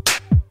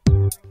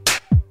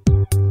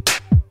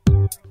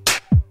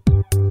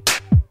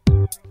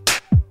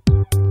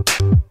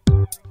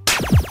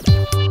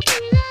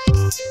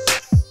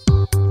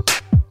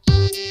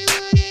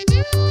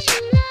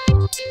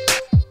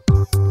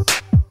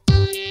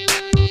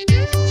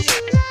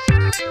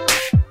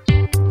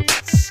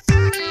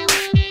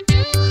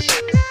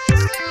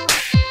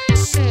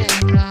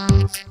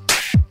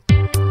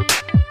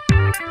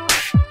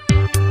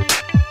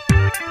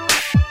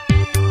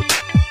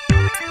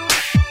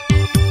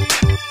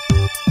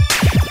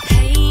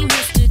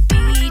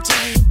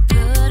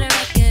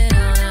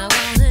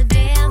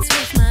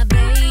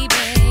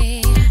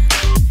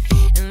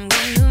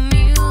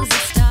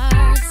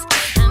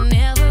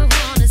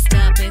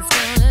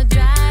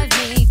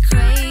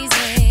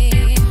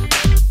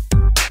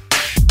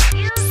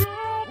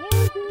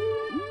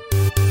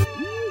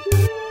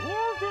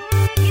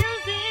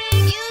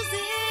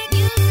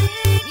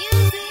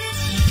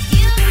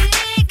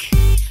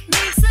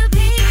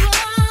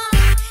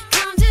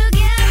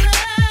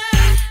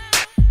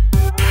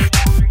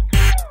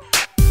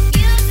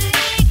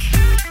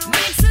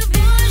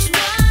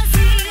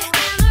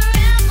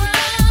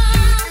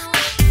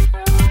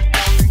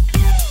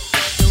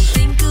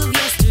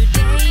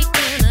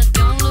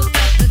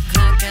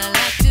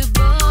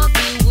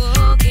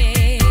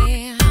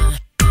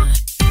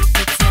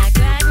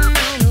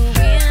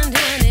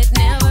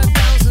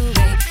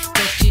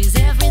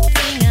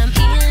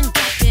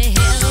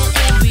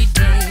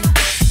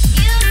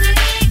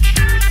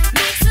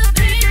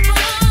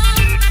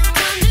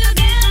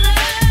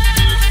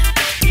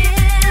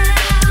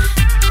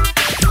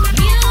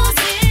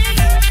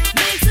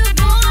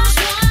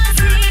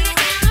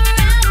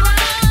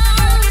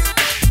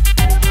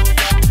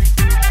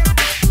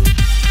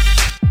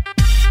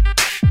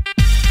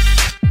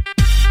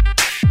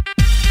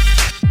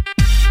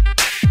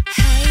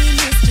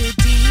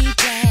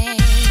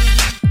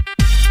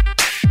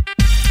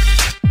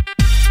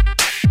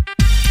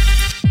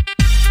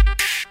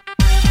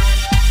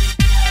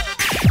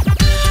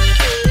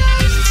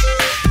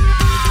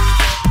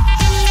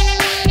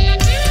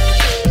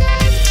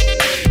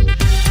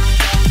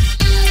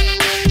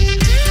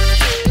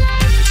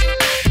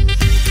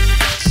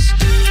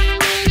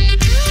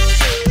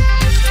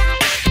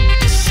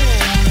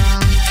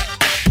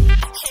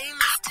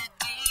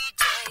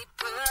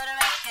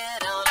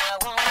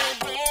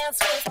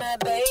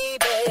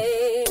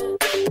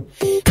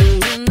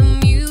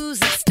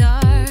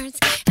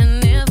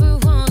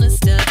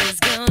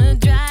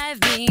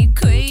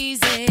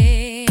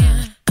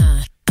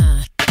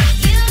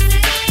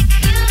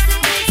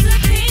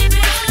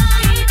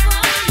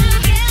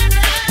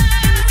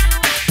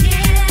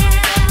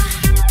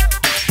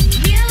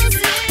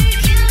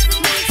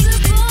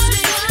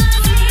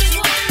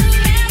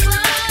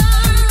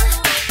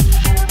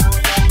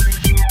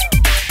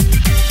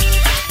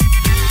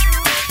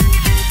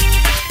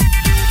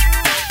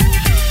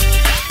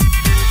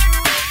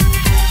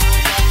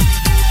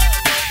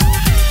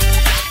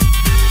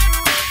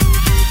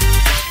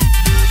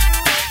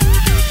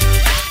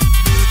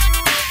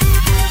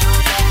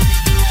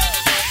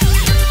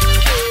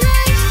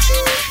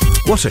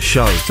 What a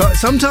show. So,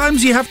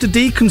 sometimes you have to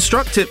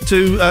deconstruct it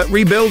to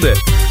rebuild it.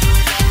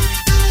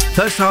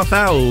 First half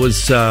hour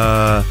was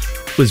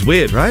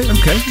weird, right?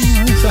 Okay,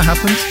 that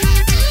happens.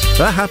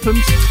 That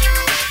happens.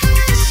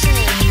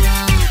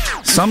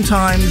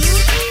 Sometimes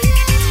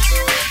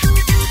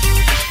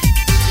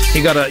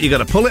you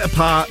gotta pull it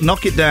apart,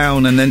 knock it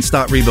down, and then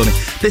start rebuilding.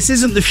 This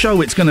isn't the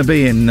show it's going to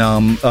be in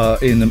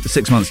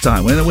 6 months'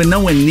 time. We're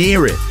nowhere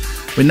near it.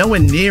 We're nowhere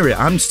near it.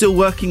 I'm still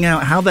working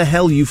out how the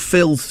hell you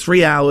fill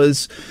 3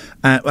 hours.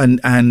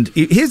 And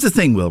here's the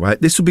thing, Will,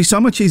 right? This would be so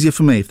much easier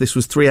for me if this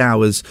was 3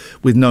 hours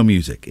with no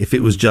music. If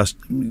it was just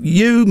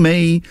you,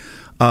 me,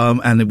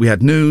 and we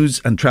had news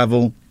and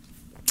travel,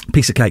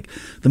 piece of cake.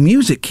 The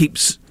music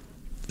keeps,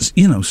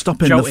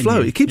 stopping the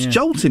flow. It keeps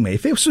jolting me.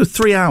 If it was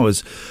 3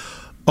 hours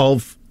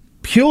of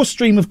pure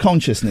stream of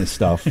consciousness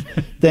stuff,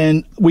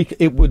 then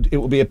it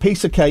would be a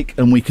piece of cake,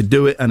 and we could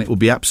do it, and it would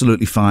be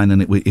absolutely fine,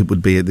 and it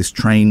would be this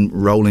train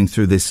rolling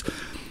through this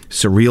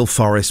surreal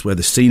forest where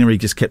the scenery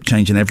just kept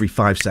changing every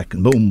 5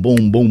 seconds. Boom,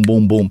 boom, boom,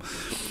 boom, boom.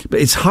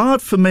 But it's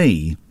hard for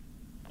me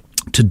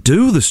to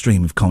do the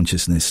stream of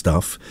consciousness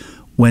stuff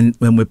when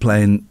we're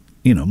playing,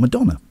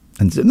 Madonna.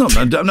 And no,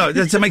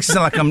 that makes it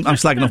sound like I'm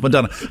slagging off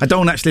Madonna. I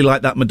don't actually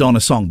like that Madonna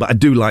song, but I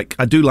do like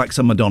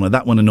some Madonna.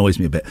 That one annoys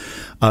me a bit.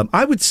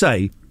 I would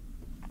say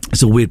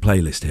it's a weird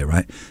playlist here,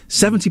 right?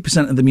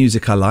 70% of the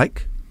music I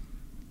like.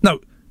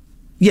 No,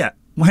 yeah.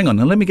 Well, hang on.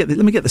 Now let me get the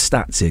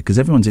stats here because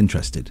everyone's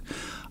interested.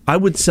 I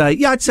would say,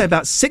 I'd say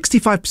about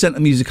 65%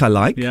 of music I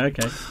like. Yeah,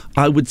 okay.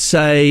 I would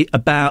say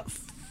about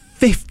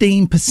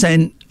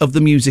 15% of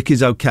the music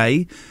is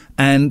okay,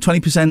 and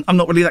 20% I'm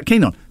not really that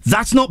keen on.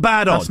 That's not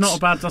bad odds. That's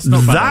not bad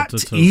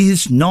odds That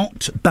is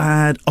not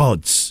bad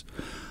odds.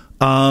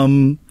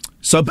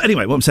 But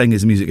anyway, what I'm saying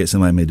is the music gets in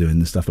the way of me doing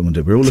the stuff I want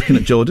to do. We're all looking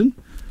at Jordan.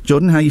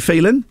 Jordan, how you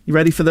feeling? You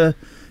ready for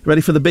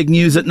the big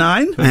news at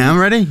 9? I am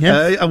ready,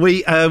 yeah. Are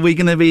we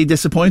going to be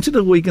disappointed,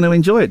 or are we going to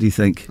enjoy it, do you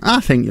think? I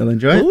think you'll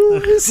enjoy it.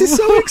 Ooh, this is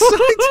so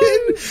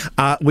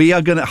exciting. We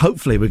are going to,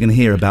 hopefully, we're going to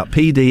hear about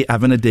PD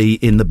having a D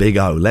in the Big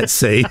O. Let's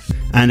see.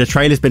 And a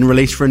trailer's been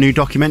released for a new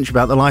documentary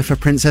about the life of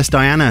Princess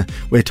Diana.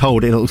 We're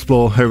told it'll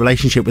explore her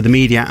relationship with the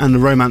media and the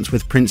romance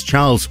with Prince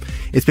Charles.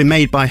 It's been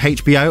made by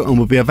HBO and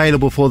will be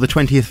available for the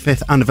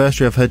 25th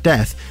anniversary of her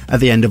death at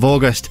the end of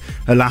August.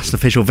 Her last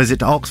official visit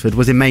to Oxford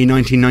was in May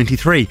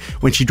 1993,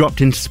 when she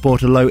dropped in to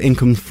support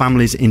low-income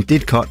families in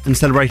Didcot and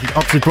celebrated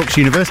Oxford Brookes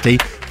University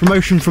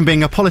promotion from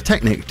being a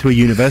polytechnic to a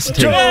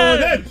university.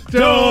 Jordan!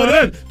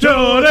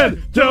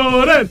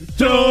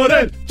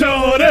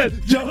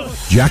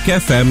 Jack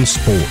FM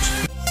Sport.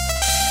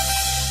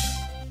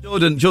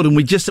 Jordan,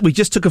 we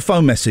just took a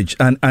phone message,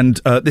 and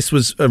this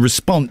was a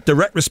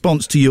direct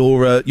response to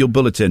your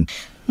bulletin.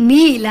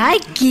 Me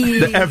like you.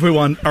 That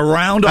everyone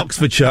around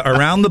Oxfordshire,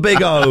 around the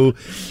Big O,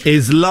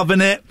 is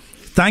loving it.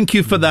 Thank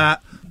you for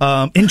that.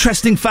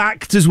 Interesting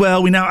fact as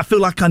well. I feel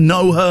like I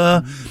know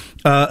her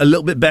a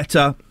little bit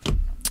better.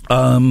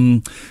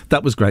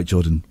 That was great,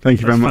 Jordan.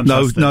 Thank you very much.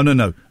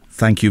 No.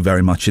 Thank you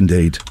very much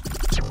indeed.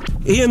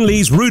 Ian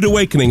Lee's Rude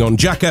Awakening on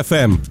Jack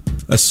FM.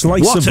 A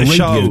slice What of a radio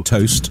show.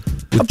 toast.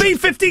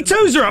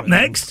 B-52s are up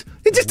next.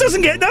 It just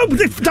doesn't get... No,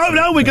 don't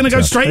know. We're going to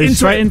go straight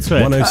into it.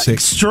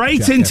 106.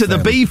 Straight Jack into FM. the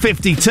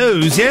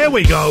B-52s. Here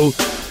we go.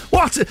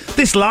 What?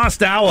 This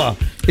last hour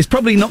is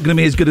probably not going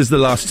to be as good as the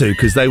last two,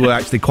 because they were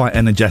actually quite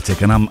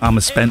energetic, and I'm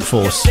a spent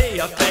force.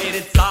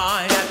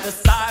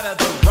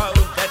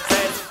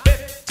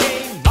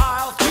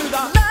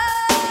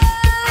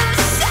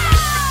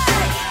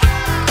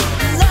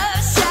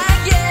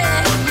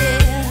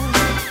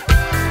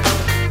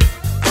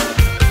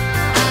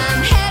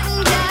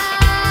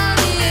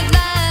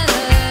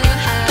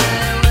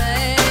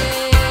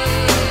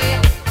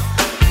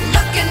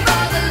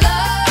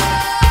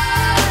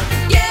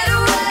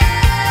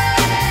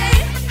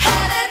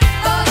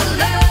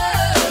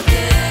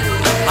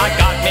 I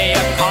got me a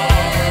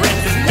car,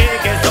 it's as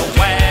big as a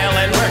well,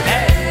 and we're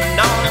heading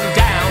on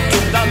down to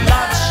the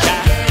Love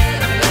Shack.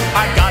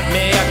 I got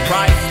me a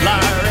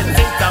Chrysler, it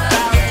seats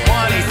about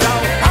 20, so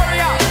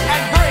hurry up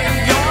and bring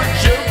your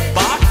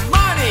jukebox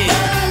money.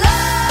 The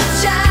Love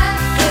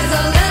Shack is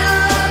a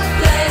little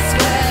place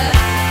where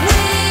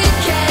we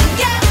can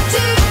get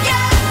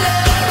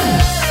together.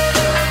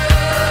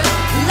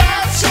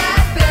 Love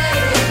Shack,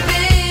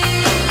 baby.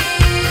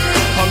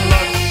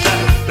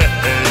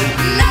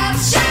 Love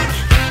Shack,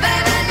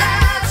 baby,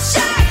 Love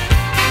Shack.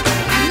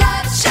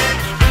 Love Shack,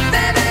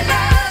 baby,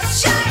 Love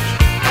Shack.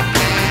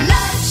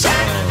 Love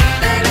Shack,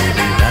 baby,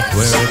 Love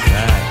Where Shack. it's at,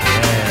 yeah.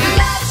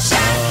 Love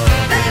Shack,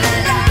 baby,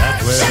 Love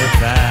That's where Shack.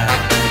 it's at.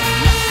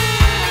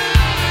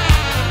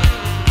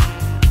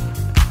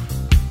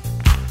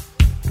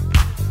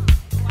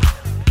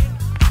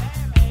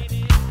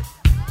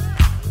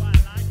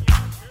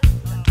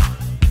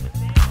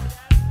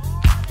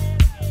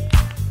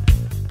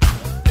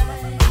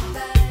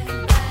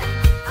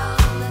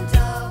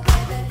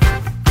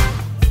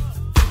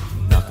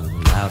 Knock a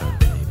little louder,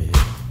 baby.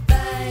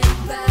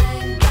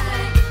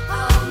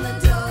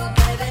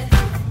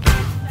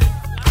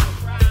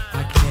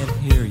 I can't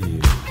hear you.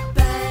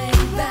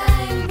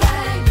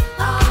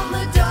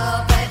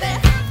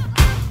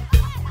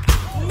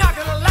 Knock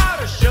it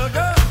louder,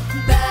 sugar.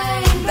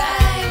 Bang,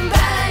 bang,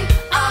 bang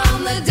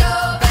on the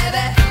door,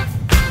 baby.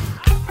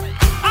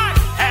 I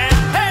can't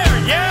hear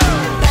you.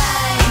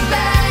 Bang,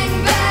 bang,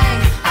 bang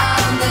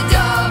on the door, baby. Bang, bang, bang on the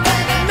door,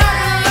 baby.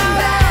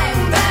 Bang,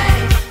 bang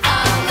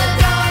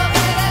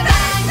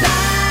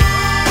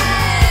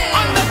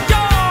on the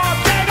door,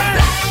 baby.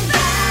 Bang,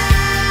 bang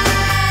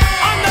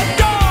on the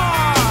door.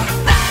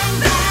 Bang,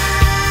 bang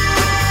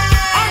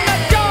on the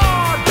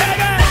door,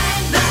 baby.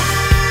 Bang, bang.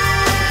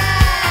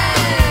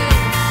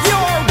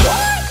 You're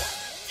what?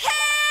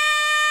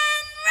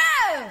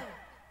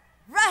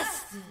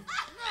 Rusted.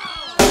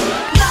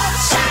 Love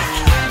Shack,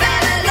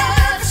 baby,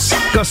 Love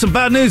Shack. Got some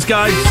bad news,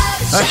 guys.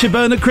 Actually,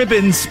 Bernard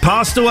Cribbins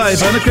passed away.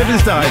 Bernard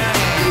Cribbins died.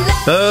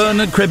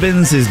 Bernard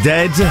Cribbins is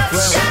dead.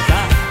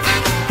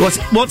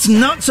 What's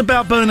nuts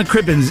about Bernard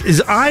Cribbins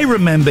is I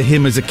remember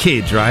him as a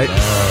kid, right?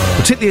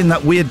 Particularly in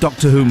that weird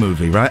Doctor Who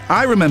movie, right?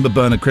 I remember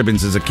Bernard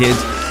Cribbins as a kid.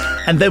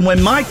 And then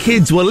when my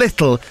kids were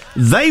little,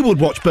 they would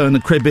watch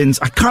Bernard Cribbins.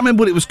 I can't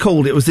remember what it was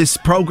called. It was this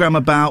programme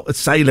about a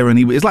sailor, and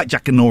it was like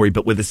Jack and Nori,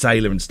 but with a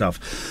sailor and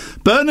stuff.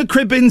 Bernard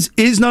Cribbins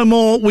is no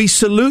more. We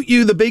salute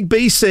you, the big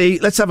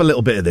BC. Let's have a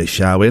little bit of this,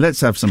 shall we?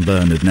 Let's have some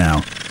Bernard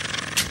now.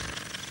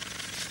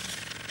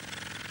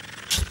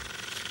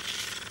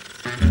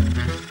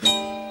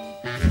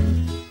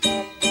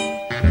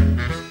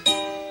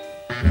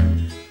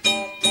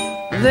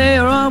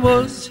 There I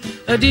was,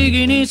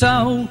 digging his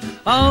hole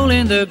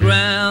in the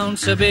ground,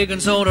 so big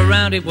and sort of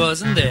round it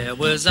was, and there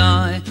was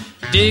I,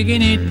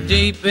 digging it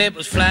deep. It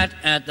was flat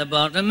at the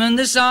bottom and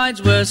the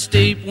sides were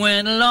steep.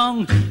 When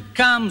along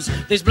comes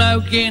this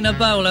bloke in a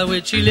bowler,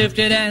 which he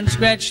lifted and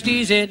scratched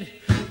his head.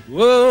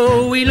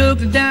 Whoa, he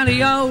looked down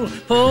the old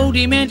poor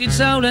demented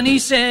soul and he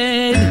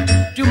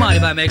said, do you mind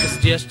if I make a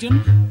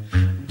suggestion?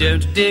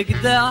 Don't dig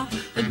it there,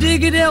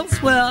 dig it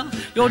elsewhere.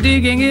 You're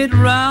digging it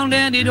round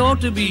and it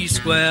ought to be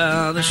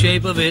square. The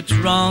shape of it's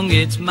wrong,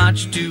 it's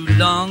much too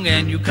long,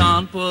 and you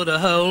can't put a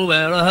hole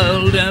where a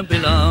hole don't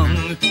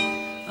belong.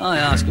 I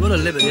ask you, what a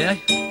liberty, eh?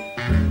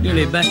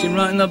 Nearly bashed him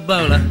right in the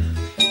bowler.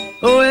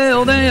 Oh,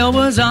 well, there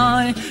was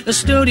I, a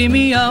sturdy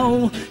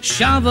me-o,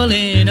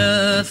 shoveling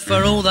earth.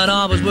 For all that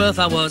I was worth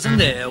I was, and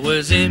there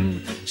was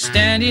him,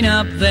 standing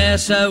up there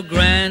so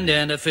grand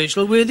and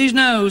official with his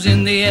nose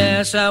in the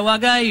air. So I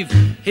gave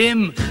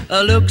him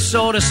a look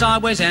sort of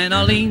sideways and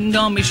I leaned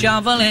on me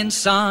shovel and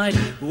sighed.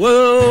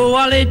 Whoa,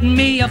 I lit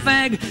me a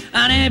fag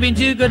and having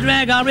took a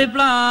drag, I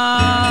replied,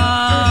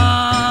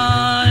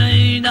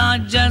 I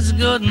just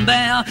couldn't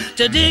bear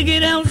to dig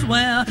it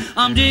elsewhere.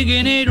 I'm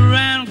digging it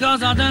round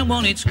cause I don't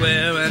want it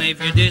square. And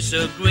if you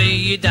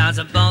disagree, it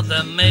doesn't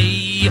bother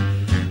me.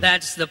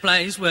 That's the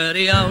place where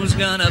the hole's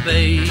gonna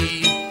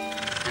be.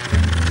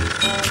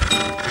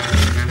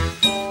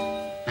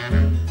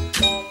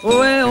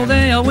 Well,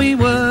 there we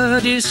were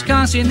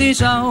discussing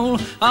this hole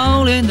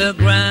in the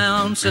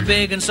ground, so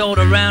big and sort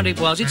of round it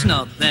was, it's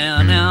not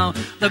there now.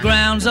 The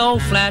ground's all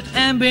flat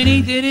and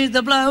beneath it is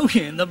the bloke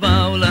in the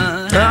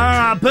bowler.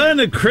 Ah,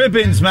 Bernard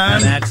Cribbins, man.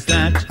 And that's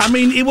that. I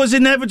mean, it was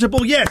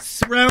inevitable,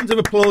 yes. Rounds of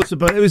applause,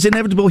 but it was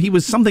inevitable. He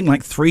was something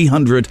like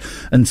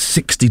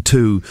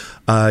 362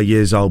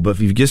 years old. But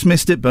if you've just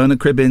missed it, Bernard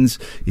Cribbins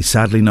is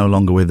sadly no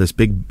longer with us.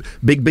 Big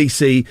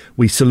BC,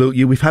 we salute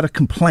you. We've had a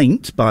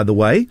complaint, by the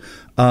way.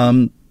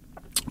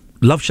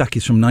 Love Shack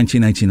is from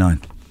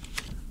 1989.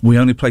 We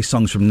only play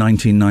songs from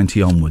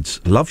 1990 onwards.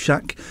 Love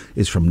Shack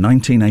is from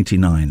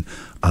 1989.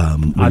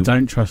 I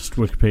don't trust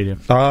Wikipedia.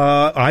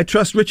 I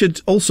trust Richard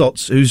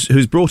Allsorts,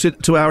 who's brought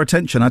it to our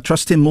attention. I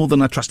trust him more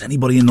than I trust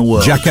anybody in the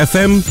world. Jack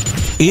FM,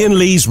 Ian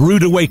Lee's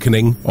Rude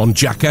Awakening on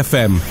Jack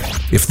FM.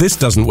 If this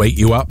doesn't wake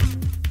you up,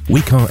 we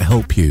can't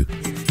help you.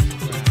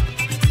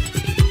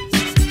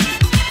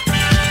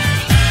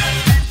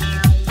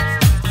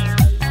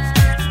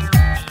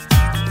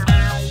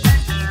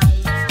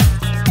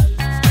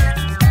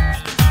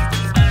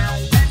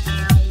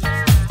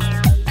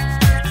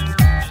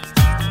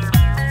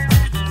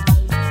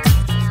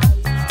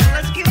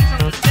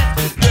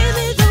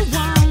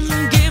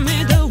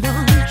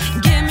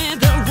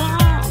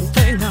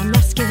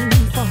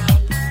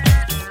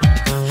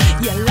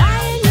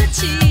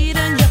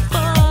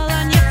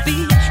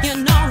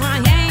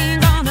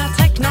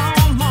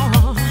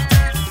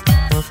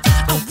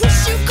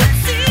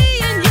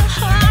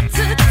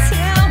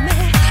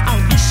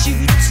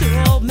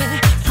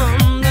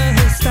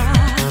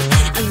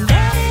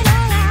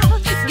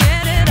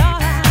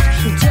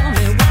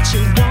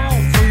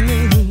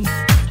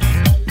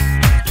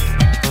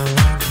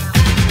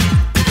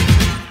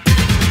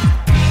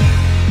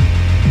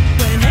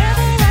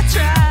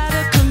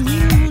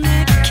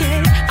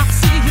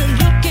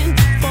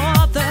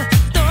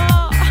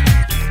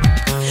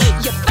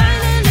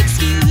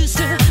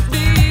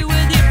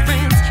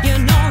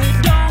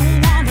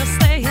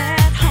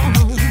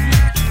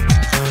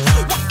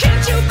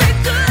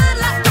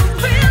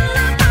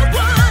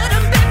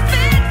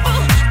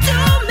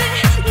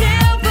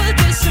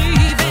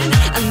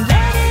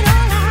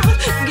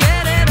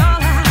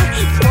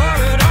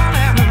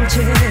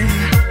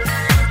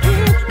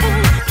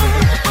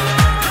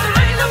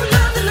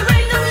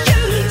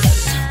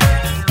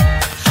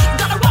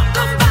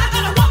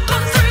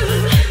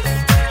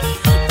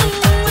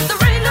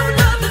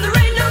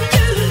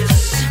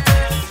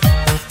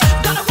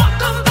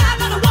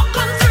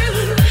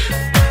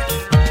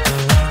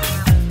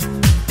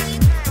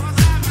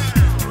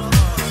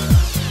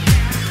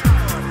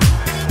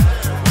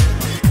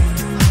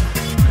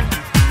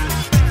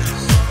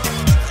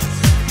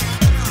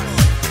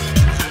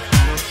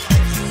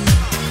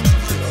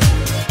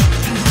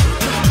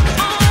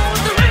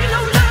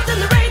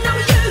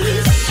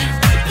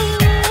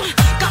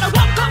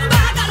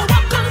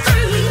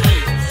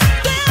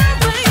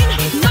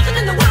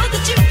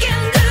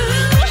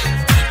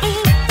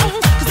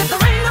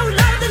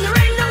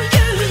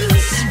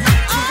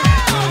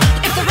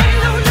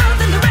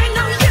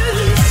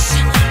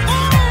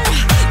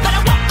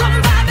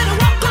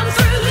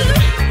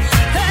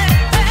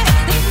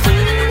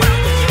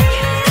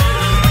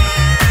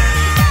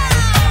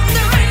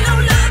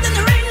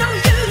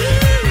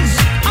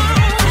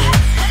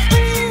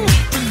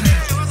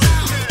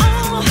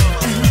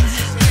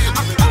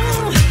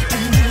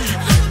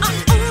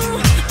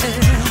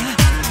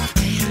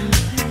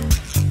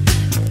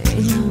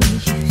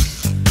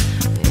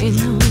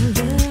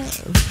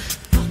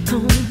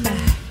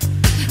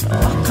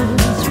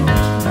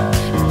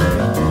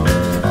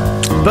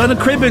 Bernard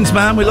Cribbins,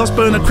 man. We lost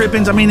Bernard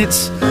Cribbins. I mean,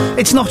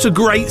 it's not a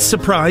great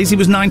surprise. He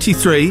was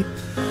 93.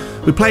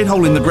 We played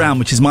Hole in the Ground,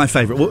 which is my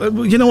favourite.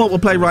 You know what? We'll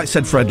play Right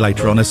Said Fred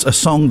later on, a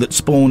song that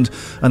spawned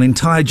an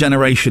entire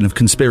generation of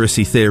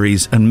conspiracy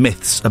theories and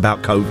myths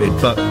about COVID.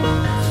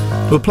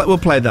 But we'll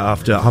play that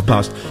after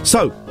 1:30.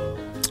 So,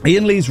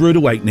 Ian Lee's Rude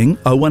Awakening,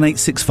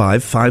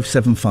 01865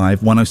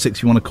 575 106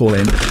 if you want to call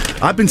in.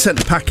 I've been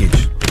sent a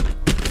package.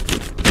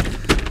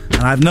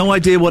 And I have no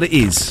idea what it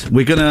is.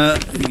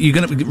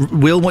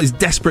 Will is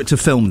desperate to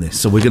film this,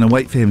 so we're gonna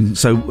wait for him.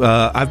 So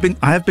I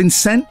have been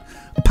sent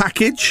a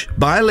package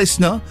by a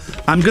listener.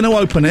 I'm gonna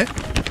open it.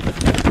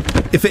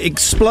 If it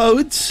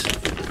explodes,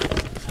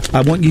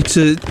 I want you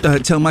to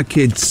tell my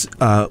kids,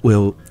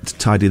 Will, to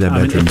tidy their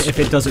bedrooms. If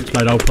it does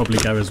explode, I'll probably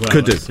go as well.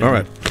 Could do. All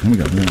right, here we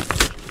go.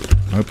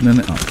 Opening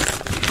it up.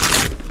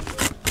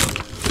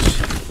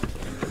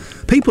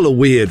 People are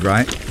weird,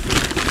 right?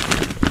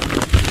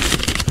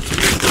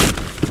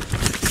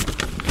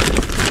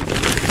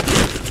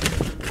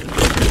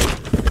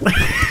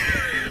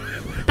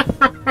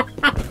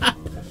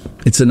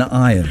 It's an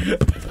iron.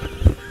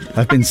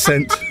 I've been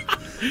sent.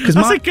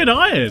 That's a good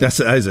iron.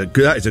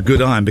 That is a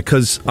good iron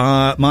because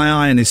my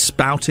iron is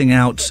spouting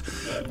out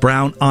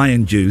brown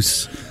iron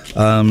juice.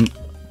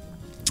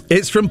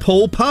 It's from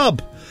Paul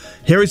Pub.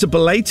 Here is a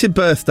belated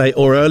birthday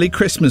or early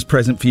Christmas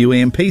present for you,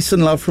 Ian. Peace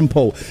and love from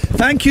Paul.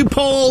 Thank you,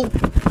 Paul.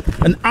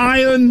 An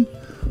iron.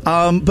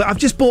 But I've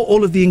just bought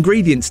all of the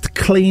ingredients to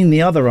clean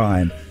the other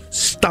iron.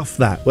 Stuff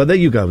that. Well, there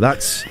you go.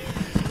 That's...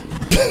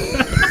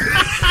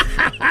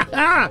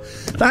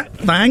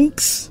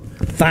 Thanks.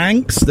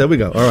 There we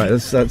go. All right,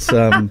 that's that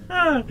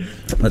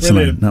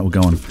will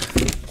go on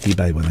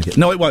eBay when I get.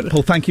 No, it won't.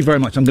 Paul, thank you very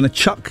much. I'm going to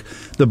chuck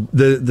the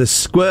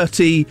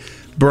squirty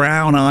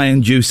brown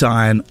iron juice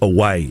iron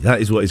away. That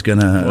is what it's going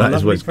to. That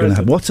is what it's going to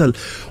have. What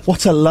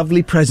a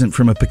lovely present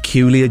from a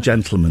peculiar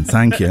gentleman.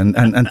 Thank you,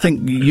 and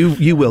think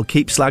you will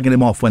keep slagging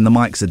him off when the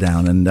mics are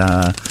down and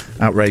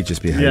outrageous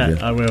behaviour.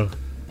 Yeah, I will.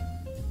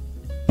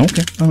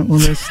 Okay. All right, well,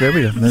 there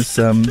we go.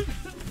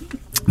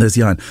 There's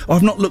the iron. Oh,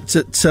 I've not looked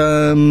at.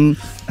 Hang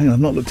on, I've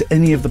not looked at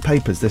any of the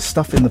papers. There's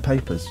stuff in the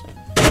papers.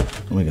 Oh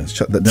my God,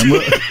 shut that down.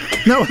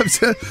 No,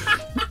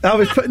 I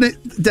was putting it.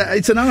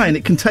 It's an iron.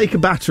 It can take a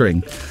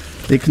battering.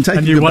 It can take.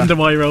 And you wonder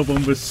why your old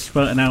one was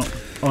spurting out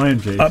iron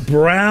juice. A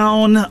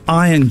brown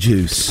iron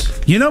juice.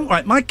 You know,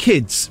 right? My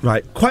kids,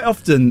 right? Quite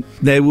often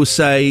they will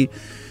say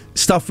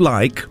stuff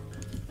like,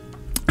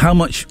 "How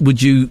much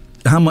would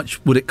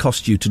it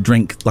cost you to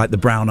drink like the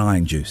brown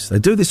iron juice?" They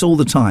do this all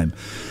the time.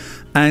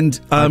 And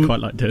I quite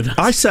like doing that.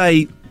 I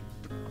say,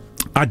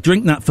 I'd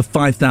drink that for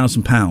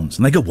 £5,000,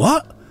 and they go,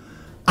 "What?"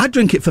 I'd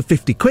drink it for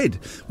 £50.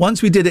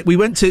 Once we did it, we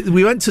went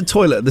to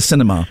toilet at the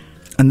cinema,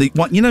 and you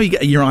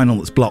get a urinal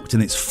that's blocked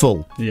and it's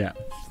full. Yeah.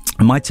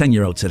 And my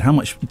 10-year-old said, "How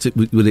much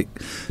would it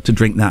to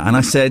drink that?" And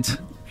I said,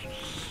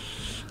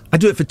 "I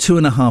do it for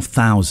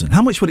 £2,500.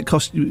 How much would it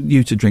cost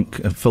you to drink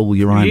a full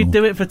urinal?" You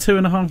do it for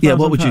 £2,500. Yeah.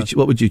 What would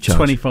you charge?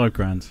 25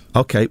 grand.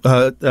 Okay.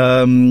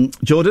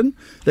 Jordan,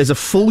 there's a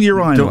full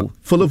urinal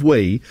full of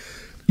wee,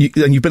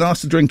 and you've been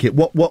asked to drink it.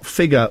 What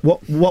figure?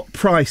 What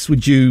price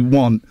would you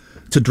want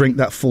to drink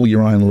that full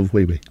urinal of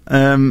wee?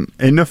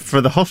 Enough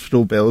for the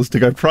hospital bills to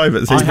go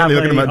private. So you're probably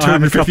looking at about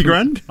 250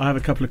 grand. I have a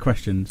couple of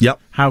questions. Yep.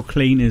 How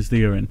clean is the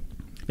urine?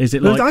 Is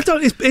it like? I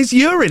don't. It's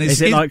urine. Is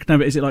it like? No,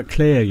 but is it like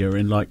clear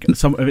urine? Like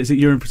is it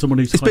urine for someone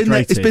who's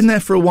hydrated? It's been there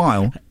for a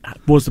while.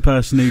 Was the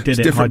person who did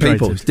it different hydrated?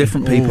 people? It's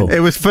different people. It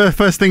was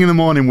first thing in the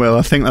morning, Will.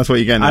 I think that's what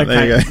you're getting at.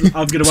 Okay. There you go.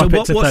 I'm going to up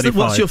it to 35.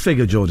 What's your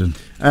figure, Jordan?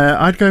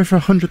 I'd go for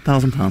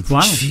 £100,000.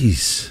 Wow.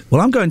 Jeez.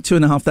 Well, I'm going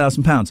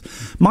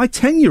 £2,500. My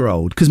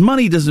 10-year-old, because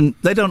money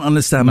they don't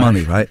understand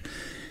money, right?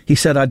 He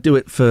said I'd do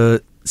it for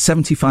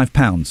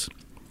 £75.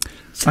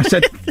 I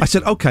said,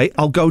 okay,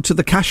 I'll go to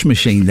the cash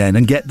machine then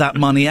and get that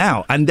money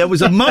out. And there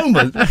was a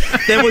moment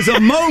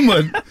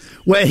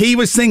where he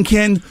was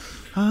thinking,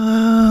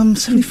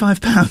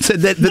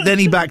 £75. But then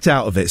he backed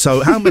out of it.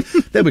 So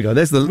there we go.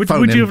 There's the phone.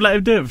 Would you have let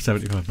him do it for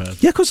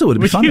 £75? Yeah, of course I would.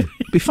 It'd be funny.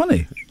 Be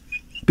funny.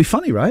 Be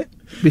funny, right?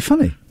 Be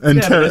funny.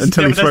 Until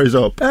he throws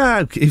up.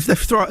 Kids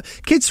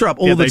throw up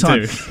all the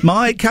time.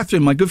 My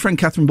good friend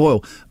Catherine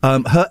Boyle,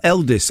 her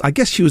eldest, I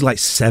guess she was like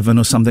 7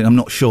 or something, I'm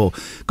not sure,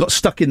 got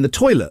stuck in the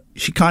toilet.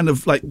 She kind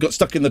of like got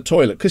stuck in the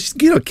toilet because,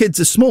 kids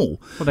are small.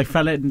 Well, they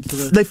fell into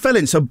the... They fell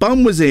in. So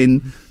bum was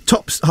in,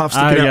 tops half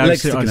sticking out, legs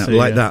sticking out,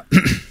 like that.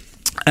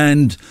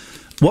 And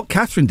what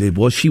Catherine did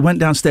was she went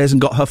downstairs and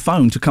got her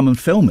phone to come and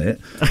film it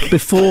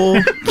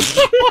before...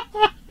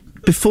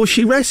 before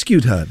she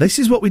rescued her. This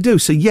is what we do.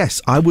 So,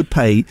 yes, I would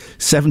pay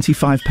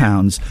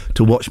 £75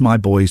 to watch my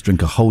boys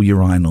drink a whole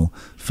urinal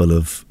full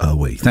of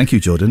wee. Thank you,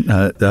 Jordan.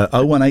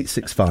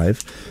 01865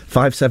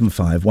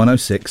 575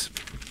 106.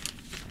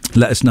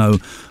 Let us know.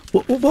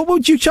 What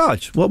would you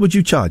charge? What would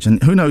you charge?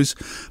 And who knows,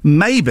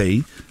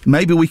 maybe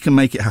we can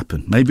make it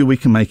happen. Maybe we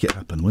can make it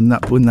happen. Wouldn't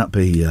that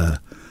be... that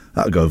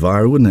would go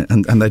viral, wouldn't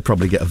it? And they'd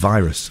probably get a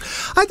virus.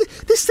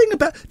 This thing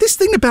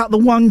about the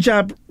one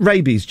jab,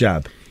 rabies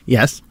jab.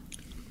 Yes.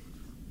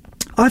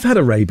 I've had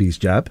a rabies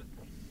jab.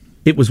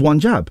 It was one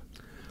jab.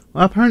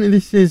 Well, apparently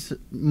this is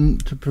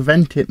to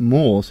prevent it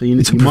more. So you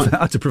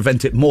might to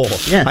prevent it more.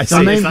 Yeah, I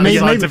so see. It's a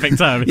scientific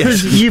term.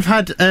 Because you've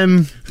had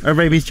a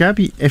rabies jab.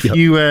 If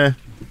you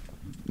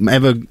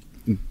ever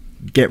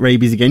get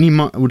rabies again,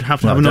 you would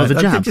have to have another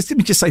jab. Let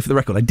me just say for the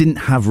record, I didn't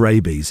have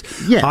rabies.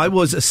 Yeah. I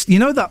was, you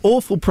know that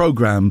awful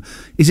programme,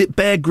 is it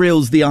Bear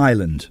Grylls The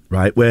Island,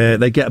 right, where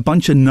they get a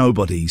bunch of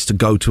nobodies to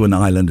go to an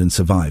island and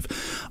survive.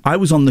 I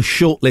was on the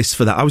short list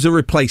for that. I was a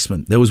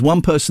replacement. There was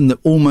one person that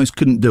almost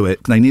couldn't do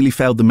it. They nearly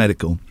failed the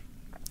medical.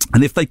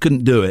 And if they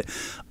couldn't do it,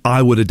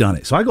 I would have done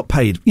it. So I got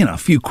paid, a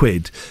few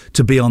quid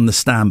to be on the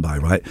standby,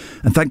 right?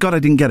 And thank God I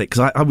didn't get it,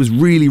 because I was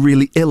really,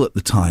 really ill at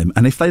the time.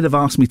 And if they'd have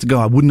asked me to go,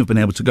 I wouldn't have been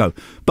able to go.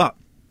 But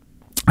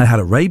I had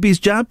a rabies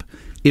jab.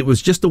 It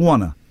was just a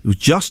one-er. It was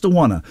just a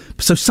one-er.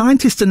 So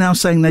scientists are now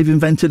saying they've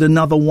invented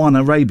another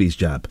one-er rabies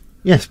jab.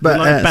 Yes,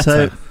 but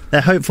so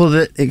they're hopeful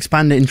that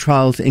expand it in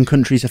trials in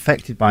countries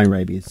affected by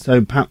rabies.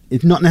 So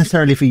it's not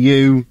necessarily for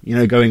you,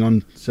 going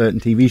on certain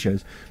TV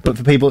shows, but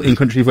for people in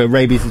countries where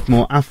rabies is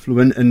more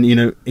affluent and,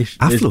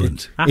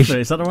 affluent?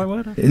 Is that the right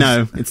word?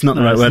 No, it's not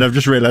the right word. I've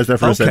just realised that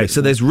for a second. Okay,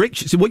 so there's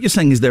rich... So what you're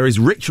saying is there is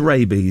rich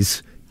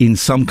rabies in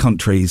some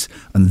countries,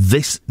 and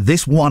this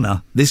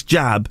one-er, this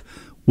jab,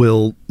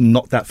 will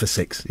knock that for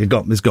six.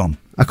 It's gone.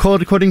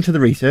 According to the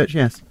research,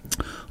 yes.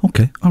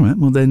 Okay, all right.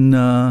 Well,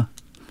 then...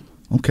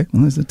 Okay,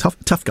 well, there's the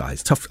tough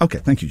guys. Okay,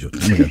 thank you, George.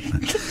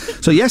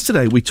 So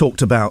yesterday we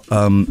talked about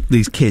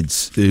these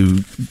kids who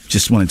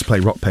just wanted to play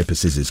rock, paper,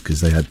 scissors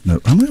because they had no...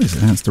 Oh, where is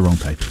it? That's the wrong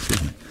paper,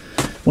 isn't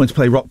it? Wanted to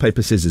play rock,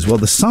 paper, scissors. Well,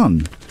 the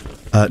Sun...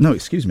 no,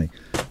 excuse me.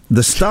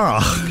 The Star...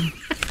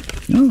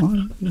 No,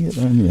 I'll get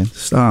there in the end.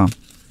 Star,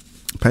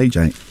 page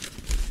 8,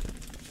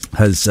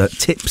 has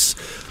tips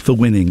for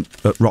winning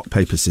at rock,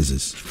 paper,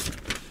 scissors.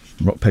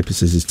 Rock, paper,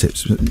 scissors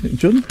tips.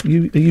 John, what are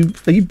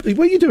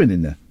you doing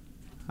in there?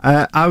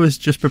 I was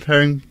just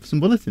preparing some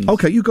bulletins.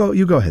 Okay, you go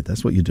ahead.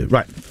 That's what you do.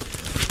 Right.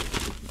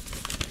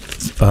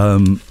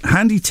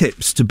 Handy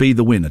tips to be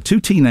the winner. 2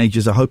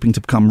 teenagers are hoping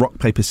to become rock,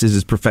 paper,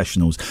 scissors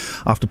professionals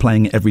after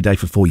playing it every day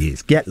for 4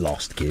 years. Get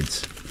lost,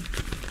 kids.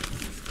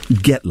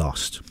 Get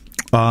lost.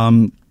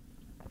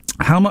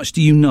 How much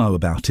do you know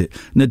about it?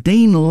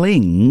 Nadine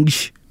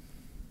Linge,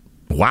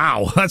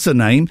 wow, that's a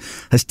name,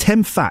 has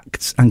 10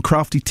 facts and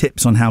crafty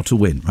tips on how to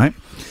win, right?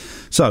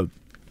 So...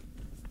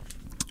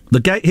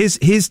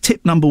 Here's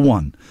tip number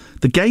 1.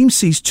 The game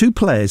sees 2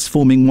 players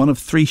forming one of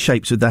 3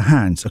 shapes with their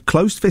hands: a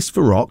closed fist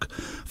for rock,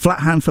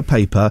 flat hand for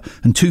paper,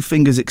 and 2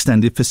 fingers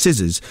extended for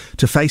scissors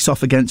to face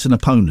off against an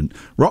opponent.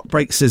 Rock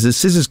breaks scissors,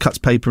 scissors cuts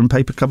paper, and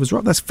paper covers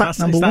rock. That's fact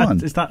number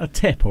 1. Is that a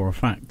tip or a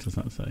fact, does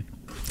that say?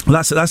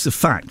 Well, that's a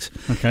fact.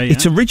 Okay, yeah.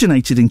 It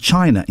originated in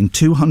China in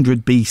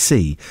 200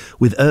 BC,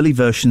 with early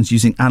versions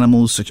using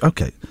animals such...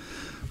 Okay.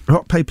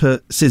 Rock,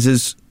 paper,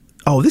 scissors...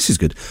 Oh, this is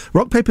good.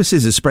 Rock, paper,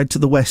 scissors spread to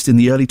the West in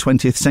the early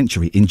 20th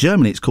century. In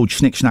Germany, it's called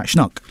Schnick, Schnack,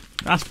 Schnuck.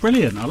 That's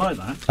brilliant. I like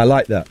that. I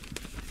like that.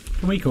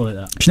 Can we call it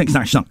that? Schnick,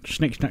 Schnack, Schnuck.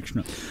 Schnick, Schnack,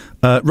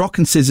 Schnuck. Rock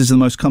and scissors are the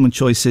most common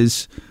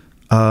choices.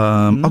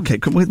 Okay,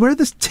 where are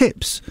the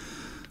tips?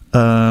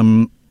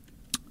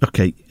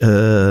 Okay.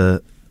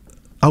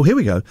 Oh, here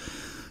we go.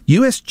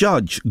 US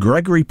Judge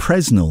Gregory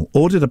Presnell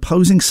ordered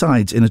opposing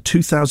sides in a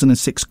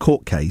 2006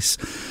 court case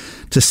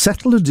to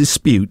settle a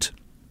dispute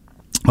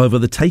over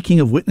the taking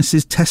of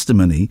witnesses'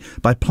 testimony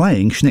by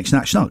playing Schnick,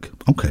 Schnack, Schnuck.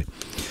 Okay.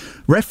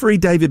 Referee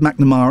David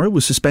McNamara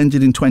was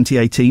suspended in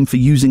 2018 for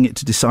using it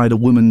to decide a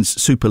women's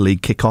Super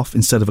League kick-off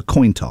instead of a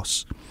coin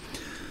toss.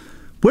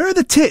 Where are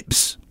the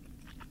tips?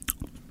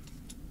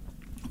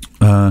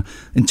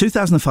 In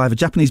 2005, a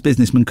Japanese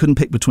businessman couldn't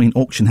pick between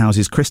auction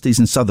houses Christie's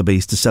and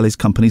Sotheby's to sell his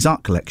company's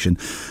art collection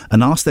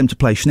and asked them to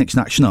play Schnick,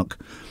 Schnack, Schnuck.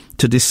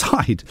 To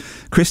decide,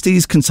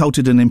 Christie's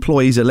consulted an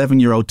employee's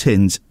 11-year-old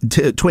twins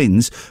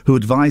who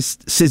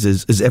advised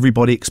scissors as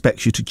everybody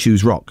expects you to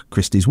choose rock.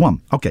 Christie's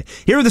won. Okay,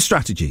 here are the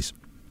strategies.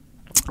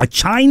 A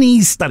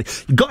Chinese study.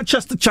 You've got to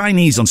trust the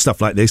Chinese on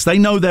stuff like this. They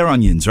know their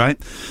onions, right?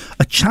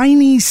 A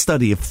Chinese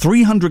study of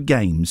 300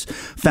 games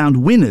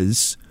found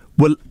winners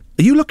were...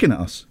 Are you looking at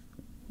us?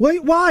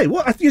 Wait, why?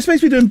 What? You're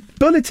supposed to be doing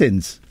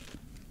bulletins.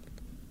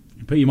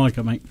 Put your mic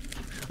up, mate.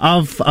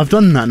 I've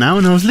done that now,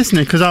 and I was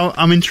listening because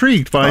I'm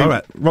intrigued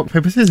by rock,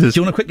 paper, scissors. Do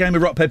you want a quick game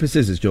of rock, paper,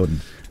 scissors, Jordan?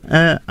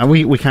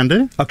 We can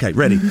do. Okay,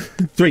 ready?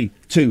 3,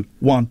 2,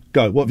 1,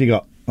 go. What have you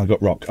got? I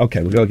got rock.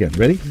 Okay, we'll go again.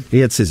 Ready? He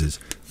had scissors.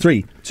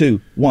 3, 2,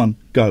 1,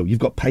 go. You've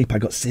got paper. I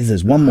got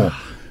scissors. One more.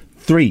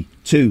 3,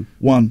 2,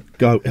 1,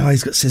 go. Oh,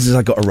 he's got scissors.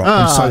 I got a rock.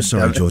 I'm so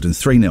sorry, Jordan.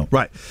 3-0.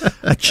 Right.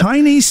 A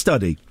Chinese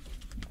study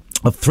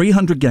of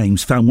 300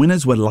 games found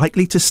winners were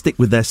likely to stick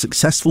with their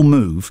successful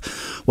move,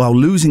 while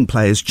losing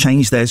players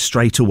changed theirs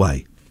straight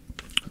away.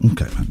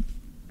 Okay, man.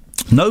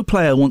 No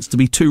player wants to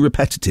be too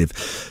repetitive,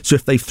 so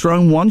if they've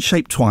thrown one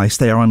shape twice,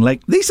 they are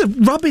unlikely. These are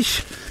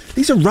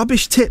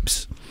rubbish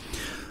tips.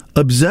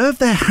 Observe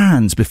their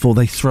hands before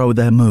they throw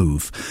their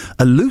move.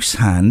 A loose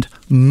hand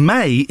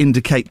may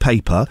indicate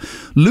paper.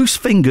 Loose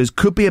fingers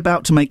could be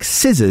about to make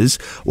scissors,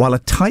 while a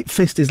tight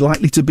fist is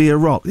likely to be a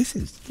rock. This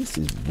is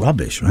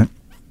rubbish, right?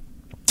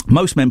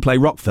 Most men play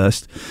rock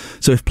first,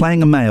 so if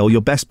playing a male,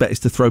 your best bet is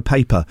to throw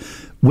paper.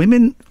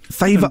 Women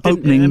favour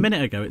opening... A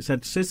minute ago it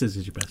said scissors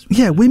is your best bet.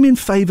 Yeah, women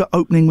favour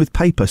opening with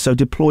paper, so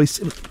deploy...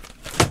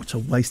 What a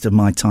waste of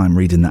my time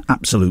reading that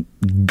absolute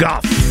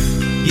guff.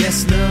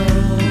 Yes, no,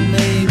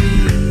 maybe.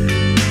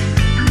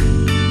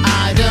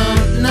 I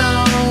don't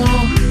know.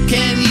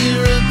 Can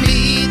you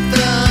repeat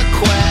the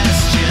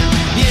question?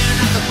 You're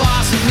not the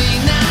boss of me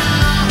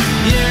now.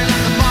 You're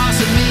not the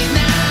boss of me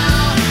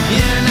now.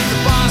 You're not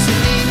the boss of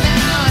me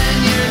now,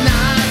 and you're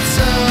not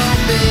so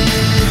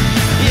big.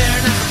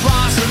 You're not the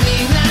boss of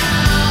me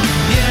now.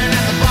 You're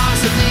not the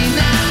boss of me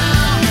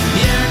now.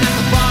 You're not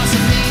the boss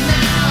of me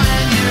now,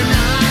 and you're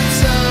not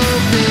so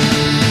big.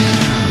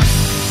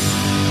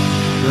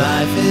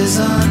 Life is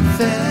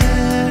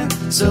unfair,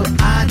 so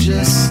I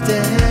just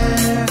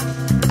stare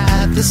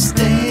at the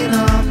stain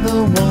on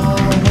the wall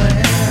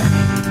where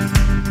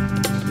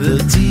the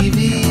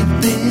TV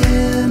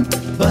been.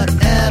 But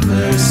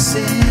ever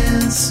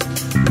since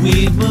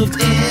we've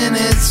moved in,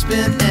 it's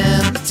been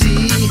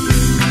empty.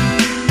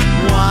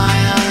 Why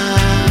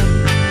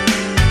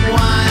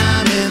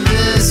I'm in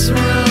this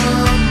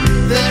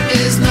room, there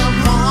is no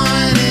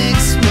point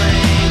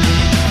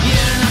explaining.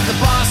 You're not the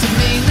boss of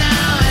me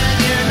now,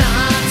 and you're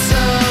not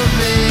so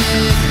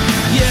big.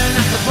 You're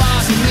not the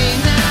boss of me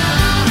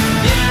now.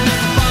 You're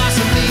not the boss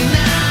of me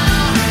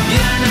now.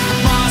 You're not the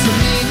boss of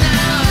me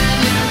now,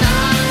 and you're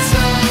not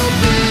so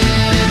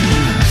big.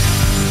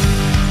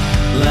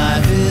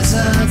 Life is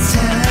a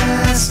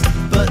test,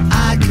 but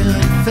I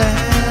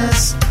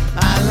confess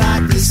I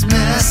like this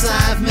mess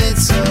I've made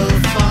so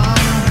far.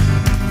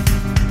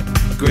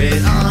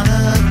 Great on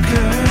a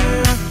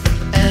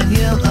curve, and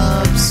you'll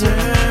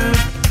observe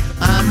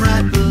I'm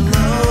right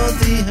below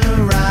the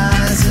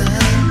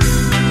horizon.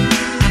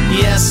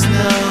 Yes,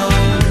 no,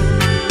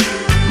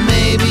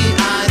 maybe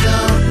I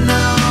don't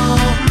know.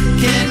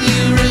 Can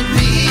you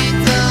repeat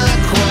the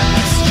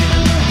question?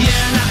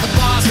 You're not the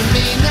boss of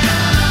me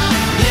now.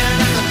 You're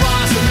not the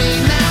boss of me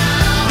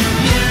now.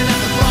 You're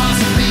not the boss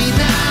of me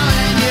now,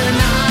 and you're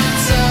not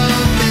so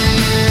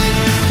big.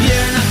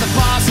 You're not the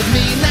boss of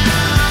me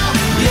now.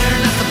 You're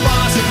not the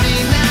boss of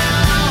me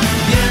now.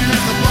 You're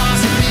not the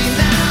boss of me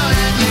now,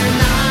 and you're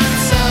not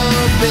so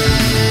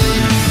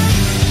big.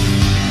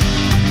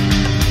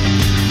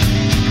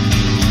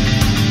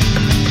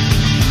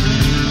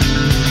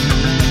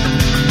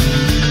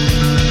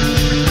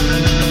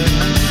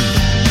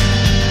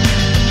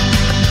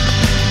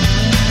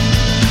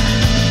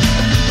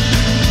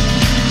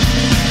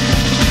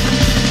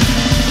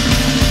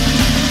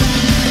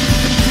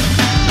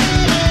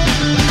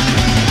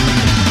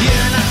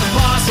 You're not the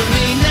boss of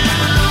me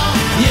now.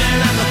 You're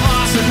not the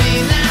boss of me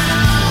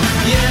now.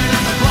 You're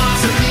not the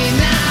boss of me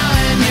now,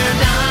 and you're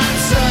not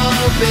so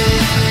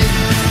big.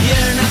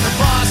 You're not the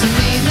boss of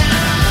me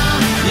now.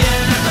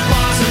 You're not the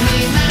boss of me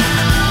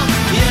now.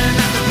 You're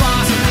not the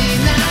boss of me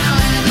now,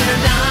 and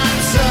you're not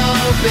so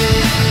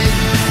big.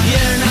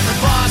 You're not the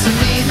boss of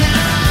me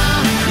now.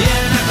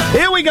 You're not the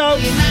Here we go.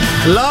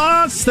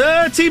 Last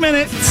 30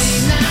 minutes.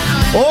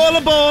 All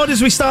aboard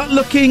as we start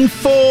looking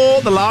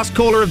for the last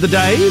caller of the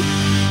day.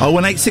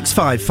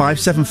 01865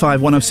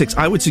 575 106.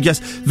 I would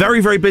suggest,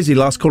 very, very busy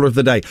last caller of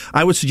the day.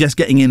 I would suggest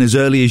getting in as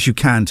early as you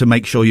can to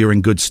make sure you're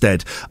in good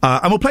stead.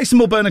 And we'll play some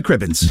more Bernard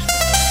Cribbins.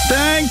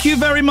 Thank you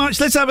very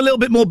much. Let's have a little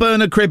bit more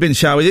Bernard Cribbins,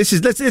 shall we?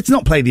 Let's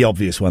not play the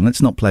obvious one.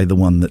 Let's not play the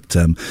one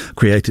that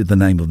created the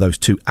name of those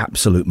two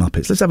absolute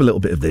muppets. Let's have a little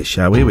bit of this,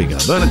 shall we? Here we go.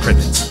 Bernard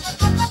Cribbins.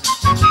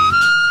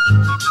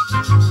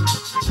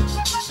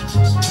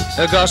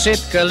 Gossip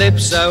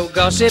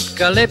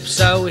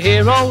calypso,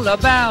 hear all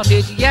about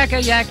it,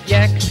 yakka yak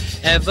yak.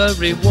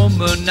 Every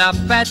woman up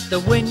at the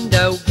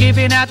window,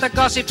 giving out the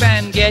gossip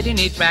and getting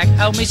it back.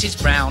 Oh, Mrs.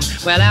 Brown,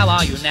 well, how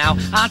are you now?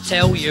 I'll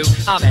tell you,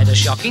 I've had a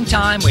shocking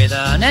time with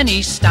an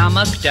any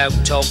stomach.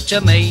 Don't talk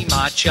to me,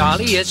 my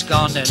Charlie has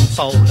gone and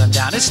fallen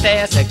down the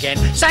stairs again.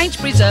 Saints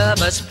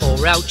preserve us,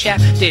 poor old chap,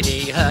 did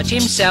he hurt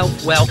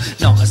himself? Well,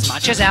 not as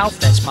much as Alf,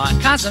 that's my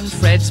cousin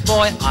Fred's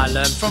boy. I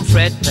learned from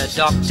Fred, the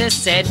doctor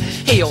said,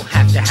 he'll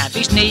have to have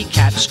his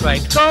kneecap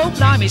scraped. Go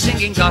blimey,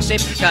 singing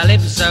gossip,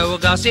 calypso,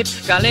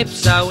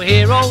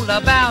 hear all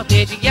about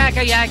it,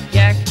 yakka yak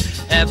yak.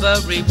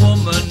 Every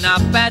woman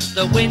up at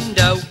the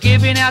window,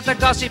 giving out the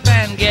gossip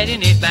and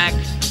getting it back.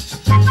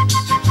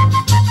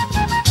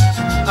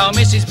 Oh,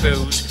 Mrs.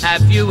 Booze,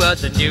 have you heard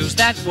the news?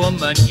 That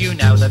woman, you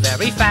know, the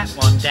very fat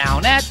one,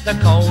 down at the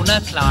corner,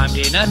 climbed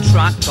in a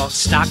truck, got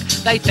stuck.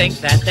 They think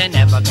that they're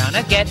never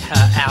gonna get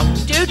her out.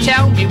 Do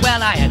tell me,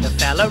 well, I had a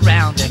fella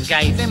round and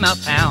gave him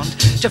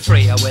 £1 to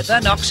free her with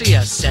an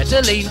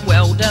oxyacetylene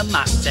welder.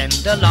 Must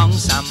send along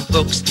some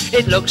books.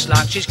 It looks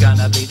like she's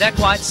gonna be there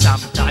quite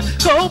some time.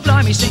 Go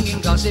blimey,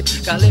 singing gossip,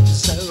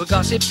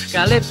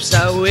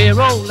 calypso,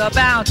 hear all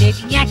about it,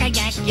 yakka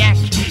yak yak.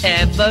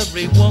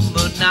 Every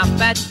woman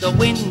up at the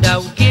window,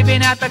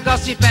 giving out the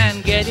gossip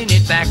and getting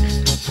it back.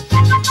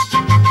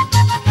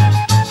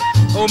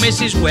 Oh,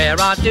 Mrs. Ware,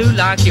 I do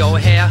like your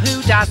hair.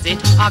 Who does it?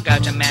 I'll go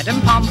to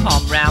Madam Pom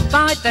Pom round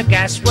by the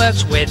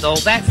gasworks with all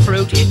that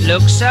fruit. It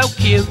looks so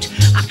cute.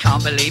 I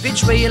can't believe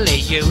it's really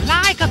you,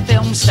 like a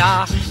film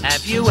star.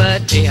 Have you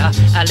heard, dear?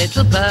 A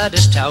little bird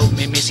has told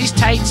me Mrs.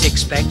 Tate's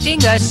expecting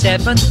her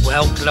 7th.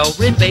 Well,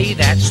 glory be,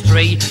 that's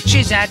 3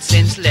 she's had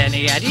since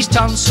Lenny had his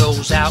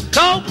tonsils out.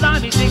 Cold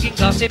blimey, singing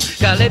gossip,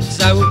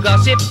 calypso,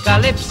 gossip,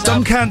 calypso.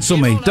 Don't cancel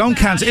me. Don't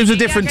cancel. It was a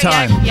different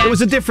time. It was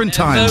a different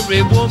time.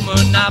 Every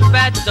woman up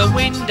at the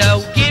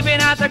window, giving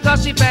out the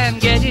gossip and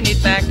getting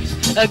it back.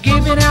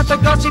 Giving out the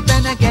gossip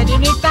and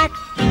getting it back.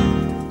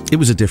 It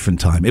was a different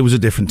time. It was a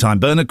different time.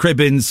 Bernard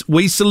Cribbins,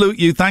 we salute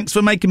you. Thanks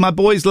for making my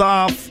boys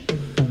laugh.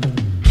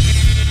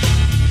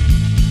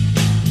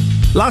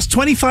 Last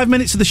 25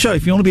 minutes of the show.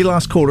 If you want to be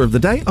last caller of the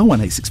day,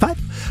 01865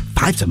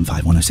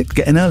 575 106.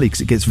 Get in early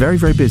because it gets very,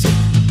 very busy.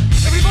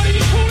 Everybody be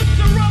cool, it's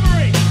a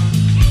robbery!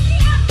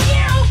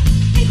 You!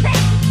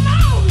 Incredible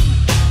move!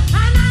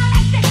 And I'll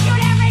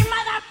execute every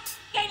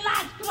mother-f***ing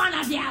last one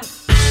of you!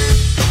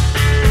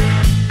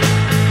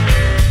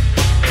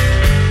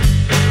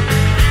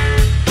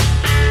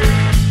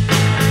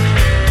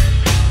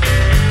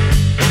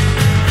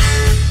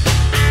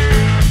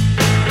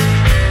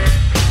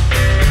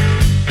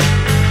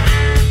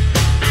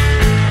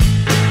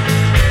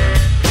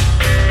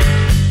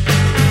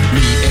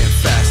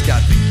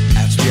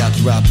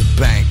 Rob the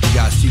bank. We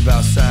got Steve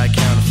outside,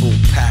 counting full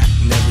pack,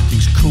 and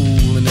everything's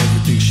cool and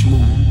everything's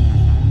smooth.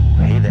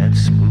 Hey,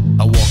 that's smooth.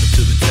 I walk up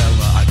to the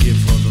teller, I give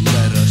her the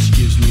letter.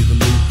 She gives me the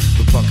loot,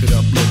 with puckered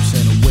up lips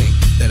and a wink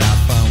that I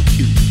found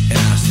cute.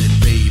 And I said,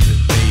 baby,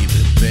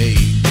 baby,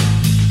 baby,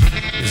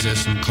 is there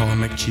some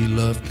karmic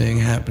G-love thing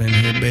happening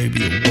here,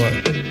 baby, or what?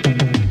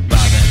 By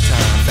that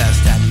time,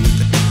 fast tapping with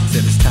the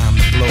said it's time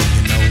to blow,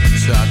 you know.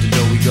 So out the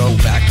door we go,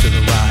 back to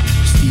the ride.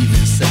 Steve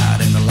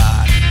inside and the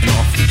lie, and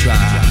off we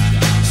drive.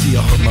 See,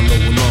 I hurt my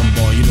lower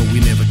lumbar, you know we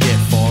never get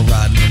far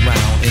riding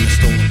around in a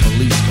stolen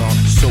police car.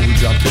 So we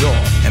dropped it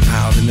off and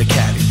piled in the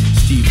caddy.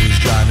 Steve was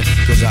driving,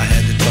 cause I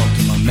had to talk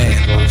to my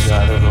man. Boss,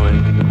 I don't know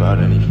anything about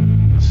any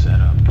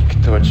setup. You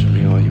can torture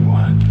me all you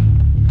want.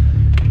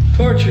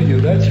 Torture you,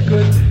 that's a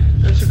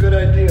good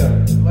idea.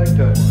 I like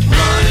that one.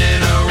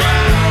 Running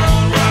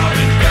around,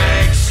 robbing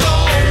banks,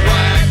 all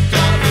whacked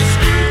up with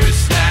Scooby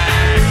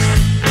snacks.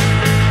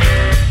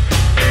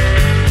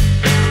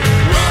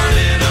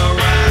 Running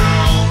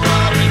around,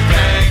 robbing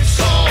banks,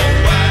 all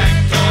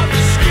whacked up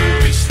with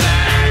Scooby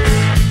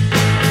snacks.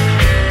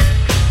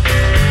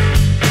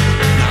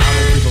 Now I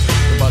don't give a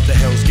fuck about the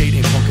Hell's Gate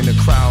and funk in the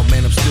crowd,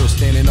 man. I'm still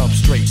standing up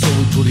straight. So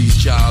we do these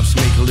jobs,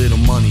 make a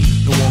little money.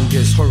 No one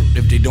gets hurt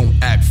if they don't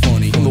act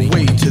funny. On the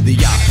way to the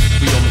yacht,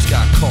 we almost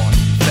got caught.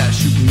 Fast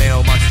shooting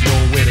mailboxes, know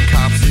where the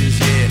cops is,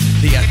 yeah.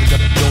 They acted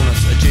up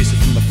donuts adjacent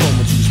from the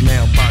former whose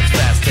mailbox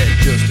fast had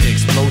just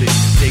exploded.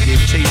 They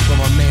gave chase from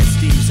our man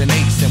Steve's and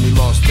Ace, and we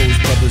lost those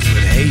brothers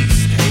with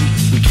haste.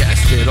 We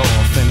cast it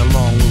off, and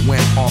along we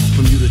went off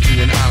Bermuda to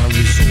an island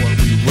resort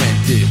we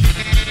rented.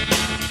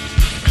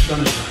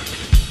 Son, I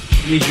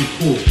need you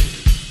cool.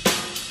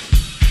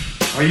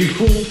 Are you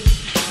cool?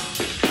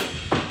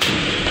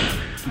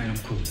 I am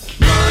cool.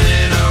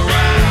 Running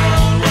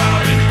around,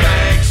 robbing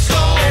banks,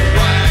 all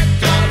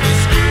whacked up with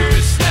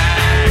Scooby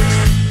snacks.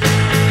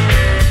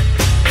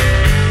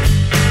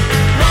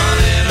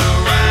 Running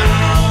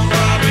around,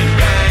 robbing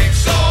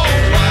banks, all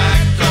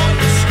whacked up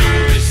with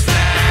Scooby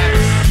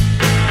snacks.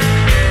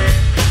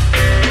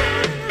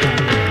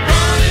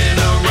 Running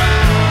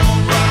around,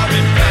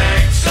 robbing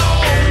banks,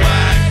 all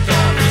whacked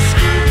up with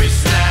Scooby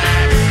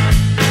snacks.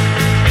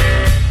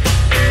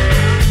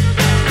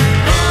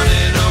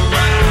 Running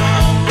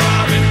around,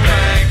 robbing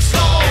banks,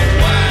 all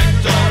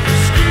whacked up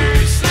with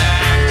Scooby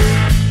snacks.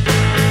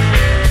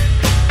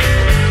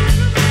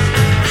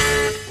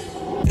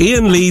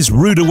 Ian Lee's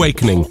Rude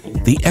Awakening,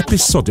 the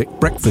episodic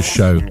breakfast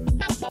show.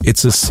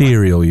 It's a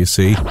serial, you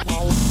see.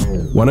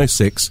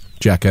 106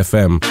 Jack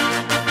FM.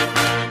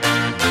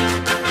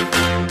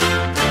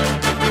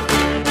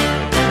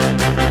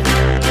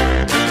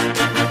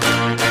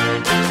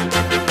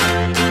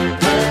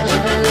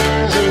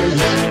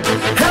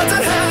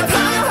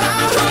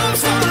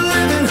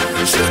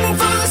 Shooting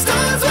for the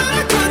stars when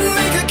I couldn't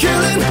make a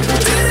killing.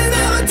 Didn't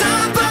have a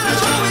dime, but I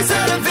always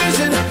had a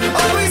vision.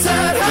 Always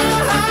had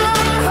high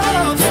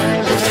hopes.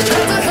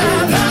 Had to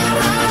have high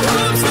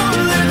hopes for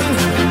a living.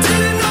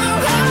 Didn't know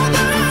how,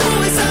 but I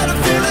always had a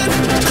feeling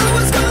I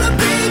was gonna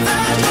be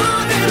that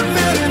one in a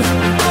million.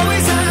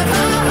 Always had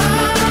high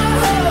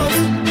hopes.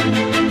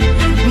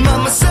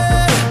 Mama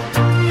said,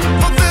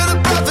 fulfill the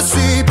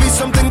prophecy, be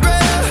something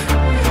great.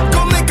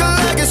 Go make a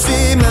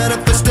legacy,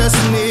 manifest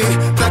destiny.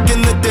 Back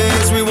in the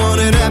days we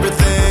wanted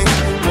everything,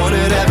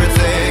 wanted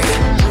everything.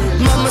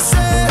 Mama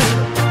said,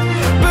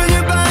 burn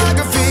your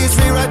biographies,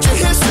 rewrite your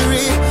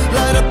history,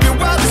 light up your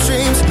wildest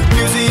dreams,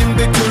 museum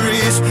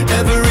victories.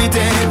 Every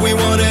day we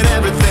wanted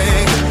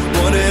everything,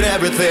 wanted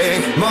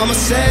everything. Mama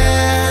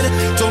said,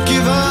 don't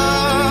give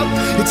up,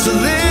 it's a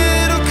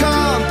little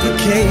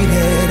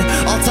complicated.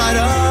 All tied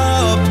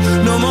up,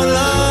 no more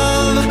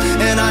love,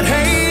 and I'd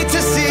hate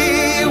to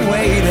see you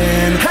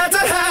waiting. Had to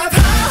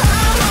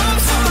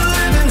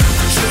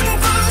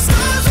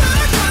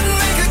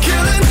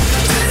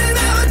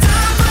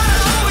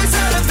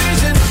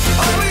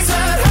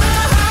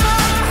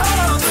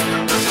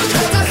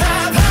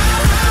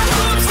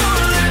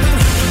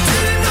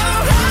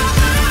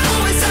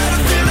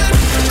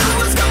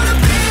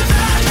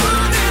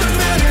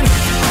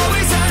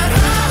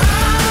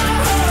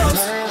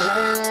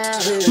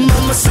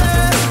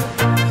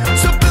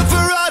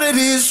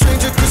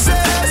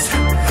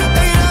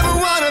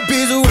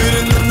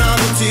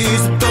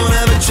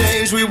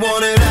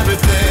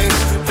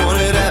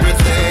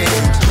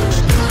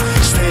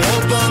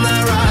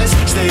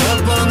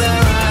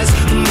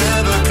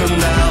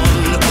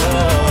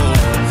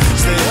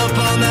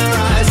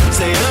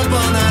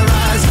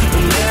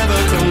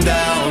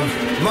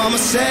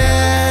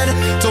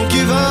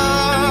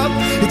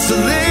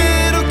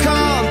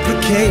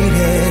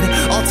complicated,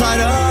 all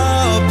tied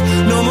up,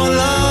 no more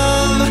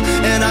love,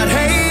 and I'd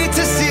hate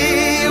to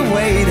see you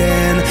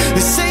waiting.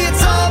 They say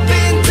it's all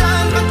been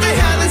done, but they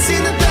haven't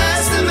seen the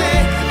best of me.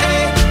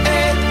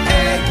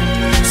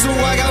 So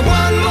I got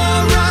one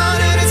more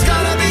run, and it's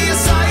gonna be a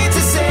sight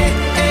to see.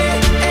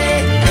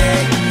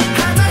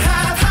 Had to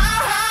have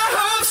high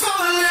hopes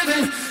for a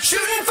living,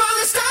 shooting for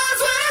the stars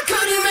when I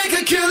couldn't make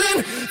a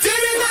killing.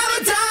 Didn't have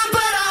a dime,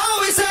 but I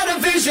always had a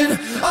vision,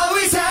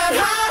 always had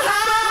high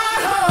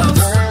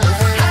hopes.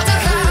 Had to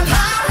have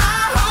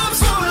high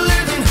hopes for a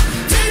living.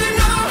 Didn't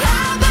know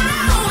how, but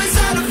I always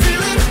had a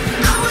feeling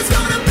I was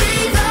gonna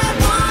be that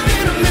one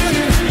in a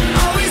million.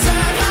 Always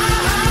had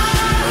high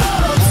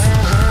hopes.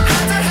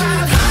 Had to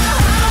have high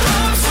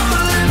hopes for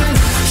a living,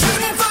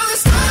 shooting for the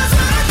stars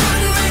when I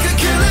couldn't make a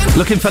killing.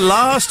 Looking for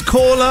last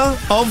caller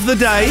of the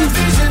day.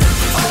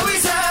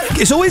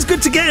 It's always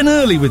good to get in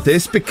early with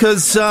this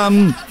because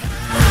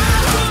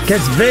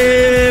gets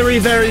very,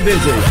 very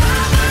busy.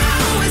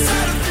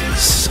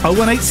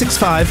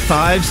 01865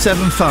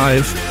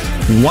 575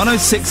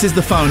 106 is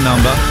the phone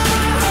number.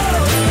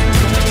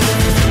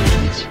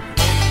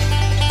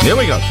 Here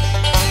we go.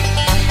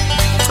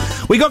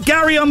 We got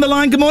Gary on the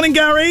line. Good morning,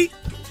 Gary.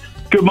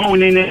 Good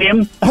morning,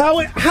 Ian. How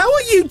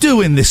are you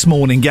doing this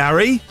morning,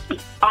 Gary?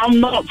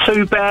 I'm not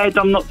too bad.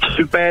 I'm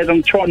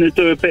trying to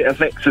do a bit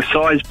of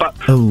exercise, but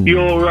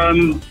your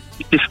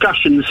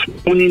discussion this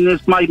morning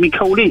has made me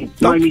call in.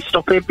 Made me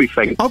stop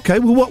everything. Okay,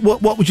 well,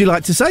 what would you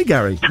like to say,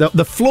 Gary?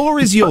 The floor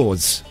is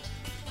yours.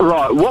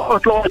 Right, what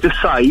I'd like to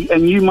say,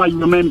 and you may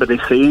remember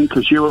this, Ian,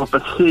 because you're of a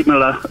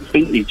similar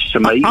vintage to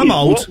me. I'm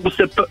old. What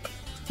was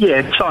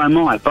yeah, so am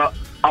I, but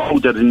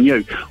older than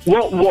you.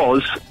 What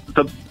was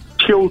the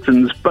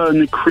children's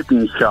Bernard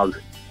Cribbins show?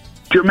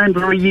 Do you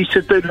remember he used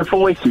to do the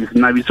voices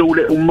and they was all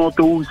little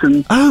models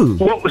and... Oh.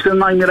 What was the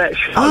name of that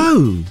show?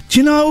 Oh, do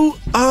you know,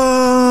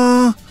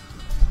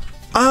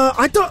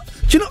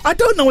 I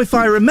don't know if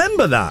I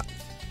remember that.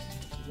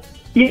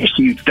 Yes,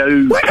 you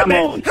do. Wait Come a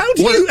minute.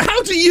 on.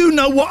 How do you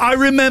know what I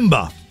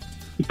remember?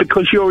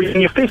 Because you're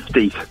in your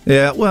 50s.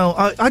 Yeah, well,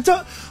 I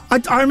don't...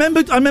 I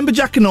remember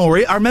Jack and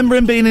Ori. I remember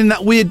him being in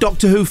that weird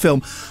Doctor Who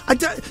film.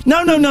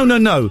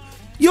 No.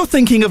 You're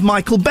thinking of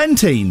Michael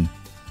Bentine.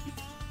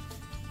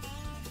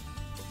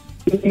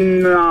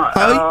 No.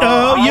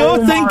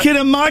 You're thinking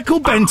of Michael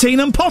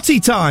Bentine and Potty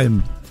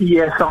Time.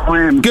 Yes,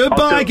 I am.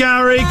 Goodbye,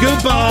 Gary.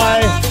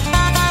 Goodbye.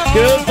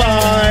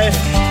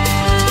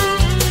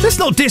 Let's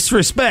not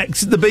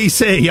disrespect the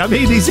BC. I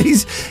mean,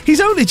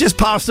 he's only just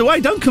passed away.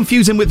 Don't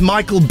confuse him with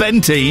Michael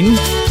Bentine.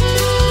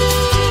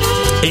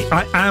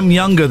 I am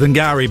younger than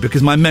Gary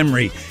because my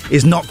memory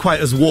is not quite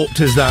as warped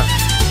as that.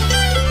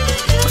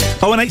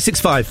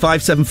 01865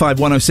 575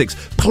 106.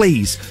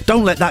 Please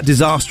don't let that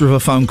disaster of a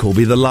phone call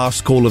be the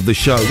last call of the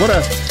show.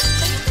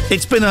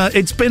 It's been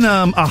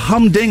a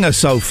humdinger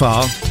so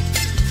far.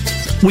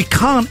 We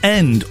can't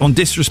end on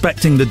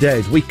disrespecting the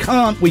dead. We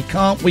can't.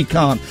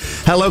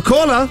 Hello,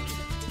 caller.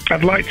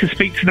 I'd like to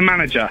speak to the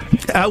manager.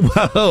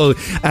 Well,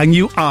 and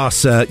you are,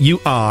 sir. You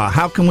are.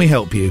 How can we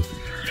help you?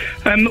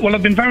 Well,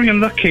 I've been very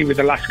unlucky with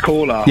the last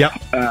caller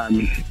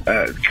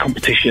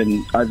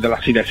competition over the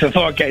last few days. So I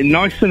thought I'd get in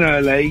nice and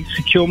early,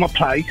 secure my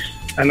place,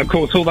 and of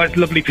course all those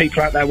lovely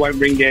people out there won't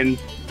ring in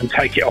and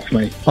take it off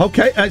me.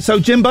 Okay, so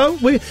Jimbo,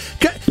 can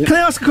I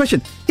ask a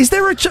question? Is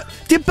there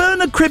did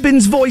Bernard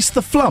Cribbins voice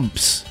the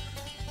Flumps?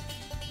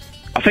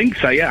 I think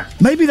so, yeah.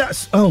 Maybe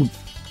that's... okay,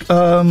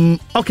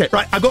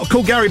 right, I've got to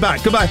call Gary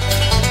back. Goodbye.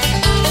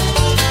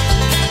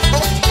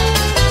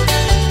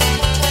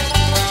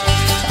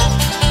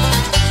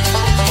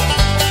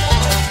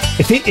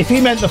 If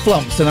he meant the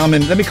Flumps, then I'm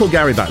in... Let me call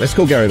Gary back. Let's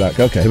call Gary back.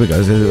 Okay, here we go.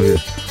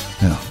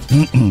 Yeah.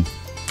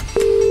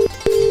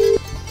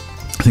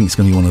 I think it's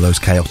going to be one of those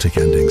chaotic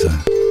endings.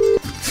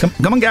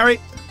 Come on, Gary.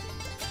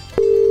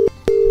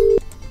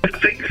 I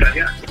think so,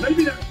 yeah.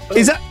 Maybe that's...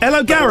 Is that...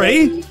 Hello,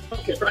 Gary?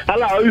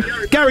 Hello.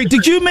 Gary,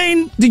 did you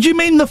mean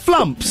the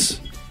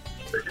Flumps?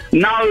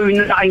 No,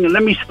 hang on,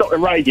 let me stop the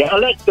radio.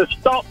 Alexa,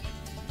 stop.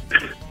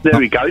 There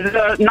we go.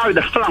 No,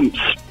 the Flumps.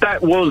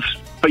 That was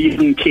for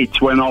young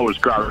kids when I was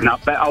growing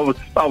up. I was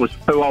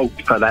too old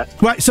for that.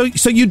 Right, so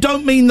you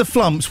don't mean the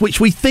Flumps, which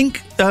we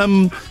think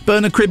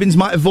Bernard Cribbins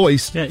might have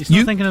voiced. Yeah, he's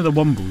not thinking of the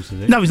Wombles, is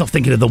he? No, he's not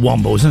thinking of the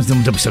Wombles.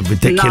 That's so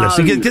ridiculous.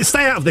 No.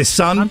 Stay out of this,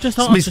 son.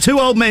 It's two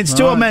old men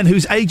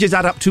whose ages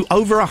add up to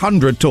over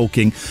 100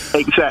 talking.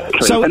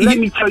 Exactly. So let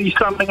me tell you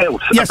something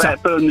else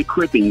about Bernard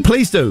Cribbins.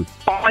 Please do.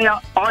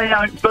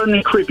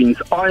 Bernard Cribbins,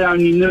 I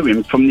only knew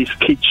him from this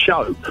kid's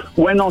show.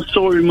 When I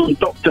saw him on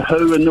Doctor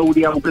Who and all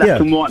the old black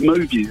and white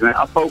movies,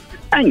 I thought,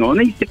 hang on,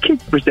 he's the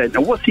kids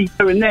presenter. What's he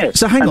doing there?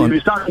 So hang on. It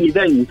was only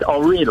then I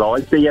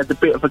realised he had a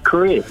bit of a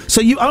career.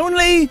 So you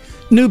only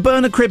knew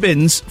Bernard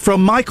Cribbins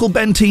from Michael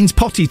Bentine's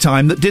Potty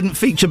Time that didn't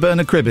feature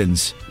Bernard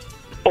Cribbins?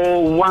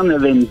 Or one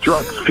of them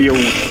drugs-fueled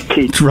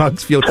kids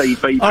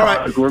TV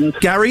programmes.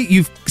 Gary,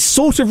 you've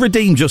sort of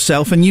redeemed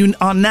yourself and you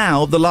are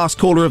now the last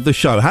caller of the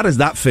show. How does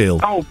that feel?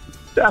 Oh,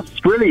 that's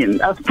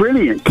brilliant.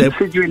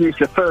 Considering it's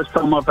the first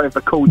time I've ever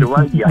called a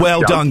radio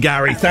Well show. done,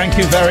 Gary. Thank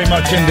you very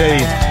much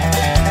indeed.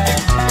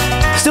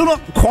 Still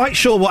not quite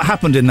sure what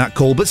happened in that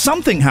call, but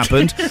something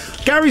happened.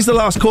 Gary's the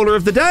last caller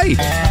of the day.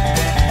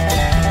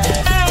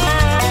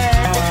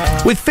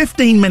 With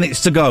 15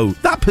 minutes to go,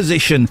 that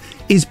position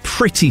is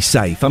pretty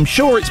safe. I'm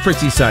sure it's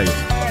pretty safe.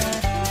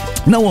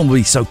 No one will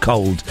be so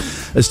cold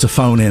as to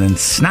phone in and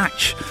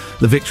snatch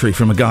the victory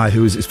from a guy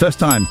who is his first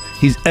time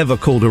he's ever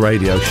called a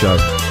radio show.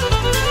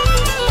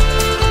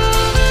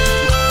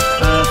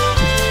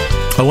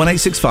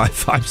 01865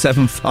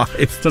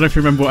 575. Don't know if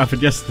you remember what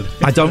happened yesterday.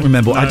 I don't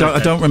remember. I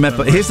don't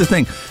remember. Here's the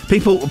thing: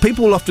 people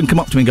will often come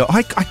up to me and go,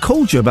 "I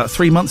called you about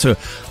 3 months ago."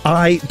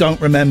 I don't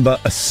remember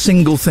a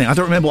single thing. I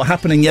don't remember what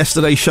happened in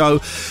yesterday's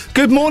show.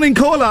 Good morning,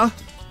 caller.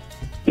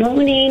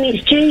 Morning,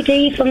 it's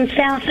Judy from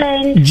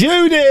Southend.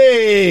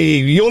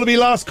 Judy, you want to be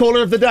last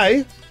caller of the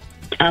day?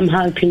 I'm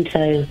hoping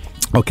to.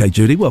 Okay,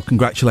 Judy. Well,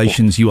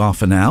 congratulations, you are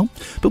for now.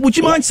 But would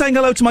you mind saying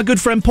hello to my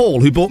good friend Paul,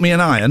 who bought me an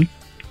iron?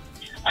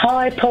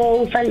 Hi,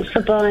 Paul. Thanks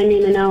for buying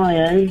him an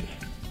iron.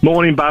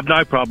 Morning, Bob.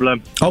 No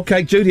problem.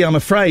 Okay, Judy, I'm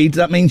afraid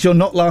that means you're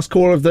not last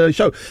caller of the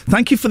show.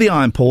 Thank you for the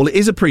iron, Paul. It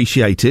is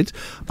appreciated.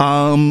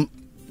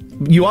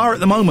 You are at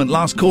the moment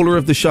last caller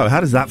of the show. How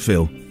does that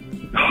feel?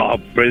 Oh,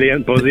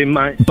 brilliant. Buzzing,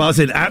 mate.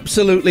 Buzzing.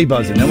 Absolutely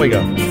buzzing. There we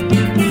go.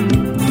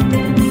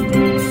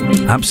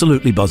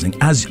 Absolutely buzzing,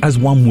 as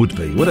one would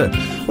be. What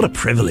a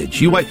privilege.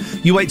 You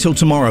wait till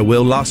tomorrow,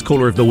 Will. Last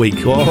caller of the week.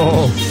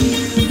 Oh,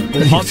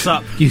 Hot's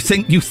up. You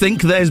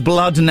think there's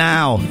blood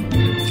now?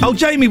 Oh,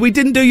 Jamie, we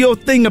didn't do your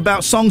thing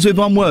about songs with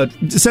one word.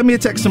 Send me a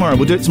text tomorrow.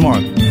 We'll do it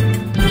tomorrow.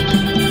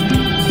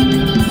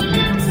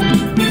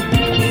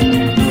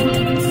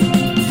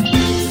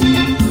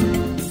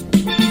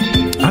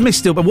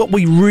 But what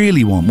we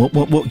really want,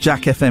 what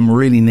Jack FM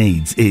really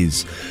needs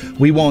is,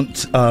 we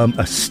want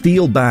a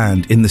steel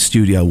band in the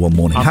studio one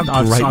morning. How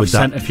great would that? I've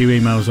sent a few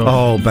emails on.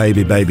 Oh,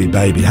 baby.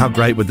 How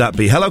great would that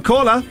be? Hello,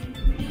 caller.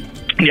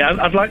 Yeah,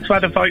 I'd like to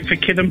add a vote for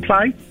Kid and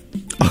Play.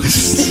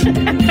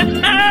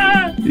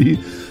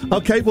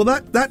 Okay, well,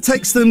 that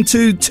takes them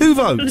to 2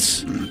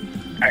 votes.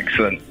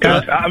 Excellent.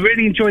 I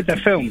really enjoyed their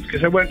films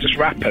because they weren't just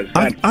rappers.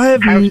 I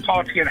have House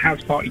Party and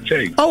House Party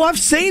 2. Oh, I've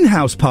seen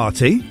House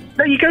Party.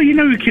 There you go. You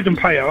know who Kid and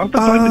Play are. The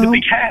bloke with the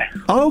big hair.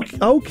 Oh,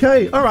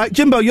 okay. All right,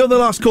 Jimbo, you're the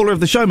last caller of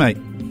the show, mate.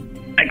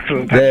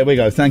 Excellent. There we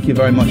go. Thank you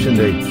very much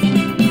indeed.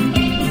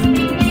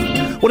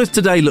 What does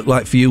today look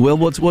like for you, Will?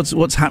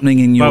 What's happening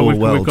in your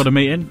world? We've got a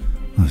meeting.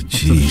 Oh,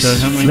 jeez.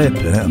 Flip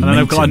it. And then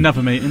I've got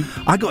another meeting.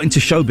 I got into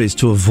showbiz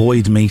to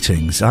avoid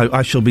meetings.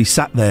 I shall be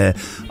sat there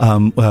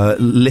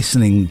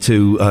listening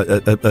to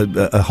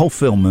a whole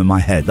film in my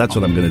head. That's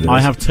what I'm going to do. I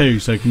have 2,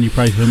 so can you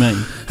pray for me?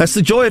 That's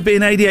the joy of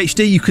being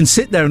ADHD. You can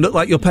sit there and look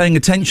like you're paying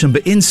attention,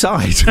 but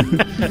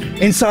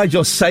inside,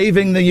 you're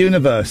saving the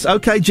universe.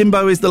 Okay,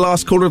 Jimbo is the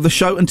last caller of the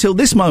show until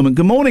this moment.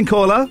 Good morning,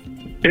 caller.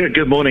 Yeah,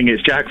 good morning,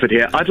 it's Jackford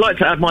here. I'd like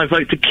to add my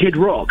vote to Kid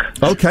Rock.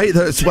 Okay,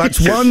 that's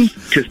one.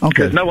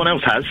 Because no one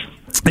else has.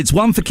 It's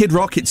 1 for Kid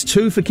Rock, it's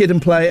 2 for Kid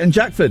and Play. And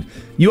Jackford,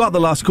 you are the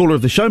last caller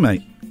of the show,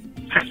 mate.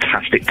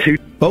 Fantastic, 2.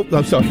 Oh,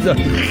 I'm sorry.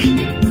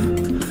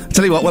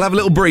 Tell you what, we'll have a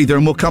little breather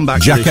and we'll come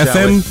back Jack to this,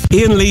 FM,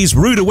 Ian Lee's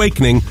Rude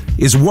Awakening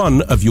is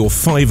one of your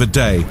 5 a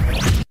day.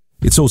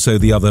 It's also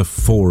the other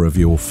 4 of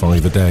your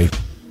 5 a day.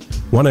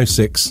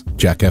 106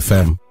 Jack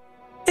FM.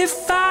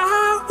 If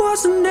I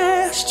was an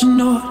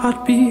astronaut,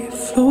 I'd be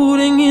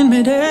floating in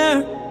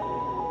midair,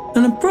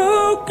 and a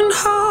broken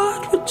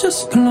heart would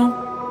just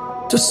belong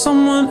to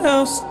someone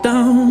else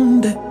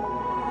down there.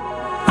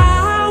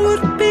 I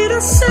would be the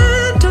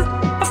center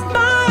of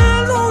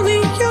my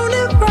lonely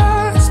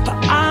universe, but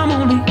I'm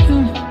only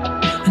human,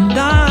 and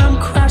I'm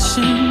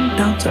crashing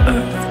down to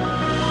earth.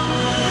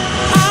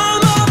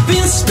 I'm up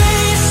in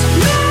space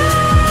now.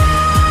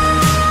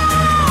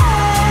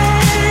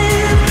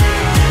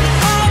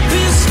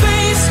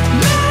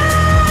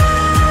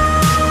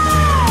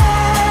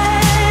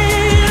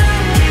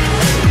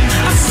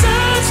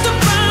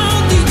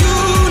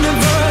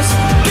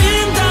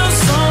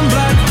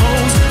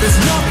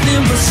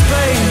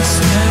 Space,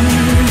 man.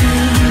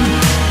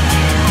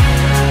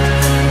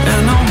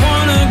 And I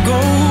wanna go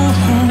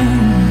home.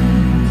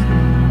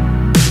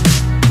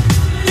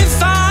 If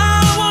I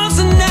was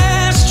an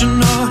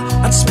astronaut,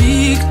 I'd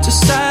speak to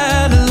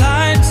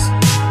satellites.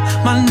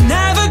 My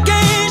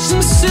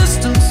navigation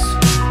systems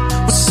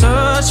would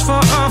search for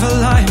other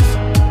life,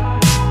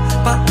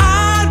 but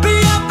I'd be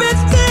up and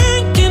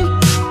thinking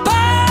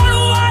about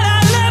what I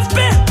left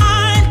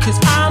behind, 'cause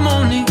I'm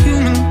only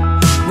human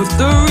with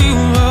the real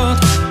world.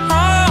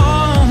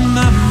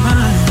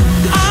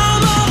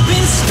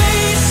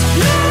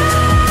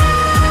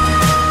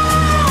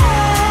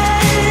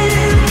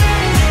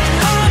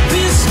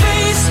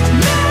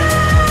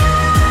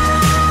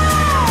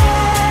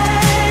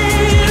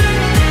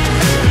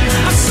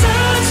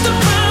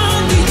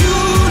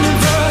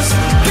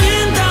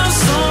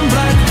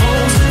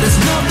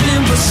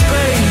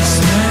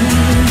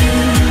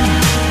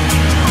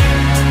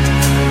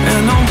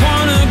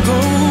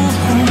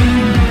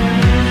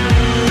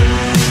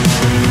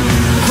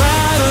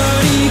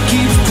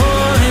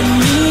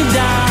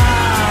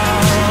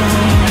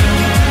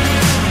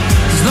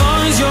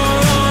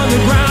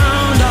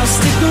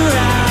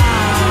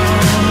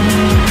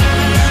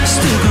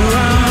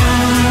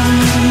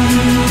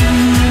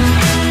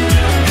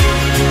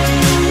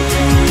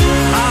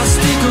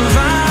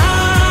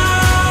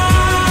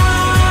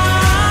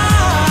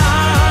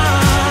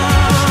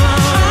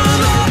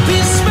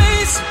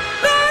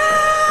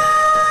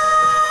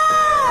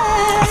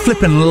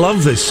 flipping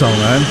love this song,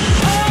 man.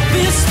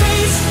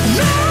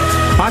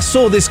 I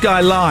saw this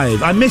guy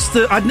live. I missed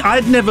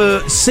I'd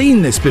never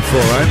seen this before,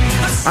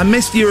 right? I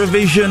missed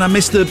Eurovision. I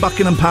missed the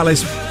Buckingham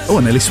Palace. Oh,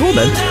 I nearly swore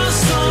then.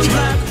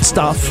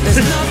 Stuff.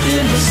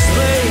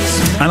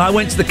 And I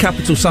went to the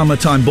Capital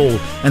Summertime Ball,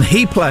 and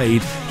he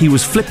played. He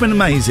was flipping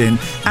amazing,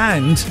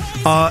 and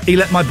he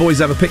let my boys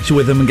have a picture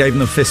with him and gave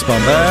them a fist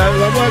bump.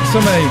 That works for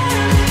me.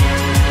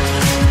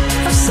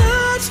 I've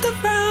searched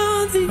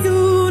around the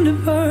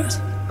universe,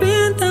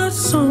 been down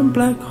some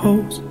black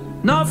holes,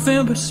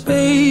 nothing but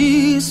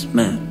space,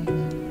 man.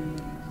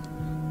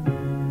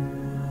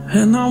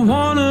 And I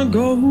wanna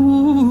go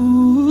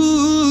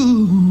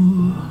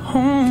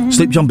home.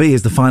 Sleep John B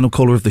is the final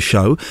caller of the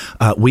show.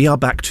 We are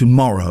back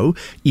tomorrow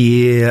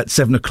at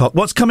 7 o'clock.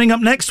 What's coming up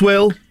next,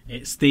 Will?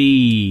 It's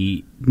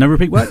the No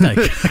Repeat Workday.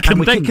 And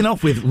we're kicking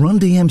off with Run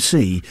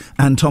DMC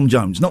and Tom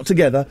Jones. Not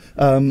together.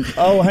 Hang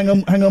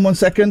on 1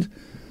 second.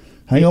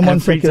 Hang on 1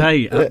 second.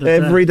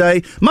 Every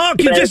day.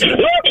 Mark,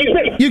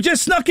 you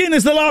just snuck in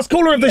as the last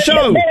caller of the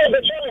show.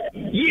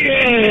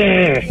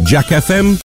 Yeah! Jack FM